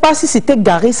 je ne sais pas si c'était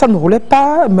garé, ça ne roulait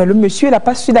pas, mais le monsieur, il n'a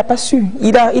pas su.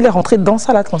 Il est rentré dedans,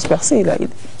 ça l'a transpercé,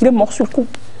 il est mort sur le coup.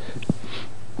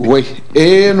 Oui,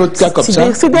 et un autre cas comme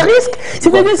ça. C'est des risques.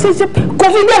 C'est Covid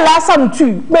là, ça nous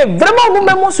tue. Mais vraiment,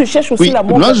 nous-mêmes, on se cherche aussi la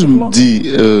mort. Moi, je me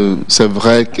dis, c'est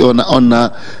vrai qu'on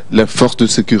a les forces de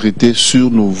sécurité sur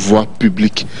nos voies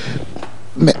publiques.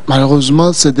 Mais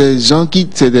malheureusement, c'est des gens qui,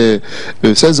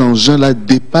 ces engins-là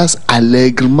dépassent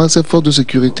allègrement ces forces de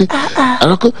sécurité.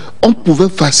 Alors qu'on pouvait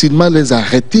facilement les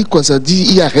arrêter, quoi. Ça dit,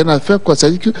 il n'y a rien à faire, quoi. Ça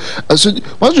dit que,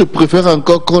 moi, je préfère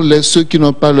encore qu'on laisse ceux qui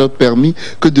n'ont pas leur permis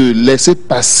que de laisser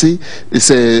passer.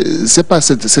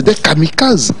 C'est des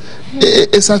kamikazes.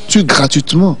 Et ça tue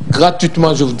gratuitement.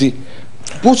 Gratuitement, je vous dis.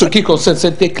 Pour ce qui concerne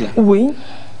cet éclat, oui,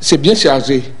 c'est bien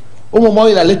chargé. Au moment où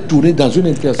il allait tourner dans une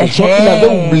intersection, il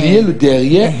avait oublié le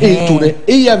derrière et il tournait.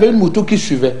 Et il y avait une moto qui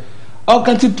suivait. Or,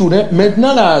 quand il tournait,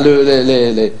 maintenant,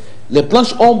 les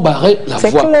planches ont barré la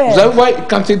voie. Clair. Vous allez voir,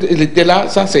 quand il était là,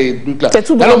 ça c'est là.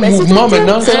 Tout dans le mouvement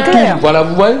maintenant, ça tourne. Voilà,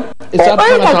 vous voyez. Et ça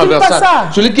prend la transversale.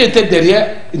 Celui qui était derrière,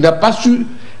 il n'a pas su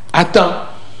attendre.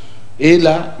 Et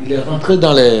là, il est rentré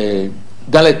dans les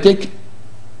techs.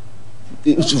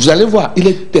 Vous allez voir, il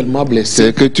est tellement blessé.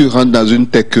 C'est que tu rentres dans une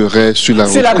téqueraie sur la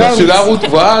route. Sur la route,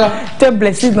 voilà. Tu es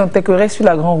blessé dans téqueraie sur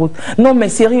la grande route. Non, mais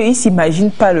sérieux, ils ne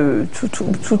s'imaginent pas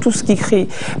tout ce qui crée.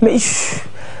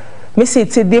 Mais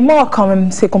c'est dément quand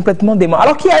même, c'est complètement dément.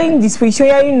 Alors qu'il y a une disposition, il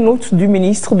y a une note du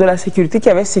ministre de la Sécurité qui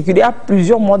avait circulé il y a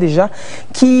plusieurs mois déjà,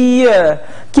 qui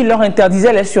leur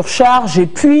interdisait les surcharges et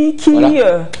puis qui...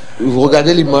 Voilà. Vous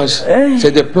regardez l'image,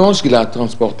 c'est des planches qu'il a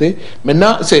transportées.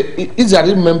 Maintenant, ils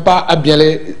n'arrivent même pas à bien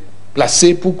les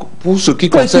placer pour ce qui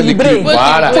concerne l'équilibre.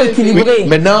 Voilà. Oui,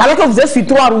 maintenant, alors que vous êtes sur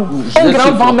 3 roues, un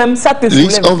grand vent même, ça te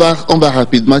soulève. On va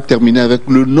rapidement terminer avec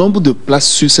le nombre de places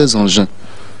sur ces engins.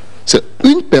 C'est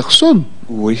une personne.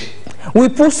 Oui. Oui,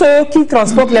 pour ceux qui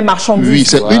transportent les marchandises. Oui,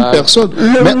 c'est une personne.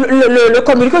 Le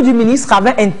communiqué du ministre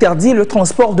avait interdit le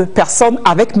transport de personnes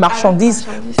avec marchandises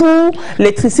pour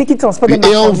les tricycles qui transportent des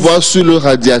marchandises. Et on voit sur le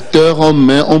radiateur,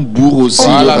 on bourre aussi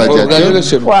le radiateur.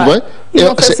 Ouais.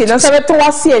 Ça fait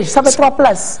 3 sièges, ça fait 3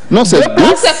 places. Non, c'est 2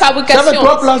 places. Ça fait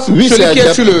 3 places. Oui, celui qui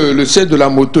est sur le siège de la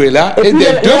moto est là. Et des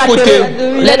deux côtés.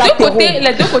 Les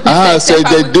deux côtés. Ah, c'est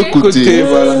des deux côtés.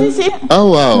 Ah,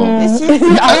 waouh.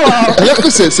 Alors que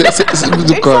c'est...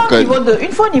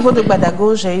 Une fois au niveau de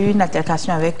Gbadago, j'ai eu une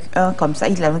altercation avec un comme ça.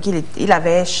 Il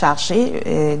avait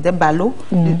chargé des ballots,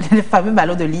 les fameux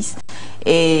ballots de lisse.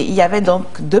 Et il y avait donc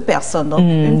 2 personnes, donc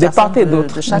une personne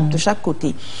de chaque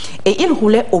côté. Et il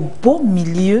roulait au beau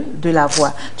milieu de la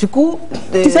voie. Du coup,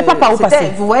 tu sais pas par où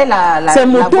passer. Vous voyez la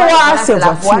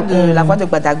voie de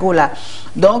Gbadago là.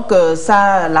 Donc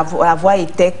la voie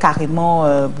était carrément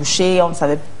bouchée. On ne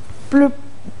savait plus.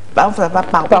 On ne savait pas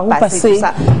par où passer. Tout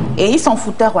ça. Et ils s'en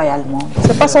foutaient royalement.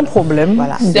 C'est pas son problème.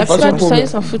 Voilà.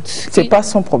 C'est pas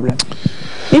son problème.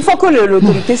 Il faut que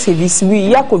l'autorité sévisse. Oui, il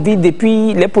y a Covid et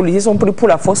puis les policiers sont pris pour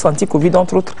la force anti-Covid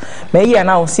entre autres. Mais il y en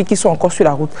a aussi qui sont encore sur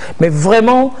la route. Mais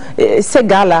vraiment, ces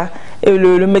gars-là,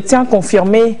 le médecin a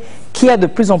confirmé qu'il y a de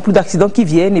plus en plus d'accidents qui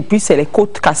viennent et puis c'est les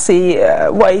côtes cassées.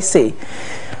 Ou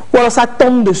alors ça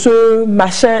tombe de ce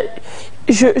machin.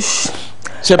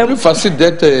 C'est plus facile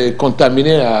d'être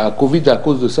contaminé à Covid à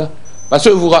cause de ça. Parce que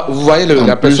vous voyez,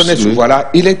 la personne est sur, voilà,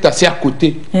 il est assis à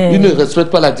côté. Il ne respecte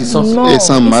pas la distance. Non, et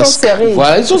sans masque.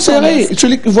 Voilà, ils sont serrés.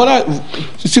 Voilà,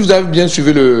 si vous avez bien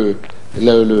suivi le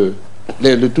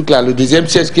truc là, le deuxième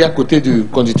siège qui est à côté du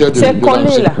conducteur de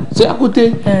collé là. C'est à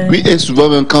côté. Oui, et souvent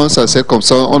même quand ça c'est comme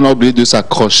ça, on a oublié de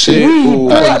s'accrocher. Oui,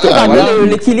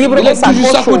 l'équilibre, on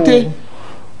s'accroche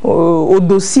au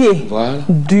dossier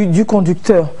du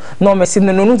conducteur. Non, mais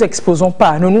ne nous exposons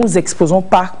pas. Ne nous exposons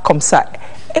pas comme ça.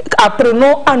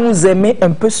 Apprenons à nous aimer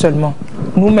un peu seulement.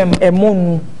 Nous-mêmes,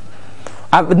 aimons-nous.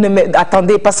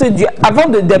 Attendez, parce que avant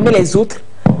d'aimer les autres,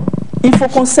 il faut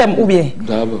qu'on s'aime, ou bien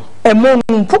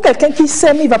aimons-nous. Pour quelqu'un qui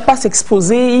s'aime, il ne va pas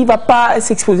s'exposer, il ne va pas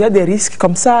s'exposer à des risques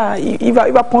comme ça. Il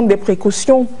va prendre des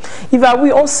précautions.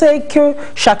 On sait que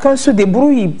chacun se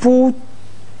débrouille pour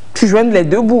joindre les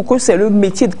deux bouts, que c'est le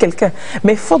métier de quelqu'un.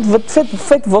 Mais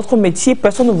faites votre métier,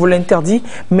 personne ne vous l'interdit,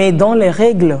 mais dans les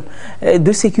règles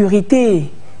de sécurité.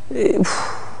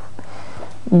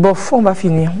 Bof, on va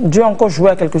finir. Dieu a encore joué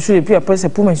à quelque chose et puis après c'est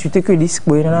pour m'insulter que disque.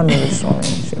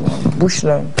 Bouche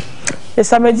là. Et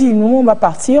samedi, nous, on va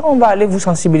partir, on va aller vous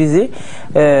sensibiliser.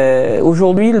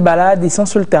 Aujourd'hui, le balade descend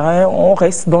sur le terrain, on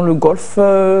reste dans le golfe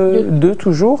 2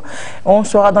 toujours. On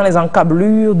sera dans les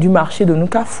encablures du marché de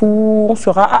Nukafu, on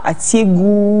sera à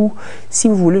Atiégou. Si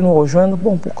vous voulez nous rejoindre,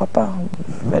 bon, pourquoi pas,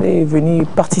 vous allez venir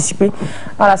participer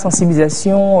à la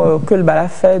sensibilisation que le balade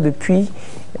fait depuis.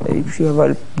 Et puis la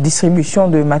distribution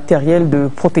de matériel de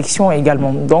protection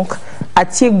également. Donc,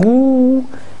 Atiégou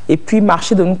et puis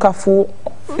marché de Nukafu.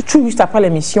 Tout juste après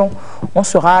l'émission, on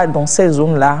sera dans ces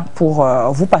zones-là pour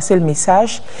vous passer le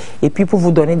message et puis pour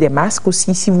vous donner des masques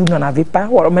aussi si vous n'en avez pas.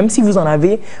 Ou alors même si vous en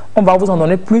avez, on va vous en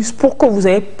donner plus pour que vous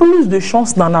ayez plus de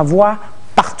chances d'en avoir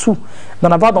partout.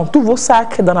 D'en avoir dans tous vos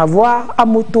sacs, d'en avoir à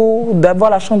moto,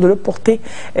 d'avoir la chance de le porter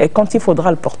quand il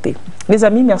faudra le porter. Les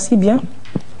amis, merci bien.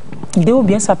 Déo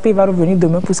bien sapé va revenir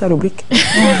demain pour sa rubrique.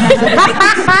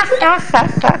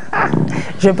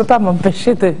 Je ne peux pas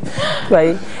m'empêcher de...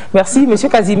 Voyez. Merci, Monsieur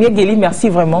Casimir Guéli, merci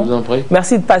vraiment. Je vous en prie.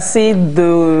 Merci de passer,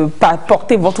 de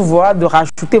porter votre voix, de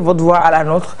rajouter votre voix à la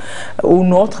nôtre, au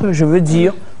nôtre, je veux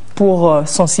dire, pour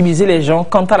sensibiliser les gens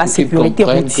quant à la sécurité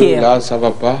routière. Que là, ça ne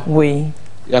va pas. Oui.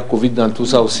 Il y a Covid dans tout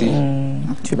ça aussi.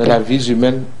 Mais la vie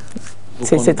humaine...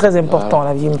 C'est très important,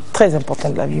 la vie, très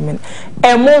importante la vie humaine.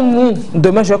 Aimons-nous,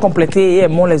 demain je vais compléter, et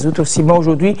aimons les autres aussi. Mais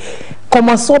aujourd'hui,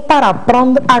 commençons par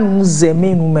apprendre à nous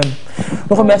aimer nous-mêmes.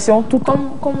 Nous remercions tout.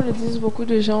 Comme le disent beaucoup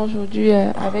de gens aujourd'hui,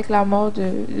 avec la mort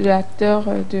de l'acteur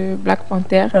de Black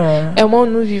Panther,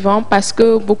 aimons-nous vivants, parce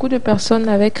que beaucoup de personnes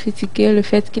avaient critiqué le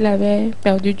fait qu'il avait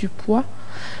perdu du poids.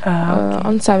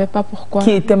 On ne savait pas pourquoi.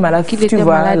 Qui était malade, il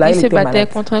se battait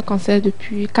contre un cancer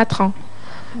depuis 4 ans.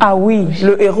 Ah oui,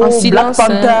 le héros Black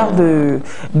Panther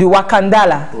de Wakanda,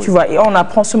 là, tu vois, et on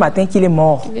apprend ce matin qu'il est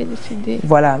mort. Il est décédé.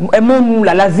 Voilà, aimons-nous,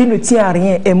 la vie ne tient à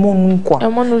rien, aimons-nous quoi.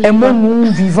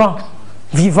 Aimons-nous vivants.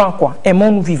 Vivants quoi,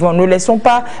 aimons-nous vivants. Ne laissons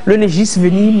pas le légiste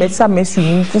venir mettre sa main sur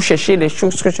nous pour chercher les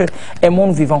choses.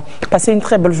 Aimons-nous vivants. Passez une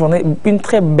très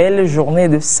belle journée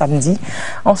de samedi.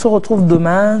 On se retrouve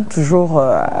demain, toujours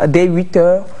dès 8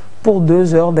 h pour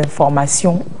 2 heures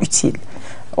d'informations utiles.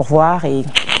 Au revoir et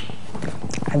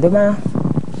à demain.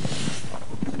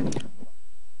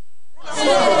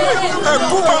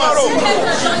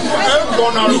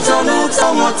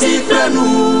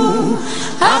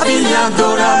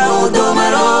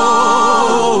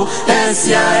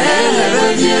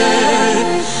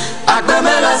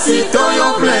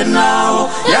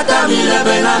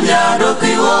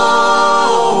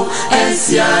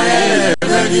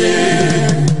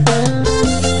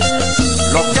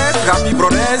 L'orchestre Happy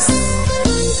Brothers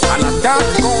en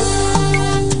attaque contre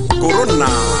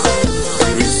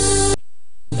coronavirus.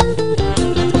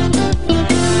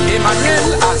 Emmanuel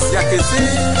Asiakese,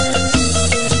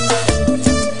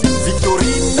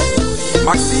 Victorine,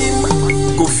 Maxime,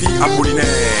 Kofi Apollinaire.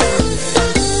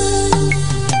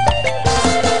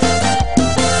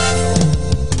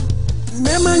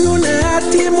 Nemanyone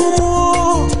ati momo,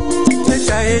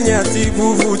 nechaye ati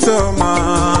vuvutoma,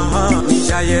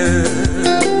 nichaye.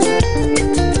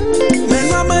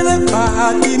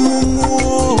 Bahati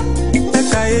mumu,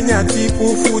 ekaye nyati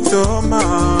pufutoma,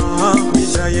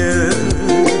 Michael.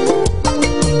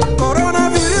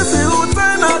 Coronavirus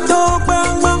utena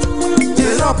tobanga,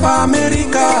 Europe,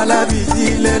 America, la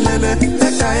vigilele,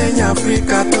 ekaye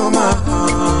nyafrika toma,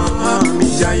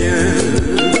 Michael.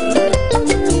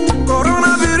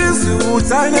 Coronavirus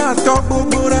utena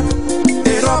tobubura,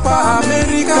 Europe,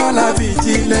 America, la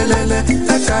vigilele,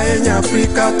 ekaye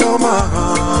nyafrika toma.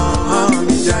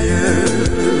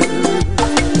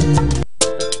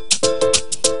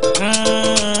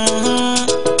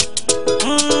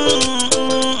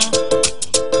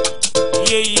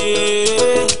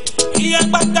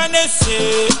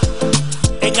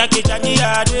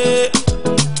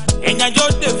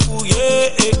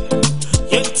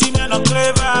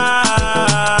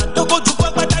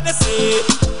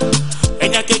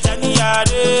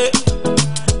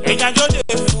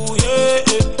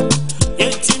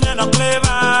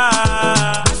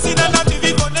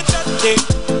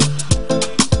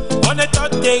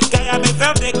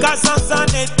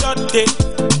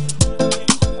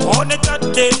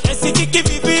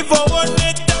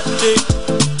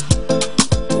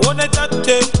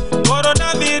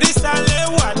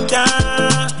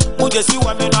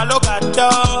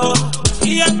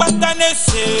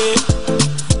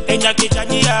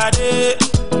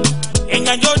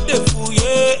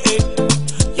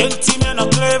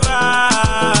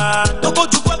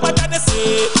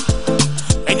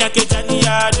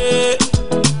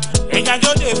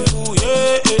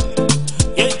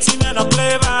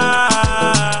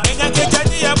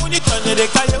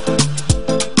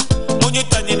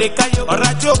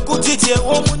 Radio Titi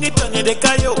o muni tonye de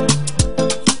kayo.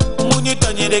 Muni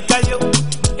tonye de kayo.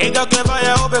 E donc le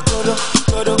vaya obe koro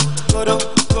koro koro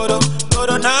koro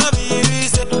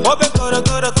coronavirus. Obe koro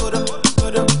koro koro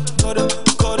koro koro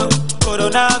koro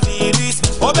coronavirus.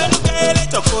 Obe nukele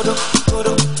to koro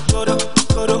koro koro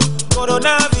koro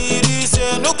coronavirus.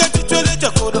 Nukele chole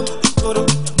to koro koro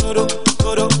koro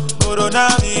koro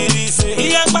coronavirus.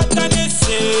 Iyang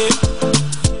batanese.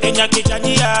 Enya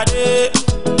kijani yade.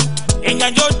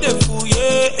 Enya jote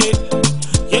fuye.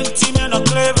 Yenti me no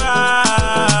clever.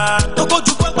 Toko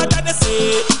chukwa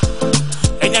batanese.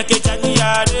 Enya kijani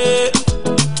yade.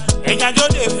 Enya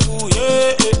jote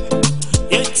fuye.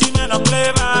 Yenti me no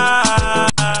clever.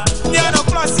 Niano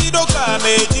klasi doga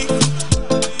meji.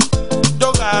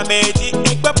 Doga meji.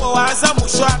 Ekpepo asa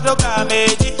mushwa doga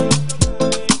meji.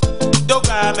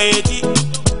 Doga meji.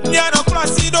 Niano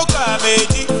klasi doga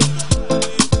meji.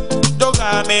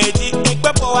 Doga meji.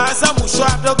 Ekpepo asa mushwa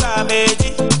doga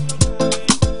meji.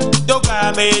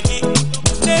 Doga meji.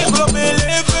 Negro me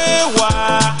leve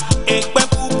wa.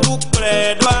 Ekpepo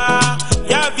pukle doa.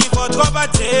 Ya vi votre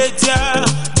bateja.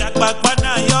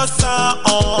 Jakbakbana yo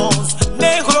 111.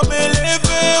 Negro me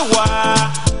leve wa.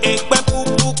 Ekpepo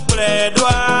pukle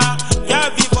doa. Ya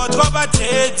vi votre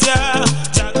bateja.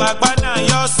 Jakbakbana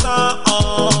yo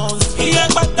 111. Iya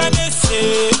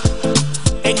batanese.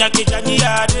 Enya kijani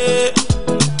yade.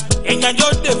 Enya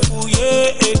jote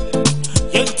fuye.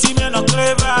 Yenti me no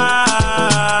clever.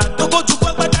 Toko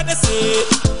chukwa batanese.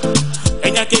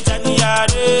 Enya kijani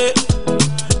yade.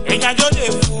 Enya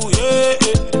jote fuye.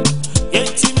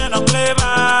 Yenti me no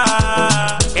clever.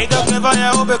 E do clever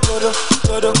ya obe koro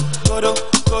koro koro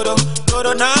koro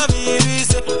coronavirus.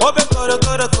 Obe koro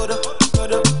koro koro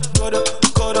koro koro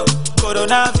koro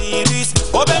coronavirus.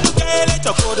 Obe nukele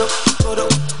to koro koro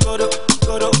koro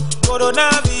koro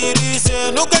coronavirus.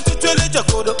 Nukele to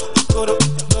koro koro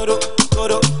koro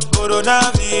koro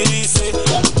coronavirus.